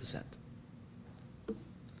 100%,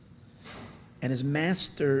 and his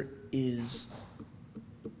master is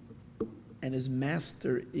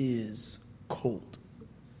cold,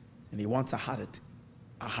 and he wants a hot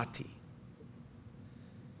tea,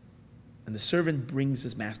 and the servant brings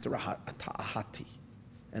his master a hot tea,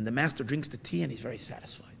 and the master drinks the tea and he's very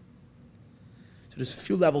satisfied. So there's a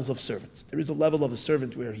few levels of servants. There is a level of a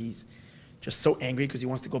servant where he's just so angry because he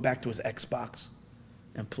wants to go back to his Xbox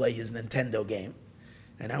and play his Nintendo game.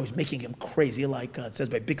 And now he's making him crazy, like it says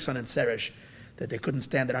by Big Son and Seresh, that they couldn't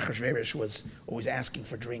stand that Achashverosh was always asking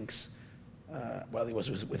for drinks while he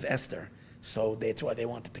was with Esther. So that's why they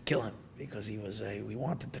wanted to kill him, because he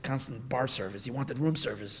wanted the constant bar service. He wanted room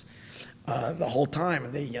service the whole time.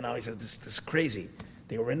 And he said, this is crazy.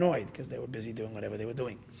 They were annoyed because they were busy doing whatever they were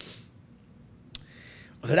doing.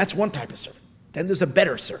 So that's one type of servant. Then there's a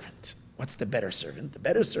better servant. What's the better servant? The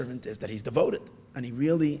better servant is that he's devoted, and he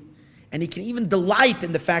can even delight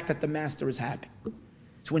in the fact that the master is happy.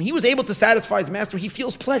 So when he was able to satisfy his master, he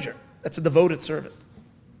feels pleasure. That's a devoted servant.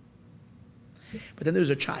 But then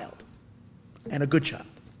there's a child, and a good child.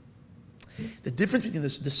 The difference between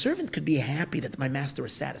this, the servant could be happy that my master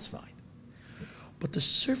is satisfied, but the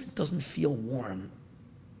servant doesn't feel warm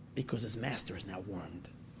because his master is now warmed.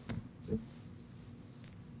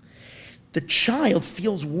 The child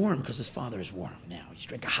feels warm because his father is warm now. He's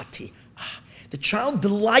drinking hot tea. The child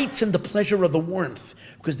delights in the pleasure of the warmth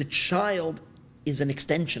because the child is an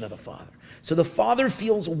extension of the father. So the father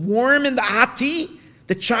feels warm in the hot tea.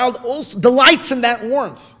 The child also delights in that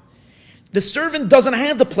warmth. The servant doesn't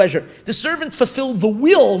have the pleasure. The servant fulfilled the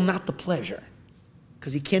will, not the pleasure,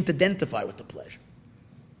 because he can't identify with the pleasure.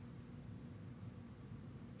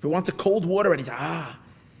 If he wants a cold water and he's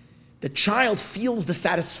the child feels the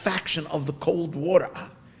satisfaction of the cold water.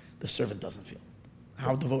 The servant doesn't feel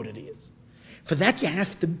how devoted he is. For that you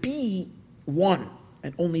have to be one,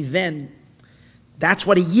 and only then, that's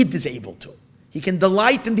what a Yid is able to. He can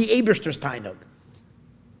delight in the Ebershter's Tainug.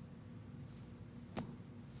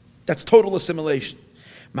 That's total assimilation.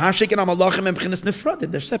 They're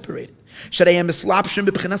separated.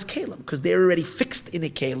 Because they're already fixed in a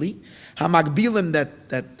keli. Hamagbilim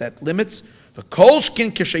that limits.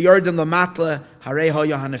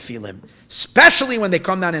 Especially when they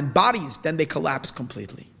come down in bodies, then they collapse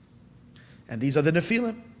completely. And these are the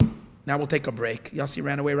Nephilim. Now we'll take a break. Yossi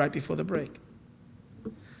ran away right before the break.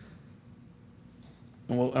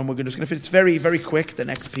 And we're just going to finish. It's very, very quick, the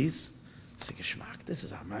next piece. This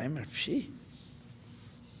is our Maimer.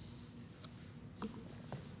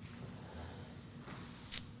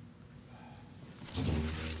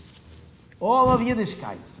 All of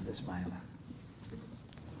Yiddishkeit in this Maimer.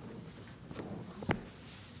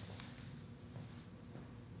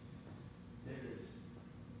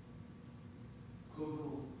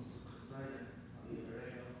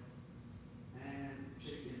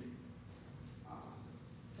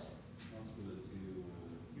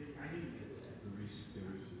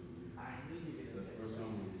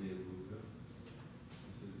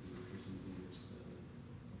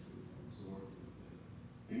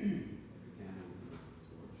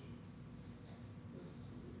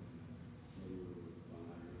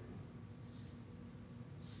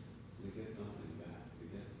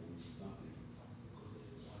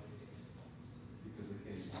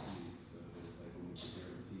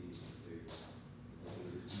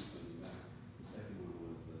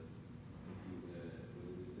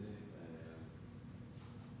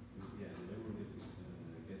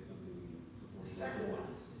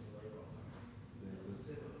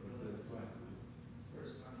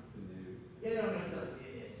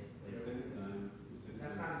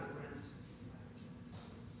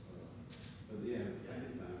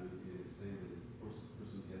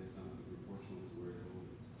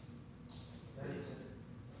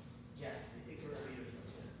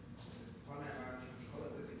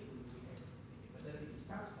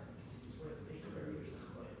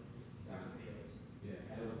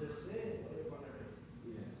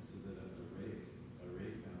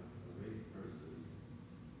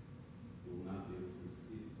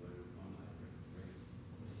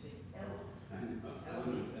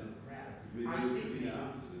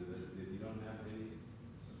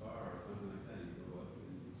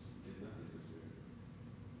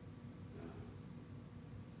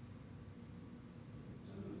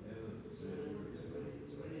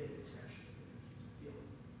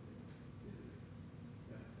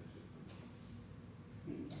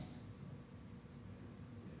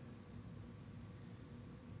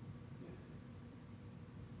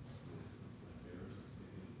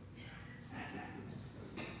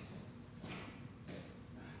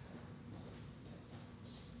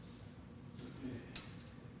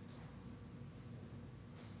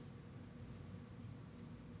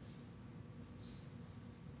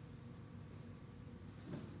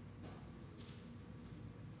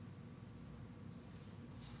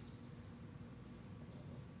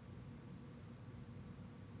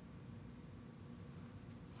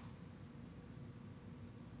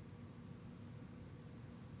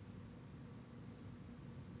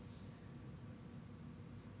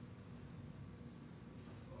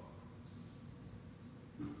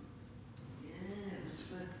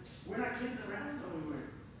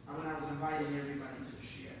 inviting everybody to the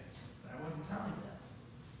share, but I wasn't telling them.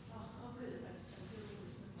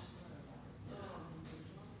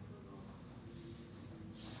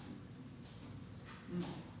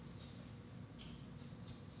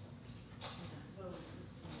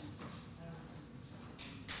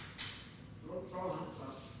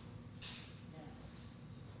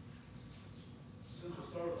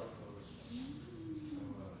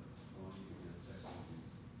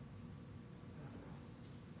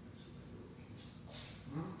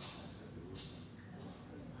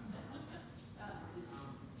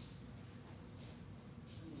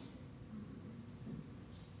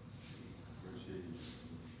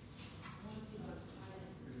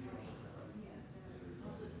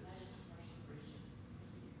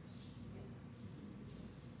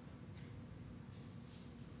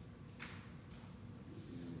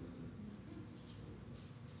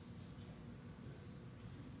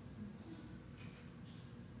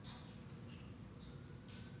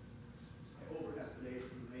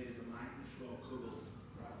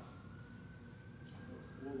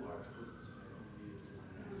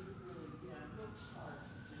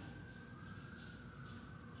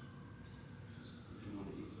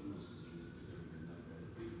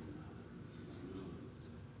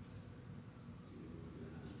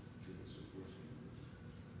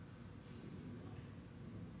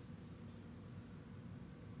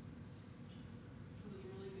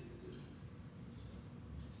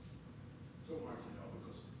 So hard to know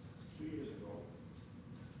because 2 years ago,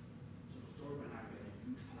 so Storm and I had a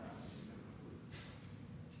huge crowd of food.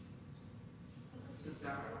 Since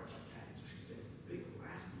that, my wife like panicked, so she stayed for the big.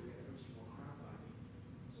 Last year, we had a very small crowd by me.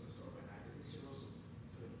 So Storm and I did this year also.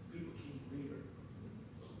 For the people came later,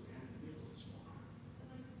 we had the meal with a small crowd.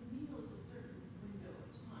 But like the meal is a certain window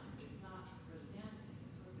of time. It's not for the dancing.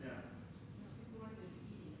 So it's Yeah. People aren't going to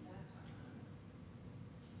be eating at that time.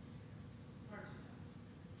 It's hard to know.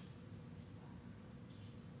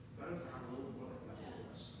 But I don't know, a little more like that, a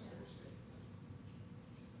little less, I would say.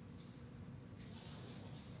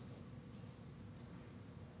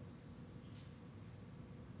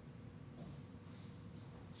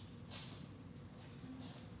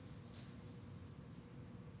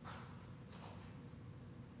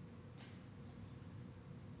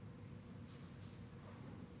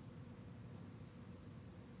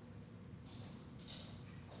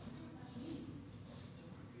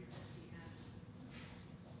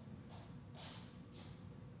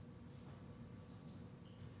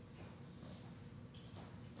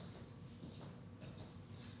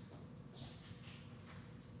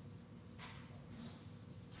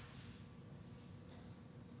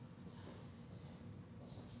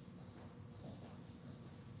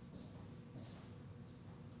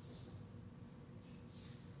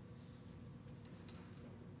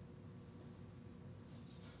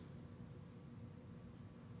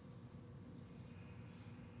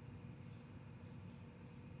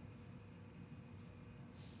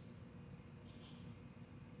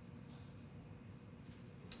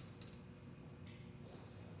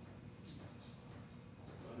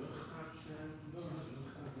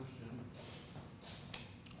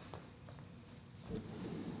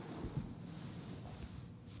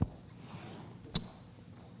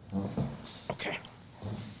 Okay.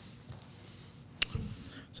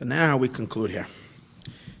 So now we conclude here.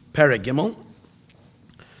 Perek Gimel.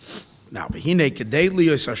 Now, v'hinei kedei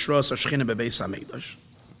liyos hashras hashchina bebeis hamikdash.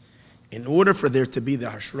 In order for there to be the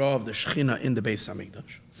hashra of the Shechina in the Beis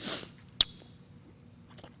Hamikdash,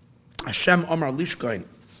 Hashem Amar Lishkain,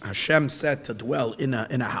 Hashem said to dwell in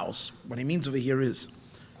a house. What he means over here is,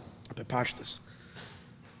 Pepashtis,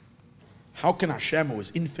 how can Hashem, who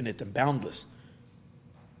is infinite and boundless,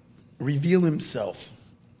 reveal himself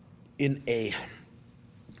in a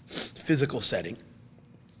physical setting?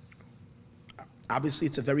 Obviously,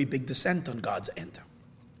 it's a very big descent on God's end.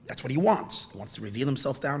 That's what he wants. He wants to reveal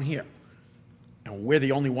himself down here. And we're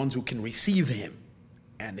the only ones who can receive him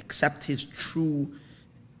and accept his true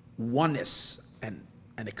oneness and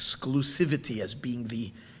exclusivity as being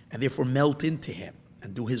and therefore melt into him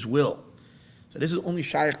and do his will. So this is only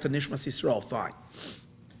Shaykh to Nishmas Yisrael, fine.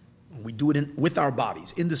 We do it with our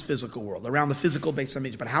bodies, in this physical world, around the physical Beis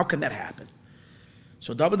Hamikdash. But how can that happen?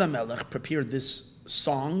 So David HaMelech prepared this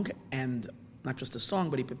song, and not just a song,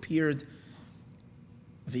 but he prepared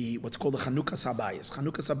what's called the Chanukas Habayis.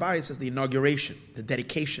 Chanukas Habayis is the inauguration, the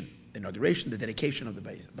dedication of the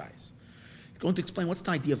Bayis. He's going to explain what's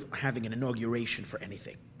the idea of having an inauguration for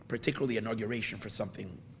anything, particularly inauguration for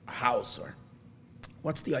something, a house, or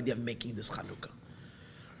what's the idea of making this Chanukah?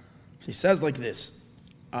 He says like this.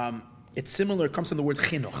 It's similar, it comes from the word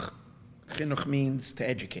chinuch. Chinuch means to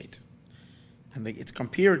educate. And it's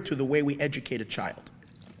compared to the way we educate a child.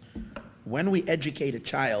 When we educate a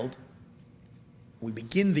child, we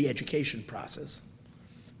begin the education process.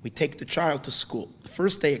 We take the child to school. The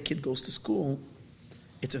first day a kid goes to school,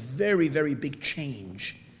 it's a very, very big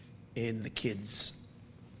change in the kid's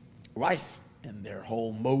life and their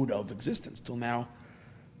whole mode of existence. Till now,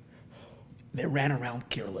 they ran around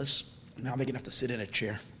careless. Now they're going to have to sit in a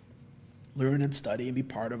chair, learn and study and be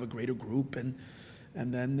part of a greater group and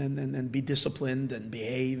then be disciplined and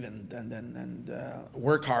behave and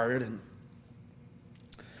work hard. And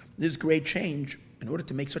this great change, in order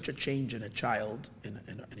to make such a change in a child, in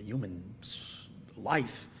a human's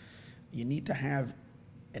life, you need to have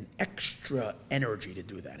an extra energy to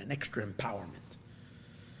do that, an extra empowerment.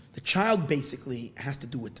 The child basically has to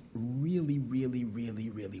do it really, really, really,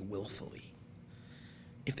 really willfully.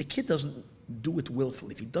 If the kid doesn't do it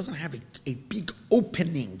willfully, if he doesn't have a big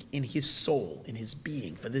opening in his soul, in his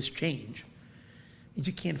being for this change, it means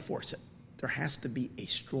you can't force it. There has to be a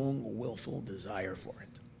strong, willful desire for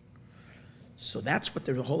it. So that's what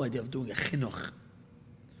the whole idea of doing a chinuch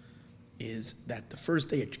is, that the first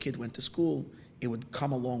day a kid went to school, it would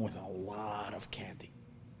come along with a lot of candy.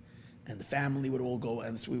 And the family would all go,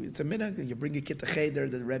 and it's a minute, you bring a kid to cheder,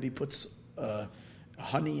 the Rebbe puts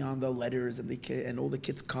honey on the letters, and all the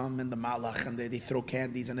kids come, and the malach, and they throw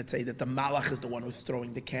candies, and it say that the malach is the one who's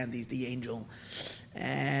throwing the candies, the angel.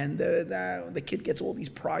 And the kid gets all these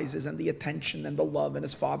prizes, and the attention, and the love, and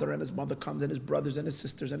his father and his mother comes, and his brothers and his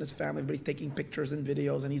sisters and his family, everybody's taking pictures and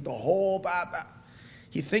videos, and he's the whole baba.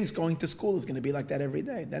 He thinks going to school is going to be like that every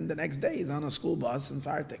day. Then the next day he's on a school bus in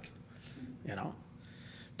Fartik.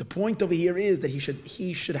 The point over here is that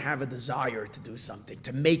he should have a desire to do something,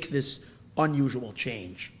 to make this unusual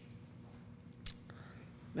change.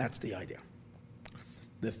 That's the idea.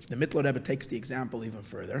 The Mittler Rebbe takes the example even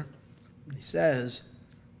further. He says,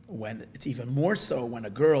 when it's even more so when a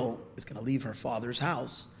girl is going to leave her father's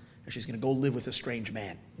house and she's going to go live with a strange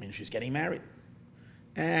man. I mean, she's getting married.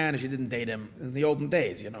 And she didn't date him in the olden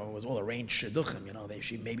days, it was all arranged shidduchim,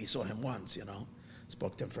 she maybe saw him once,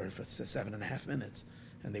 spoke to him for 7.5 minutes,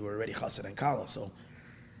 and they were already chassid and kala, so,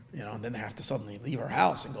 and then they have to suddenly leave her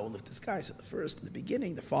house and go live with this guy. So in the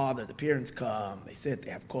beginning, the father, the parents come, they sit,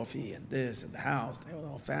 they have coffee and this and the house, they have the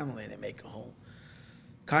whole family, they make a whole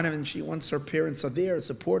kind of, and once her parents are there,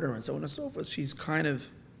 support her and so on and so forth, she's kind of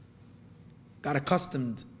got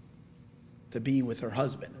accustomed to be with her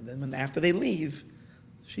husband. And then after they leave,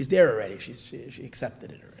 she's there already. She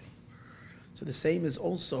accepted it already. So the same is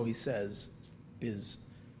also, he says, is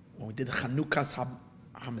when we did the Chanukas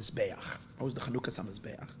HaMizbeach. What was the Chanukas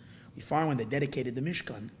HaMizbeach? We find when they dedicated the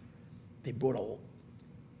Mishkan, they brought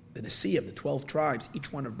the Nasi of the 12 tribes,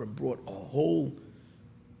 each one of them brought a whole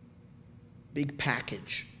big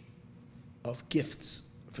package of gifts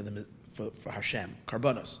for Hashem,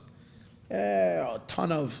 karbanos. A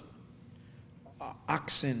ton of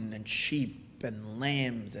oxen and sheep and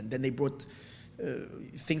lambs, and then they brought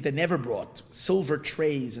things they never brought, silver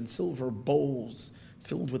trays and silver bowls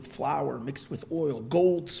filled with flour mixed with oil,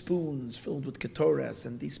 gold spoons filled with ketores,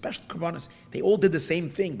 and these special karbanos. They all did the same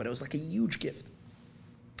thing, but it was like a huge gift.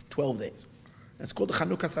 12 days. And it's called the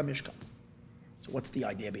Chanukas HaMishkan. So what's the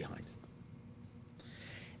idea behind it?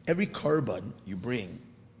 Every karban you bring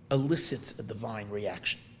elicits a divine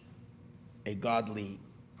reaction, a godly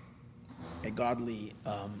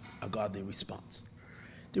response.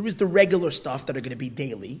 There is the regular stuff that are going to be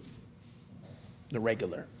daily, the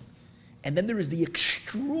regular, and then there is the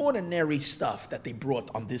extraordinary stuff that they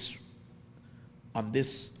brought on these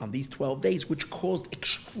 12 days, which caused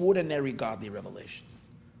extraordinary godly revelation.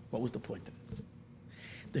 What was the point of it?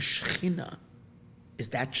 The Shekhinah is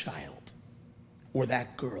that child or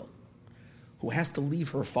that girl who has to leave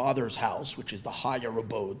her father's house, which is the higher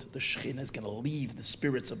abode. The Shekhinah is going to leave the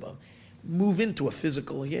spirits above, move into a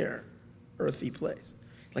physical here, earthy place.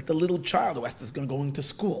 Like the little child who is going to go into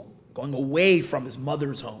school, going away from his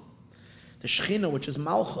mother's home. The Shekhinah, which is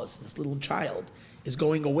Malchus, this little child, is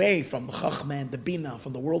going away from the Chachma and the Bina,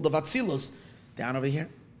 from the world of Atzilus, down over here.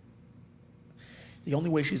 The only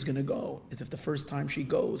way she's going to go is if the first time she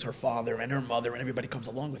goes, her father and her mother and everybody comes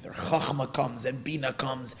along with her. Chachma comes and Bina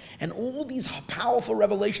comes, and all these powerful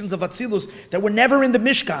revelations of Atzilus that were never in the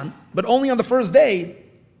Mishkan, but only on the first day,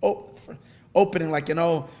 opening like,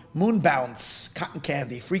 moon bounce, cotton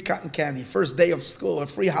candy, free cotton candy, first day of school,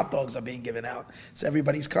 free hot dogs are being given out. So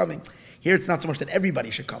everybody's coming. Here it's not so much that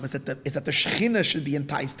everybody should come, it's that the Shekhinah should be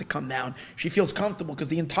enticed to come down. She feels comfortable because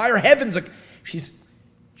the entire heavens are, she's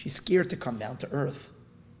scared to come down to earth.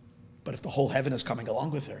 But if the whole heaven is coming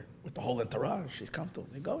along with her, with the whole entourage, she's comfortable.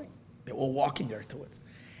 They're going. They're all walking her towards.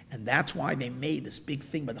 And that's why they made this big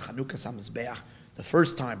thing by the Chanukas HaMizbeach the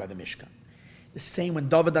first time by the Mishkan. The same when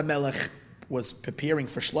David HaMelech was preparing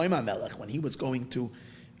for Shlomo HaMelech, when he was going to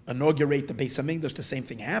inaugurate the Beis HaMikdash, the same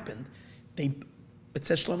thing happened. It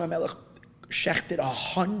says Shlomo HaMelech shechted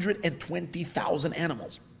 120,000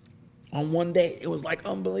 animals on one day. It was like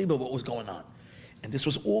unbelievable what was going on. And this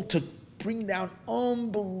was all to bring down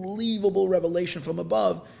unbelievable revelation from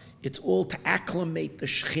above. It's all to acclimate the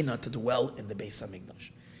Shekhinah to dwell in the Beis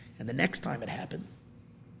HaMikdash. And the next time it happened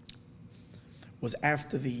was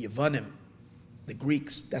after the Yevanim, the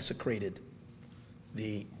Greeks, desecrated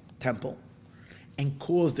the temple and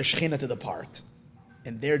caused the Shekhinah to depart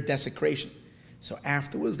in their desecration. So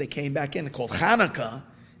afterwards they came back in, called Hanukkah,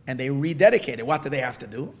 and they rededicated. What did they have to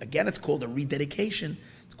do? Again, it's called a rededication.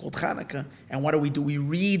 It's called Hanukkah. And what do? We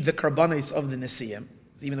read the Karbanos of the Nesiim,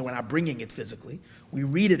 even though we're not bringing it physically. We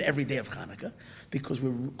read it every day of Hanukkah because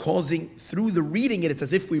we're causing, through the reading it, it's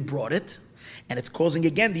as if we brought it, and it's causing,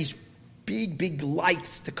 again, these big, big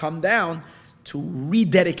lights to come down to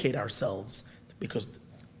rededicate ourselves, because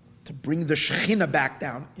to bring the Shekhinah back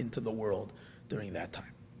down into the world during that time.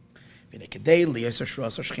 They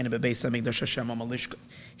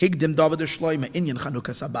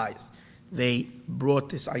brought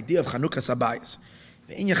this idea of Chanukah Sabayis.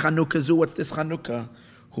 What's this Chanukah?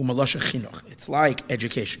 It's like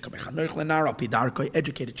education.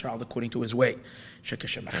 Educate a child according to his way.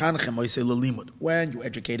 When you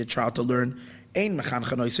educate a child to learn,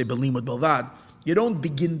 you don't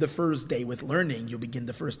begin the first day with learning, you begin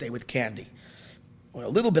the first day with candy. Or a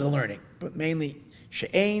little bit of learning, but mainly,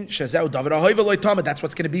 that's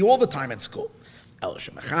what's going to be all the time in school.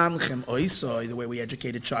 The way we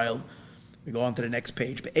educate a child, we go on to the next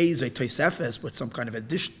page, with some kind of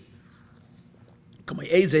addition. By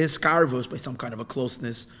some kind of a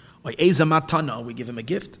closeness. We give him a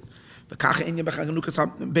gift. The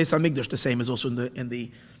same is also in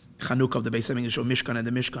the Chanukah of the Beis HaMikdash, or Mishkan and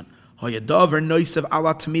the Mishkan.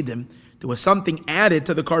 There was something added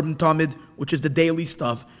to the Karban Tamid, which is the daily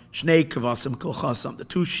stuff. Shnei kavasim kilchasam, the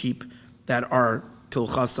two sheep that are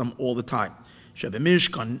kilchasam all the time. Shebe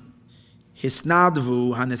Mishkan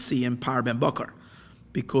hisnadvu hanesiim par ben bakar,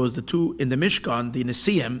 because the two in the Mishkan, the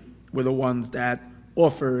Nesiim, were the ones that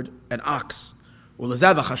offered an ox, or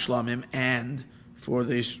lezevach hashlamim, and for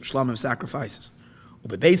the shlamim sacrifices.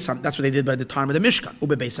 That's what they did by the time of the Mishkan.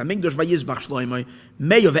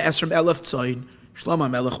 Shlomo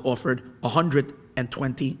HaMelech offered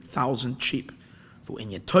 120,000 sheep.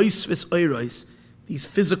 These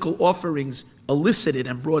physical offerings elicited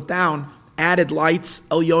and brought down added lights,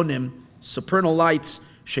 elyonim, supernal lights,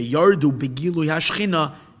 sheyardu begilu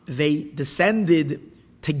hashchina. They descended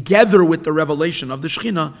together with the revelation of the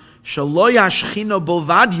Shechina. Shaloya Shechina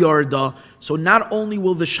bovad yarda. So not only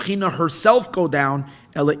will the Shechina herself go down,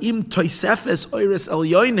 elaim toisefes oiris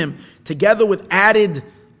elyonim, together with added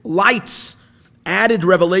lights, added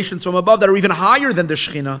revelations from above that are even higher than the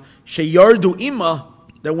Shechina, sheyardu ima,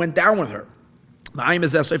 that went down with her. Look at the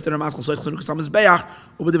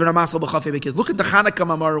Chanukah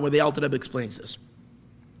Mamar where the Alter Rebbe explains this.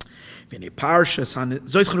 Parshas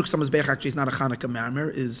Zois Chanukah Samazbeach actually is not a Chanukah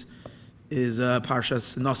Mamar, is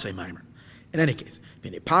Parshas Nosei Mamar. In any case,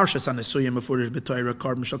 Parshas Hanesuyim Mefurish B'Torah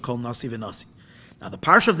Karban Shakol Nasi V'Nasi. Now the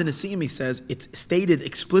Parsha of the Nesiim, he says, it's stated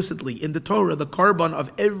explicitly in the Torah the Karban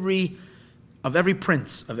of every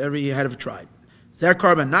prince, of every head of a tribe. Zer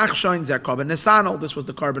Karban Nachshon, Zer Karban Nesanel. This was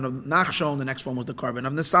the Karban of Nachshon. The next one was the Karban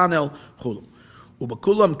of Nesanel. Chulu.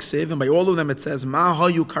 Ubakulam Ksiv, and by all of them it says Ma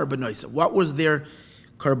Hayu Karbanoisa. What was their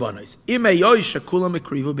Karbanos?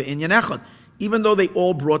 Even though they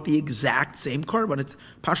all brought the exact same Karban. It's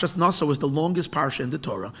Parshas Nasa was the longest parsha in the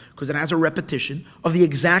Torah because it has a repetition of the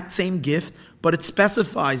exact same gift, but it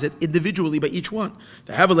specifies it individually by each one.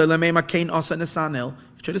 It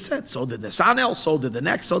should have said, so did Nesanel, so did the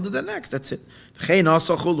next, so did the next. That's it.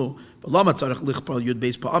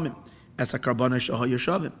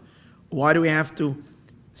 Why do we have to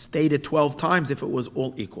state it 12 times if it was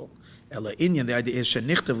all equal? The idea is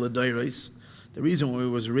the reason why it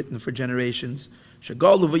was written for generations. It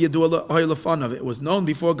was known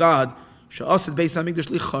before God that the Beis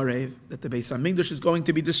HaMikdash is going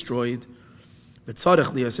to be destroyed.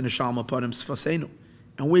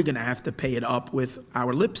 And we're going to have to pay it up with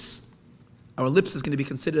our lips. Our lips is going to be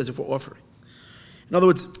considered as if we're offering. In other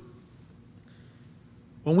words,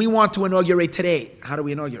 when we want to inaugurate today, how do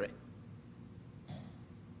we inaugurate?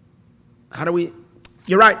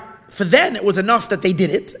 You're right. For then, it was enough that they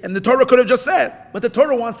did it, and the Torah could have just said. But the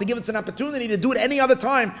Torah wants to give us an opportunity to do it any other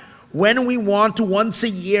time when we want to once a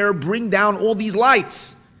year bring down all these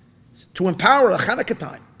lights to empower a Hanukkah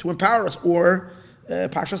time, to empower us, or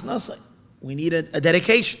Parshas Nasai. We need a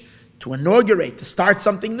dedication to inaugurate, to start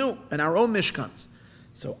something new in our own Mishkans.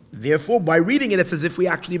 So, therefore, by reading it, it's as if we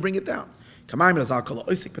actually bring it down. Anybody that's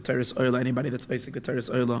Oisik B'Teres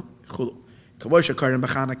Oila, Chulu. Kavosha Karim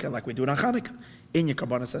B'Chanukah, like we do it on Chanukah. In your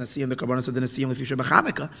Karbanas and Nesiyim, the Karbanas and the Nesiyim, the future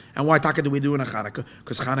B'Chanukah. And why Taka do we do it on Chanukah?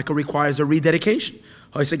 Because Chanukah requires a rededication.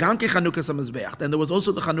 Then there was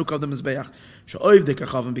also the Chanukah of the Mizbeach. She'oiv de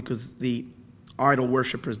Kachavim, because the idol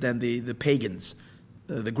worshippers, then the pagans,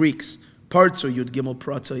 the Greeks, Partzo Yud Gimel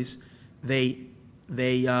Pratzos, they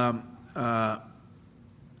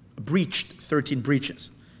breached 13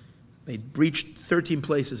 breaches. They breached 13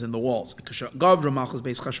 places in the walls.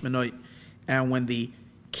 And when the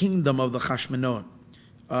kingdom of the Chashmonaim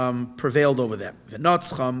prevailed over them,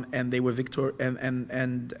 and they were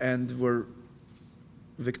were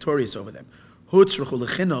victorious over them.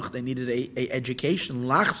 They needed a education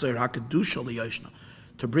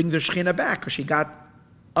to bring the Shechina back, because she got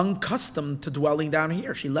unaccustomed to dwelling down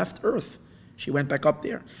here. She left Earth. She went back up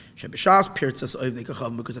there. Because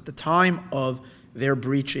at the time of their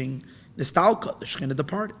breaching, Nistalka, the Shechina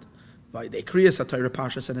departed. They create a Torah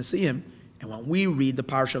Parshas and Nesiyim, and when we read the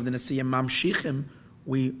Parsha of the Nesiyim Mamshichim,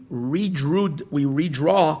 we redraw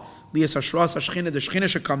Lias Hashras Shechina. The Shechina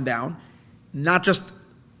should come down, not just,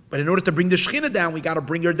 but in order to bring the Shechina down, we got to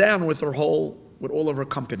bring her down with all of her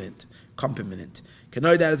accompaniment.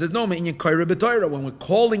 Kanoi that there's no meaning Kaira b'Torah. When we're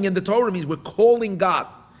calling in the Torah, means we're calling God.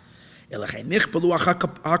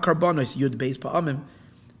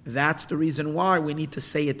 That's the reason why we need to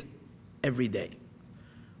say it every day.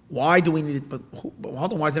 Why do we need it? But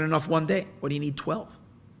hold on, why is it enough one day? What do you need 12?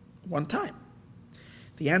 One time.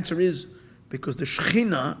 The answer is because the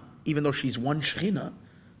Shechina, even though she's one Shechina,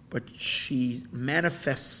 but she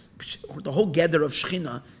manifests, the whole gather of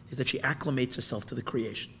Shechina is that she acclimates herself to the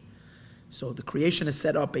creation. So the creation is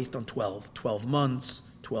set up based on 12 months,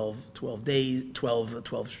 12 days, 12,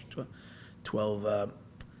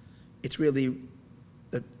 it's really,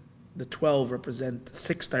 the 12 represent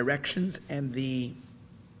 6 directions, and the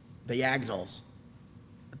diagonals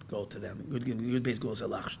that go to them. Good base goes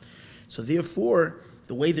alach. So therefore,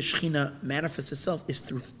 the way the Shechina manifests itself is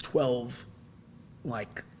through 12,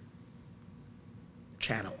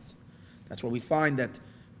 channels. That's why we find that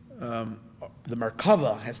the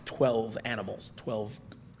Merkava has 12 animals, 12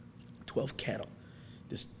 cattle.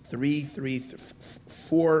 There's three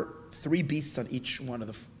beasts on each one of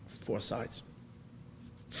the 4 sides.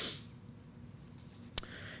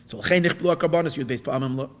 So what does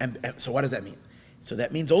that mean? So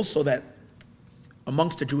that means also that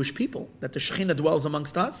amongst the Jewish people, that the Shechina dwells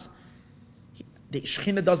amongst us. The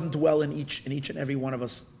Shechina doesn't dwell in each and every one of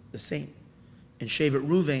us the same. In Shevet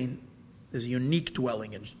Ruvain, there's a unique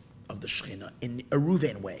dwelling of the Shechina in a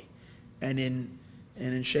Ruvain way, and in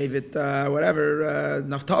Shevet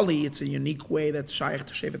Naphtali, it's a unique way that's shaykh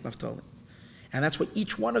to Shevet Naphtali. And that's why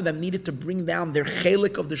each one of them needed to bring down their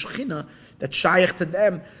chelik of the Shechina that's shaykh to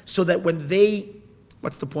them, so that when they,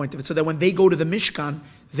 what's the point of it? So that when they go to the Mishkan,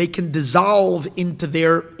 they can dissolve into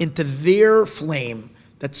their flame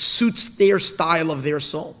that suits their style of their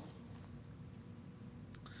soul.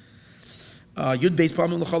 Yud Beis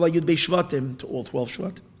Pamim L'Chala Yud Beis Shvatim, to all 12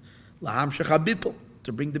 Shvatim. Laham Shecha Bittel,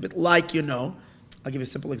 to bring the bit. I'll give you a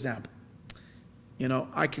simple example.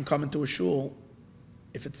 I can come into a shul,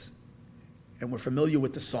 and we're familiar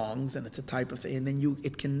with the songs, and it's a type of thing, and then you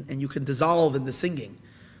can dissolve in the singing.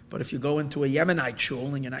 But if you go into a Yemenite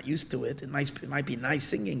shul and you're not used to it, it might be nice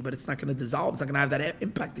singing, but it's not going to dissolve. It's not going to have that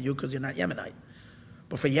impact on you because you're not Yemenite.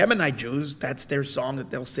 But for Yemenite Jews, that's their song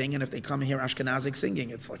that they'll sing, and if they come and hear Ashkenazic singing,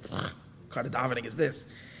 it's like, what kind of davening is this?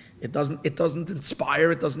 It doesn't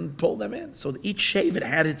inspire, it doesn't pull them in. So each Shevet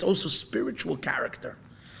had its also spiritual character.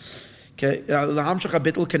 Like the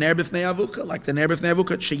Ner B'fnei Avuka,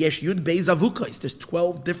 Sheyesh Yud Beis Avukos. There's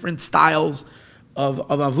 12 different styles of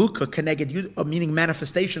Avuka, Keneged Yud, meaning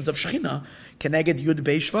manifestations of Shechina, Keneged Yud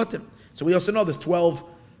Beis Shvatim. So we also know there's 12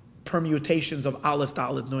 permutations of Aleph,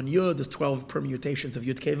 Dalet, Nun, Yud. There's 12 permutations of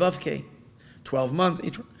Yud, Kei, Vav, Kei. 12 months.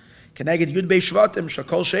 Keneged Yud Beis Shvatim,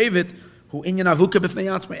 Shakol Shevet, who inyan Avuka B'fnei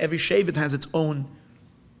Atzma. Every Shevet has its own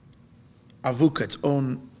Avuka, its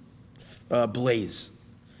own blaze.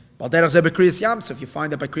 If you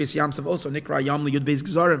find that by Kriyas Yamsuf also, Nikra Yam Yud Beis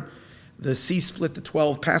Gzarim, the sea split to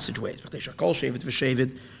 12 passageways.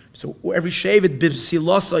 So every Shevet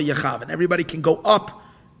B'Silasa Yachav, and everybody can go up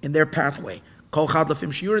in their pathway. Kol Chad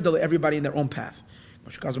Lafim Shiur, everybody in their own path.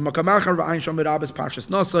 That's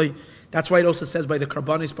why it also says by the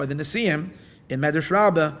Karbanis, by the Nesiyim, in Medrash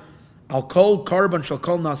Rabbah, Al Kol Karban Shal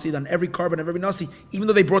Kol Nasi, on every Karban of every Nasi, even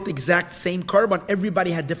though they brought the exact same Karban,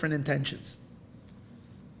 everybody had different intentions.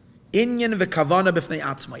 Inyan v'kavana b'fnei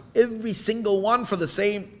atzmai. Every single one for the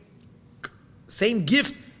same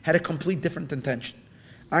gift had a complete different intention.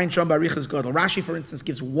 Ayin Sham Barichas Gadol. Rashi, for instance,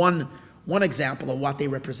 gives one example of what they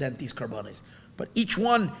represent, these karbanis. But each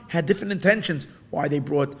one had different intentions, why they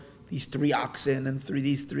brought these 3 oxen and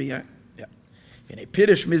these three. In a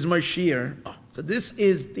Pirish Mizmar Shir. So this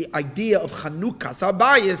is the idea of Chanukah.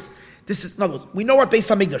 Sabayis. This is, in other words, we know what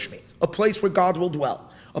Beis HaMikdash means. A place where God will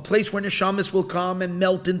dwell. A place where neshamas will come and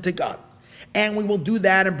melt into God. And we will do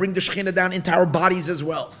that and bring the Shekhinah down into our bodies as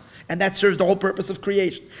well. And that serves the whole purpose of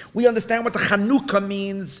creation. We understand what the Chanukah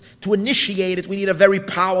means. To initiate it, we need a very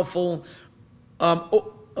powerful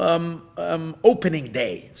opening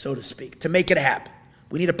day, so to speak, to make it happen.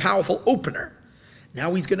 We need a powerful opener.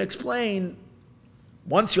 Now he's going to explain,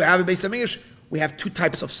 once you have a Beis HaMikdash, we have 2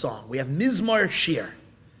 types of song. We have Mizmar Shir.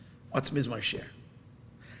 What's Mizmar Shir?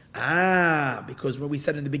 Because what we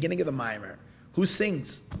said in the beginning of the Maimer, who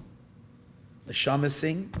sings? The Shamas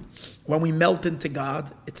sing. When we melt into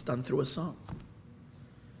God, it's done through a song.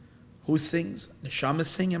 Who sings? The Shamas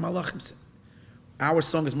sing and Malachim sing. Our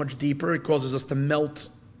song is much deeper. It causes us to melt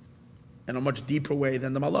in a much deeper way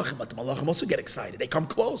than the Malachim. But the Malachim also get excited. They come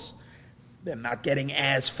close. They're not getting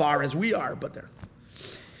as far as we are, but they're.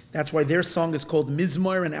 That's why their song is called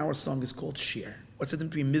Mizmar and our song is called Shir. What's the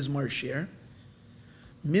difference between Mizmar and Shir?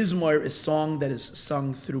 Mizmar is song that is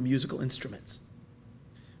sung through musical instruments.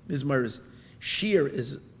 Shir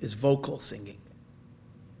is vocal singing.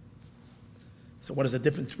 So what is the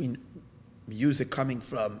difference between music coming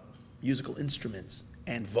from musical instruments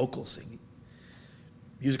and vocal singing?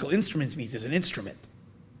 Musical instruments means there's an instrument.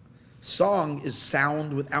 Song is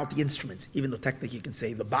sound without the instruments, even though technically you can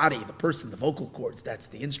say the body, the person, the vocal cords, that's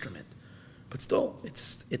the instrument. But still,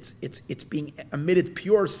 it's being emitted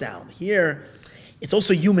pure sound. Here, it's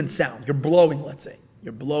also human sound. You're blowing, let's say.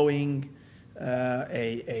 You're blowing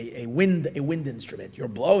a wind instrument. You're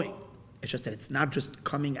blowing. It's just that it's not just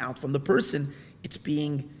coming out from the person. It's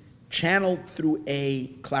being channeled through a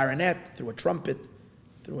clarinet, through a trumpet,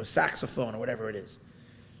 through a saxophone, or whatever it is.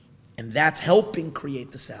 And that's helping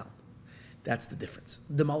create the sound. That's the difference.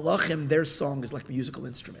 The Malachim, their song is like musical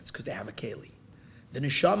instruments because they have a keli. The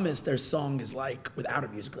Neshamis, their song is like, without a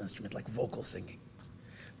musical instrument, like vocal singing.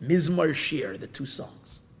 Mizmar Shir, the 2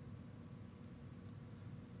 songs.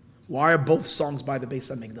 Why are both songs by the Beis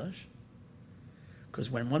HaMikdash? Because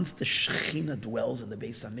once the Shekhinah dwells in the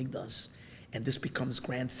Beis HaMikdash, and this becomes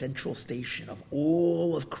grand central station of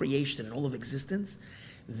all of creation and all of existence,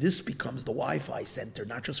 this becomes the Wi-Fi center,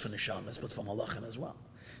 not just for Neshamas, but for Malachim as well.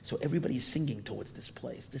 So everybody is singing towards this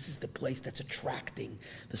place. This is the place that's attracting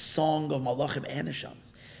the song of Malachim and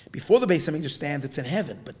Neshamas. Before the Beis HaMikdash stands, it's in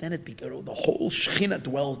heaven, but then the whole Shekhinah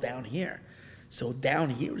dwells down here. So down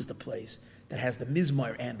here is the place that has the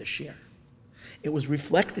Mizmar and the Shir. It was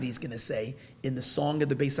reflected, he's going to say, in the song of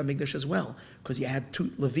the Beis HaMikdash as well, because you had 2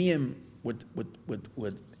 Leviim would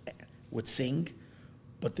sing,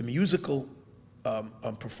 but the musical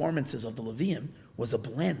performances of the Leviim was a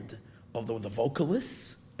blend of the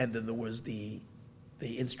vocalists, and then there was the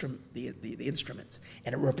instruments,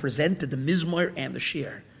 and it represented the Mizmar and the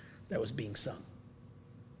Shir that was being sung.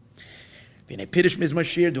 V'nei Pirish Mizmar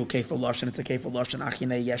Shir do Kefa Lashon. It's a Kefa Lashon.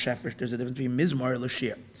 Achinei Yeshef. There's a difference between Mizmar and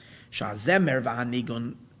Shir. Shazemer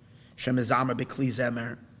v'hanigun shemezamer bekli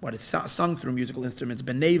zemer. What is sung through musical instruments?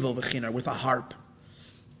 Benevel v'chinar, with a harp.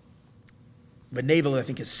 Benevel, I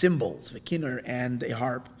think, is cymbals, v'kinar, and a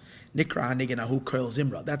harp. Nikra hanigun ahu koil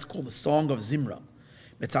zimra. That's called the song of Zimra.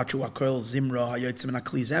 Metzachu akoil zimra hayotzim and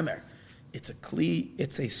akli zemer.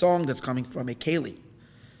 It's a song that's coming from a keli,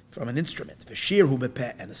 from an instrument. V'shir hu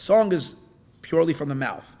bepeh, and the song is purely from the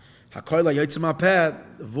mouth. Hakoil hayotzim apeh,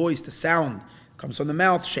 the voice, the sound comes from the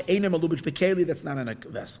mouth. She'enem alubish bekeli, that's not in a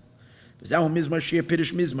vessel. V'zahu mizmar shir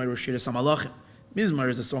pirish mizmar or shir samalachim. Mizmar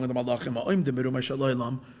is the song of the malachim ha'oim demiru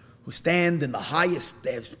ma'shalaylam, who stand in the highest.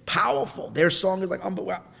 They're powerful. Their song is like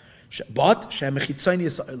unbelievable. But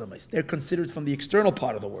they're considered from the external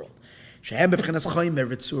part of the world. They have a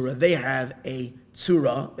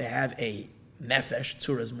tzura, they have a nefesh.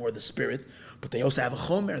 Tzura is more the spirit, but they also have a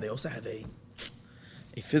chomer. They also have a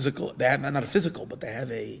physical. They have not a physical, but they have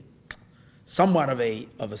a somewhat of a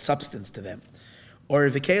substance to them. Or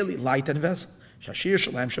vikeli, light and vessel. Shashir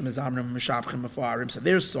shalem shemezamrim mishapchim mafarim. So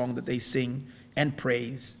their song that they sing and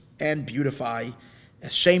praise and beautify.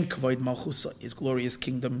 As Shem Kavod Malchusa, his glorious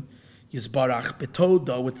kingdom, Yisbarach,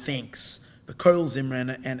 Betoda, with thanks, the Koil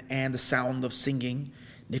Zimran and the sound of singing,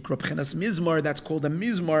 Nikra Pchenas Mizmar, that's called a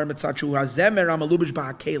Mizmar, Metzachu HaZemer Amalubish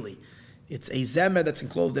Ba'akeli. It's a Zemer that's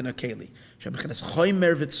enclosed in a Keli. Shem Pchenas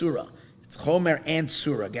Chomer V'Tzura. It's Chomer and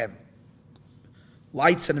Tzura, again.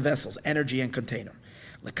 Lights and vessels, energy and container.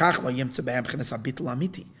 And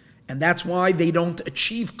that's why they don't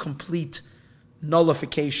achieve complete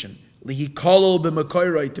nullification.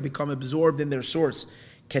 To become absorbed in their source.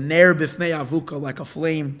 Like a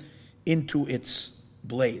flame into its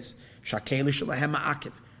blaze.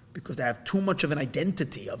 Because they have too much of an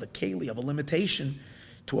identity, of a keli, of a limitation,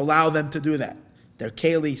 to allow them to do that. Their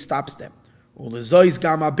keli stops them. And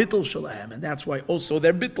that's why also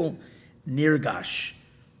their bittul nirgash.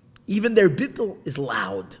 Even their bittul is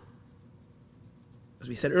loud. As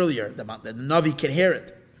we said earlier, the Navi can hear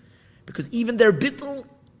it. Because even their bittul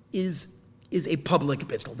is a public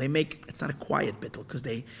bittul. It's not a quiet bittul,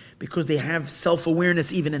 because they have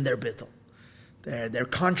self-awareness even in their bittul. They're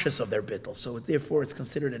conscious of their bittul, so therefore it's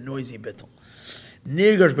considered a noisy bittul.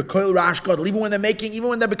 Nirgash bekoil rashkod. Even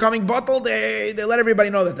when they're becoming bottle, they let everybody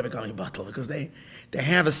know that they're becoming bottle, because they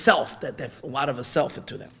have a self, that they have a lot of a self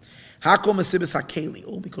into them. Hakom esibis hakeli,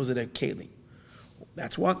 all because of their keli.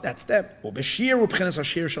 That's them. Ubeshir ubchenes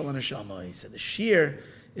hashir shal haneshama. He said the shir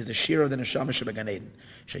is the shir of the neshama shebegan Eden.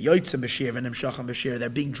 Sheyotzem b'shir v'nemshacham b'shir. They're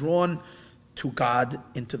being drawn to God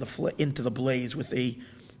into the blaze with a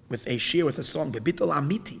shir, with a song, bebitul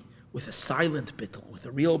amiti, with a silent bittul, with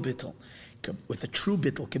a real bittul, with a true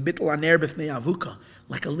bittul, kebitul aner b'fnei avuka,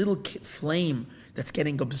 like a little flame that's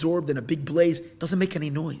getting absorbed in a big blaze, doesn't make any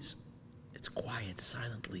noise. It's quiet,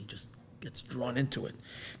 silently, just gets drawn into it.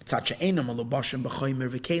 Because they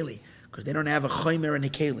don't have a chaymer and a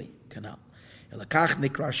keli canal.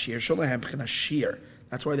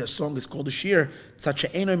 That's why their song is called a shir. Because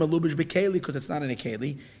it's not in a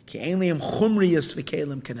keli.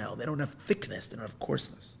 They don't have thickness, they don't have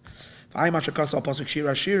coarseness.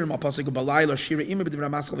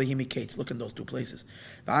 Look in those two places.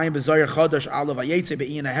 We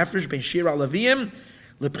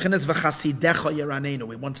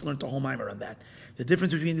once learned the whole mimer on that. The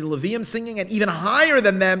difference between the Levium singing and even higher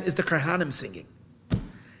than them is the Kohanim singing.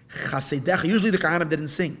 Chasidecha. Usually the Kohanim didn't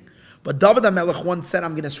sing. But David HaMelech once said,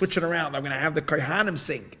 I'm going to switch it around. I'm going to have the Kohanim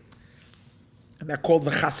sing. And they're called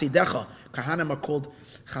the Chasidecha. Kohanim are called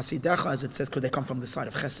Chasidecha, as it says, because they come from the side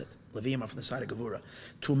of Chesed. Levium are from the side of Gevura.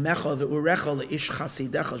 Tumecha ve'urecha le'ish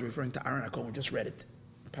Chasidecha is referring to Aaron HaKohen. We just read it.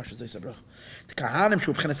 The Kohanim,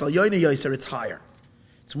 Shubchenes al Yoyne Yoyser, it's higher.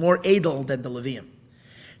 It's more edel than the Levium.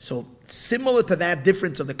 So similar to that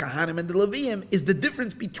difference of the Kohanim and the Levium is the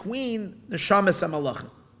difference between Neshamas and Malachim.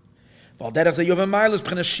 Valderach ze Yovam Mailos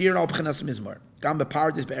b'chenas shir al b'chenas mizmor. Gam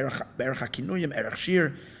bepardes be'erach hakinuyim erach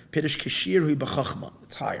shir pirish kishir hui b'chachma.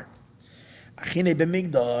 It's higher. Achine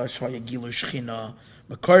b'migdash hayagilu shchina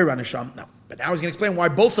m'koyra nesham. No, but now he's going to explain why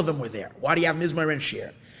both of them were there. Why do you have mizmor and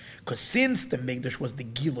shir? Because since the migdash was the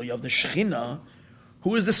giluy of the shchina,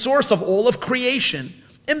 who is the source of all of creation,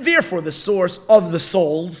 and therefore the source of the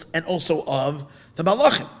souls and also of the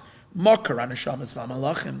malachim. Makar neshamas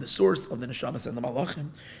v'malachim, the source of the neshamas and the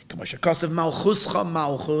malachim. Kamashakasav malchuscha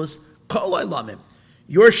malchus kol olamim.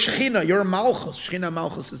 Your shechina, your malchus, shechina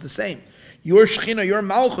malchus is the same. Your shechina, your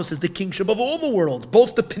malchus is the kingship of all the worlds,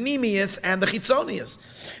 both the pnimius and the chitzonius.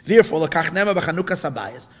 Therefore, lekach nema b'chanukas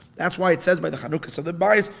habayis. That's why it says by the Chanukas of the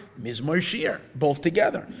Bayis, Mizmor Shir, both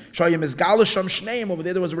together. Shayim is Galasham Shneim, over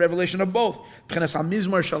there was a revelation of both. P'chenas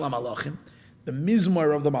ha-Mizmor Shalom Malachim, the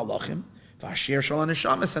Mizmor of the Malachim, V'ashir Shalom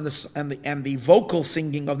Neshamas, and the vocal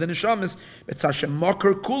singing of the Neshamas, B'tzashem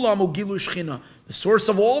Makar Kulam Ugilu Shchina, the source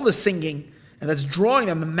of all the singing, and that's drawing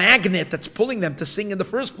them, the magnet that's pulling them to sing in the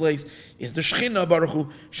first place, is the Shechina Baruch Hu,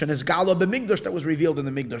 Shenes Gala B'Migdash, that was revealed in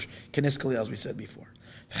the Migdash, Keniskali, as we said before.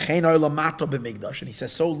 And he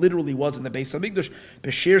says, so literally was in the base of Migdash,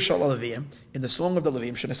 B'shir Shal Levim, in the song of the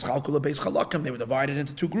Levim, Sheneschalku Lebeis Chalakim, they were divided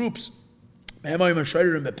into two groups.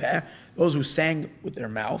 Those who sang with their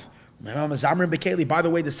mouth. By the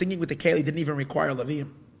way, the singing with the keli didn't even require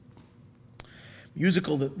Levim.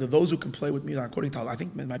 Musical, those who can play with music, according to, I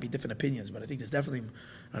think there might be different opinions, but I think there's definitely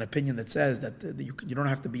an opinion that says that you don't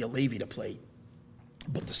have to be a Levi to play,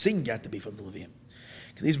 but the sing you have to be from the Levim.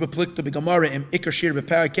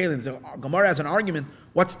 Gemara has an argument.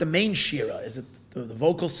 What's the main shira? Is it the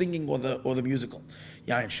vocal singing or the musical?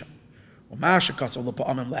 Now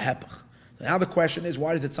the question is,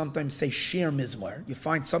 why does it sometimes say shir mizmar? You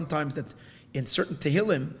find sometimes that in certain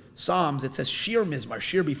Tehillim, Psalms, it says shir mizmar,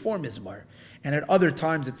 shir before mizmar, and at other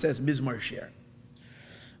times it says mizmar shir.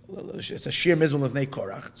 It's a shir mizmar of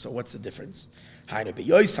Korach. So what's the difference?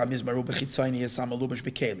 Since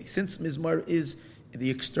mizmar is the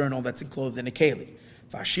external that's enclosed in a keli.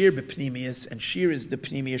 Vashir b'pnimius, and shir is the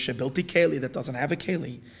pnimius shebilti keli that doesn't have a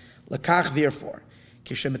keli. Lakach, therefore,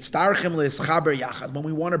 kishemetztarchem le'eschaber yachad, when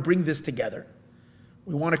we want to bring this together,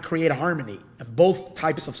 we want to create harmony in both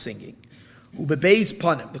types of singing. Ubebeis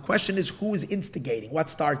panim. The question is, who is instigating? What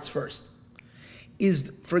starts first?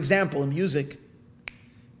 For example, in music,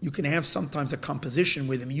 you can have sometimes a composition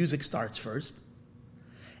where the music starts first,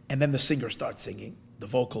 and then the singer starts singing. The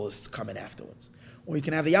vocalists come in afterwards. Or you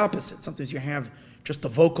can have the opposite. Sometimes you have just a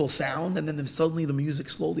vocal sound, and then suddenly the music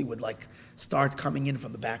slowly would start coming in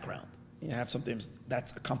from the background. You have sometimes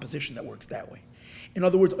that's a composition that works that way. In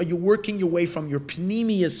other words, are you working your way from your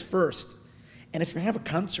pneumius first? And if you have a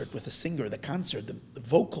concert with a singer, the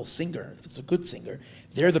vocal singer, if it's a good singer,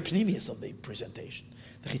 they're the pneumius of the presentation.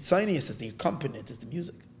 The chitzonius is the accompaniment, is the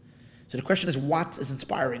music. So the question is, what is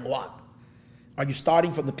inspiring what? Are you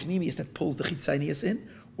starting from the pneumius that pulls the chitzonius in,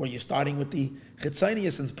 or are you starting with the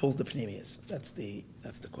chitzonius and pulls the pneumius? That's the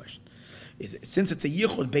question. Since it's a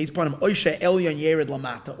yichud based upon him, oisha elyon yered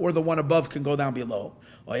lamata, or the one above can go down below,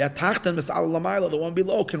 or yatachtan misal lamayla, the one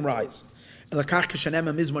below can rise. And lakach kishanem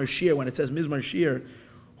mizmar shir, when it says mizmar shir,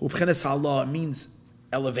 hu b'chenes halah means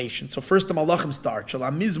elevation. So first the malachim start.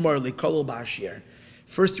 Shalam mizmar likol ba'ashir.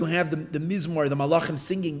 First you have the mizmar, the malachim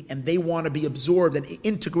singing, and they want to be absorbed and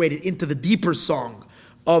integrated into the deeper song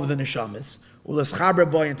of the neshamis. Ulaschaber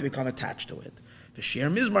boy, and to become attached to it. The shir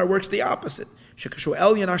mizmar works the opposite. Shekashu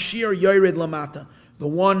elyon ashir yored lamata. The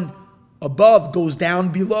one above goes down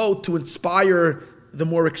below to inspire the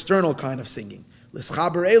more external kind of singing.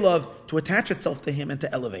 L'schaber elav, to attach itself to him and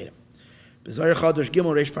to elevate him. B'zayir chadosh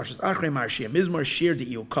gimel reish parshas achrei mar shir. Mizmar shir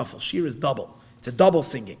de'iu kafel. Shir is double. It's a double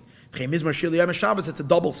singing. Mizmar shir liyam Shabbos, it's a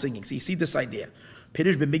double singing. So you see this idea.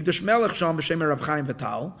 Pirush b'migdash melech sham b'shem Rab Chaim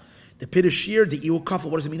Vital. The pirush shir de'iu kafel.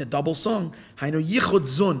 What does it mean? A double song. Hainu yichud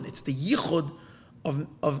zun. It's the yichud of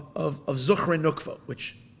zuchre nukva,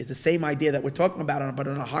 which is the same idea that we're talking about, but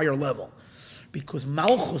on a higher level. Because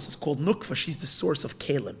Malchus is called nukva. She's the source of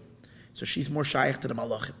kelim. So she's more shaykh to the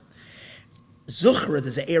malachim. Zuchra,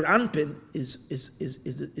 there's an Eir Anpin,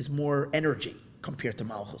 is more energy compared to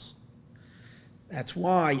Malchus. That's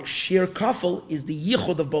why Shir Kafel is the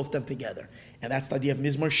yichud of both them together. And that's the idea of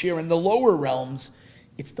Mizmar Shir. In the lower realms,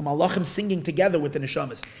 it's the malachim singing together with the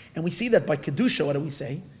neshamas. And we see that by Kedusha, what do we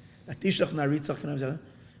say? Yachat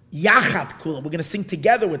kulam. We're going to sing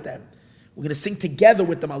together with them. We're going to sing together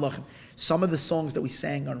with the malachim. Some of the songs that we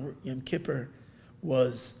sang on Yom Kippur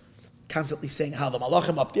was constantly saying how the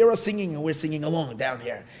malachim up there are singing and we're singing along down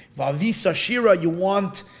here. Vavisa Shira, you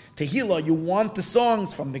want Tehillah, you want the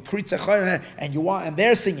songs from the Kritza Chayim, and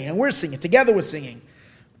they're singing and we're singing together. We're singing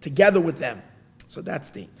together with them. So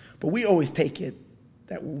that's but we always take it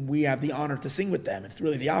that we have the honor to sing with them. It's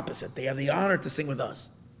really the opposite. They have the honor to sing with us.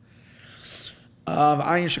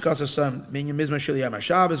 Ayin shekasa sam minyan mizmar shel yom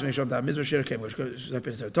Shabbos minyan shabbat mizmar shel kem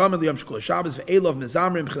shkol tamid yom shkol Shabbos ve'elov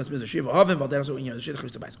mizamrim b'chinas mizmar shiva havim v'alderaso inyan shel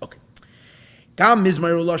chritza bais. Okay. Gam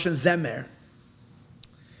mizmar uloshen zemer.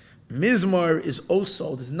 Mizmar is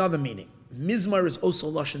also, there's another meaning. Mizmar is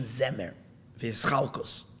also loshen zemer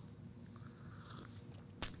v'eschalkos.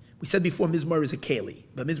 We said before mizmar is a keli,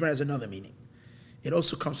 but mizmar has another meaning. It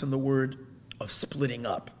also comes from the word of splitting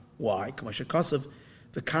up. Why? Kamashakasav.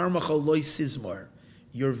 The karmachal loy sizmar.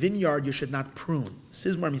 Your vineyard you should not prune.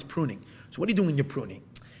 Sizmar means pruning. So what are you doing when you're pruning?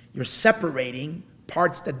 You're separating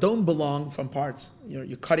parts that don't belong from parts.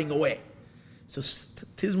 You're cutting away. So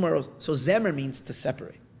tizmar. So zemer means to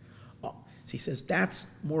separate. Oh, so he says that's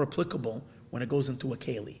more applicable when it goes into a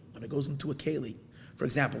keli. When it goes into a keli, for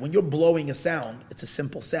example, when you're blowing a sound, it's a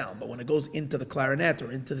simple sound. But when it goes into the clarinet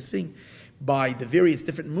or into the thing, by the various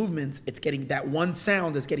different movements, it's getting that one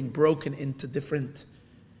sound is getting broken into different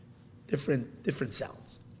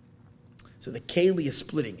sounds. So the keli is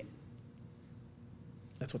splitting it.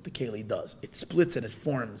 That's what the keli does. It splits and it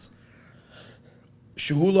forms.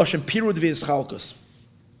 Shehu loshen pirud v'yischalkus.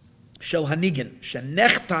 Shel hanigin.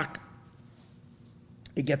 Shenechtak.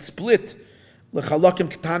 It gets split. L'chalakim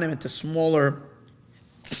ketanim into smaller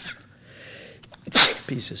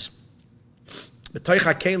pieces.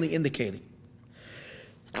 B'toich keli in the keli.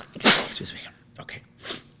 Excuse me. Okay.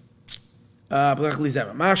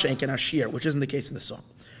 Which isn't the case in the song.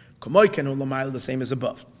 The same as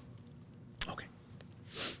above. Okay.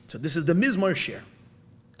 So this is the Mizmar Shir.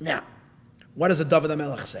 Now, what does the David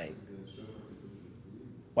HaMelech say?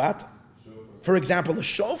 What? For example, the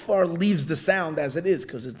shofar leaves the sound as it is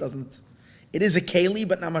because it is a keli,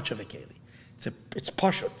 but not much of a keli. It's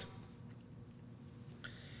pashut.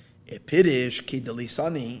 Epirish ki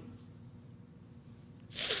delisani.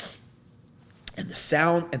 And the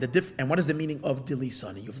sound and and what is the meaning of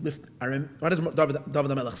dilisani? You've lifted. What does David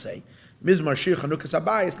HaMelech say? Mizmar shir chanukas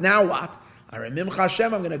habayis. Now what? Aramim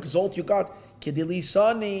Hashem. I'm going to exalt you, God.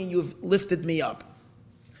 Kedilisani. You've lifted me up.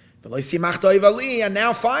 And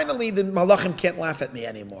now finally the malachim can't laugh at me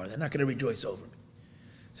anymore. They're not going to rejoice over me.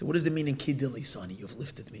 So what does it mean in Ki Dilisani? You've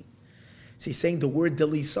lifted me. So he's saying the word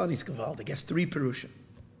Dilisani is Gavaldik. It has three perushim.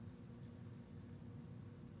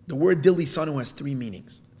 The word Dilisanu has three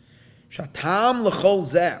meanings. Shatam l'chol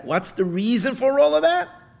zeh. What's the reason for all of that?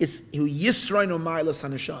 It's hu yisrain u'maylas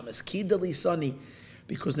haneshamas. Ki Dilisani,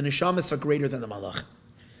 because the neshamas are greater than the malachim.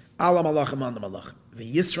 Ala malachim on the malachim.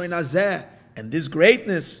 V'yisrain azeh. And this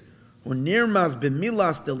greatness, hu nirmaz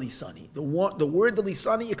b'milas Dilisani. The word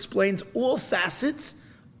Dilisani explains all facets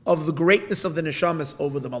of the greatness of the neshamas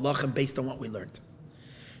over the malachim based on what we learned.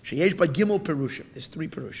 Sheyesh by gimel perushim. There's three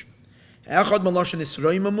perushim. Echad maloshen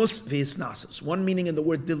isroimamus v'isnasus. One meaning in the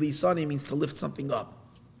word dilisani means to lift something up.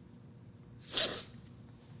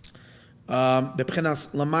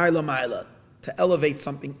 Bepchenas lamay lamayla, to elevate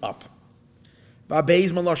something up.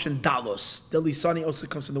 V'abeiz maloshen dalos. Dilisani also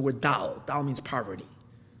comes from the word dal. Dal means poverty.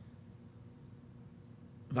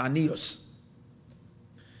 V'anius.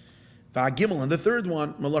 V'agimel, and the third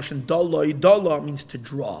one, maloshen daloi. Dala means to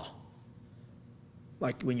draw.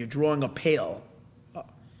 Like when you're drawing a pail.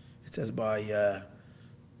 It says by,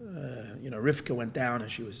 Rivka went down and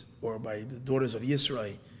she was, or by the daughters of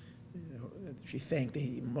Yisrael, she thanked,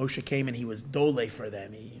 Moshe came and he was dole for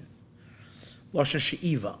them. Lashon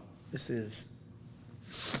she'iva. This is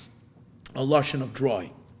a lashon of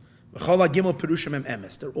drawing. V'chol ha'gimel perushim em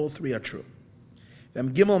emes. They're all three are true.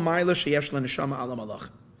 V'em gimel ma'ila sheyesh le'neshama ala malach.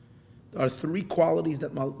 There are three qualities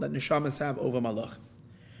that neshamas have over malach.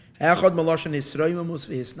 Echad malashon isroimamus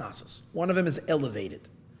v'hisnasus. One of them is elevated.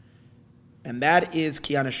 And that is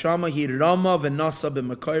ki haneshama hi rama v'nasa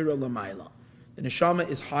b'mekayra l'mayla. The neshama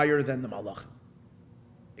is higher than the malach.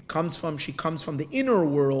 She comes from the inner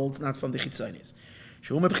world, not from the chitzonis.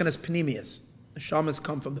 Shehu mebchenes pnimius. Neshamas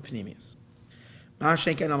come from the pnimius.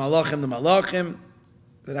 Ma'ashenken ha'malachim, the malachim.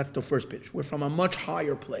 So that's the first pitch. We're from a much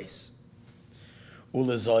higher place.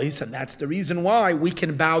 Ulezois, and that's the reason why we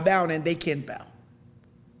can bow down and they can't bow.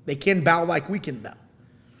 They can't bow like we can bow.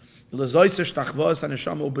 That's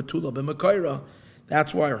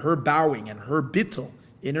why her bowing and her bittul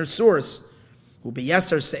in her source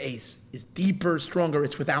is deeper, stronger.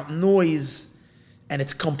 It's without noise, and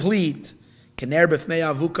it's complete.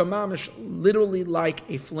 Literally like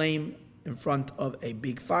a flame in front of a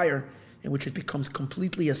big fire, in which it becomes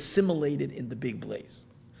completely assimilated in the big blaze.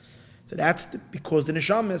 So that's because the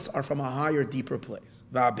neshamas are from a higher, deeper place.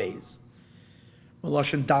 Va'beis.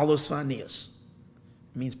 Maloshen dalos v'anius.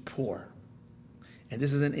 Means poor. And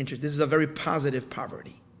this is this is a very positive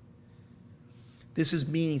poverty. This is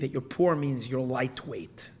meaning that you're poor means you're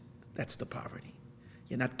lightweight. That's the poverty.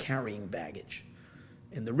 You're not carrying baggage.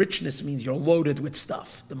 And the richness means you're loaded with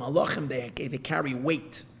stuff. The malachim, they carry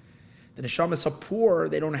weight. The neshamas are poor,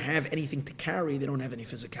 they don't have anything to carry, they don't have any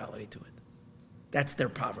physicality to it. That's their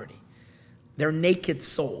poverty. They're naked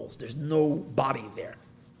souls. There's no body there.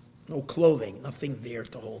 No clothing, nothing there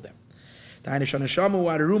to hold them. Neshama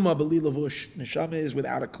is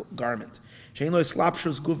without a garment. Doesn't have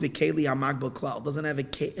a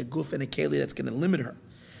guf and a keli that's going to limit her.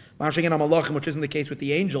 Which isn't the case with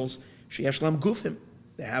the angels.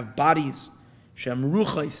 They have bodies.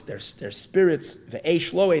 Their spirits.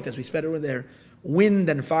 As we said over there, wind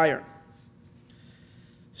and fire.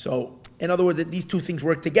 So, in other words, these two things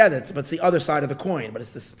work together. But it's the other side of the coin. But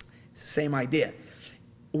it's the same idea.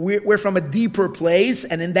 We're from a deeper place,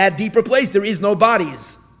 and in that deeper place, there is no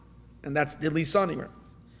bodies. And that's Dilisani.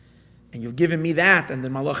 And you've given me that, and the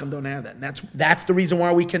Malachim don't have that. And that's the reason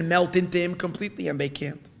why we can melt into him completely, and they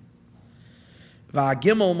can't.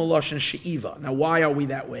 Va'agimel maloshen she'iva. Now, why are we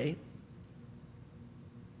that way?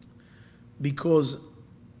 Because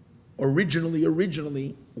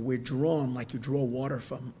originally, we're drawn like you draw water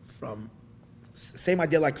from same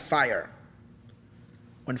idea like fire.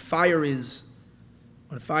 When fire is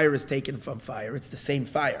taken from fire, it's the same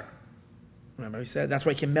fire. Remember we said that's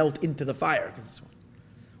why it can melt into the fire. Because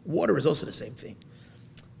water is also the same thing.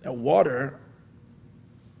 That water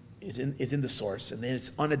is in the source, and then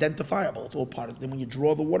it's unidentifiable. It's all part of it. Then when you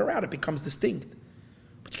draw the water out, it becomes distinct.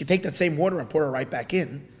 But you can take that same water and pour it right back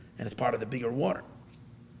in, and it's part of the bigger water.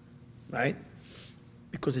 Right?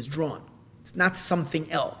 Because it's drawn. It's not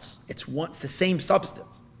something else. It's the same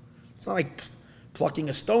substance. It's not like plucking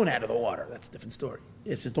a stone out of the water. That's a different story.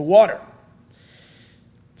 This is the water.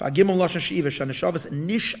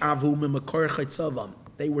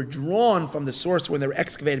 They were drawn from the source when they were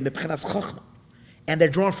excavated, and they're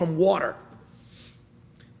drawn from water.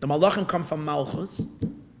 The malachim come from malchus,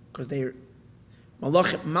 because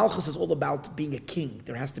malchus is all about being a king.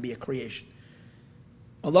 There has to be a creation.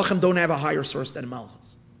 Malachim don't have a higher source than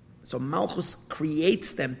malchus. So malchus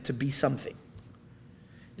creates them to be something.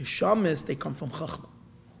 The shamas, they come from chachma.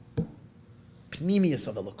 pnimius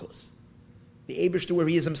of Elokus. The Eibishter where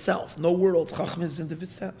he is himself. No worlds. Chachma is in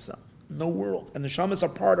itself. No world. And the Shamas are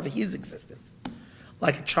part of his existence.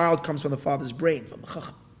 Like a child comes from the father's brain, from the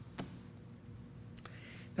Chachma.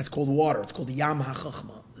 That's called water. It's called the Yam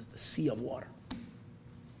HaChachma. It's the sea of water.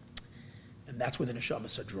 And that's where the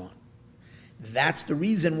Neshamas are drawn. That's the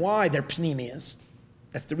reason why they're pnimius.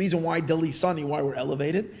 That's the reason why Delisani, why we're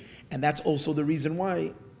elevated. And that's also the reason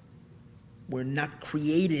why we're not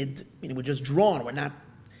created, meaning we're just drawn. We're not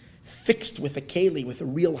fixed with a keli, with a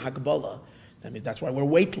real Hagbala. That means that's why we're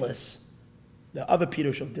weightless. The other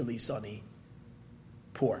Pirush of Delisani,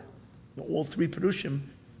 poor. All three Pirushim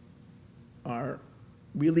are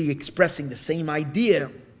really expressing the same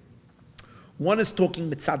idea. One is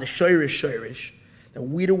talking mitzad shirish, that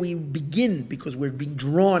where do we begin? Because we're being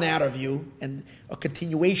drawn out of you, and a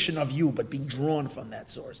continuation of you, but being drawn from that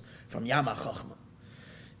source, from Yama Chachma.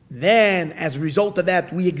 Then, as a result of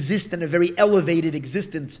that, we exist in a very elevated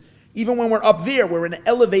existence. Even when we're up there, we're in an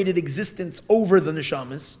elevated existence over the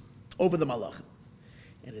neshamas, over the malachim.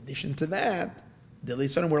 In addition to that,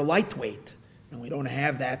 we're lightweight, and we don't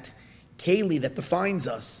have that keli that defines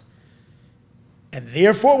us. And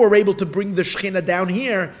therefore, we're able to bring the Shekhinah down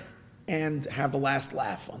here and have the last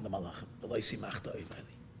laugh on the malachim.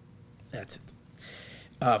 That's it.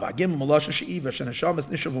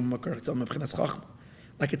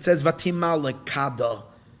 Like it says, Vatima lekada.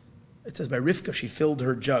 It says by Rivka, she filled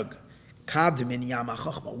her jug. Kad min yama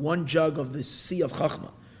chachma, one jug of the sea of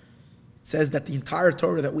chachma. It says that the entire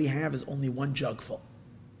Torah that we have is only one jug full.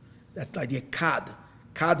 That's the idea. Kad.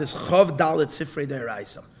 Kad is chav dalet sifrei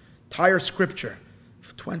de'iraisa. Entire scripture,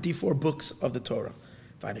 24 books of the Torah.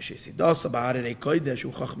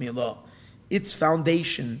 Its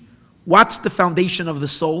foundation. What's the foundation of the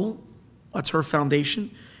soul? What's her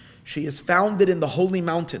foundation? She is founded in the holy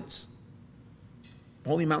mountains.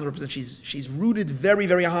 Holy mountain represents she's rooted very,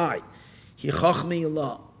 very high. Hi chachmi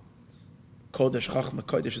ilah. Kodesh chachma.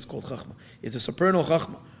 Kodesh is called chachma. It's a supernal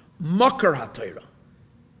chachma. Makar haTorah.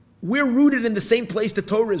 We're rooted in the same place the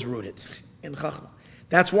Torah is rooted, in chachma.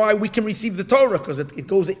 That's why we can receive the Torah, because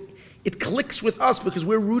it clicks with us, because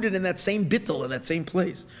we're rooted in that same bittul, in that same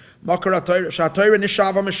place. Makar haTorah. ShaTorah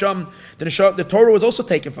nishava misham. The Torah was also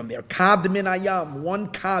taken from there. Kad min ayam. One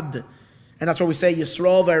kad. And that's why we say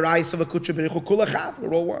Yisrael v'Araisa v'Kutsha b'Richu Kul Echad.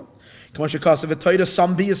 We're all one. K'mashikasa v'Torah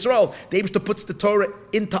Sam bi Yisrael. The Eibishter puts the Torah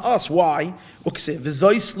into us. Why? Ukse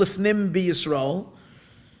v'Zois lifnim bi Yisrael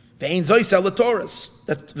v'Ein Zois el Torahs.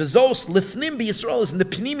 That v'Zos lifnim bi Yisrael is in the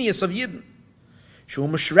pnimius of Yidden. Shu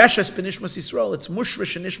mushreshes b'nishmas Yisrael. It's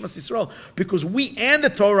mushresh and nishmas Yisrael, because we and the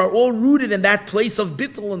Torah are all rooted in that place of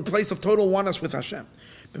bittul and place of total oneness with Hashem.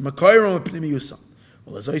 B'makayim v'pnimiyusam.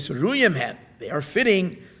 Well, as Zois ruyim had, they are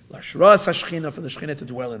fitting. Lashras Hashchina, for the Shechina to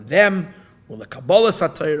dwell in them, or the Kabbalah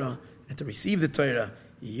Satira, and to receive the Torah,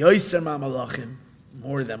 Yoiser Ma Malachim,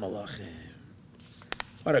 more than Malachim.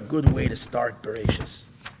 What a good way to start Bereshis.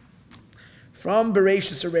 From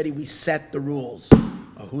Bereshis already, we set the rules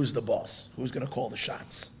of who's the boss, who's going to call the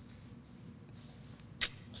shots.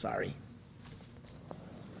 Sorry.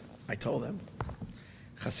 I told them.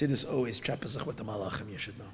 Chassidus always trapezach with the Malachim, you should know.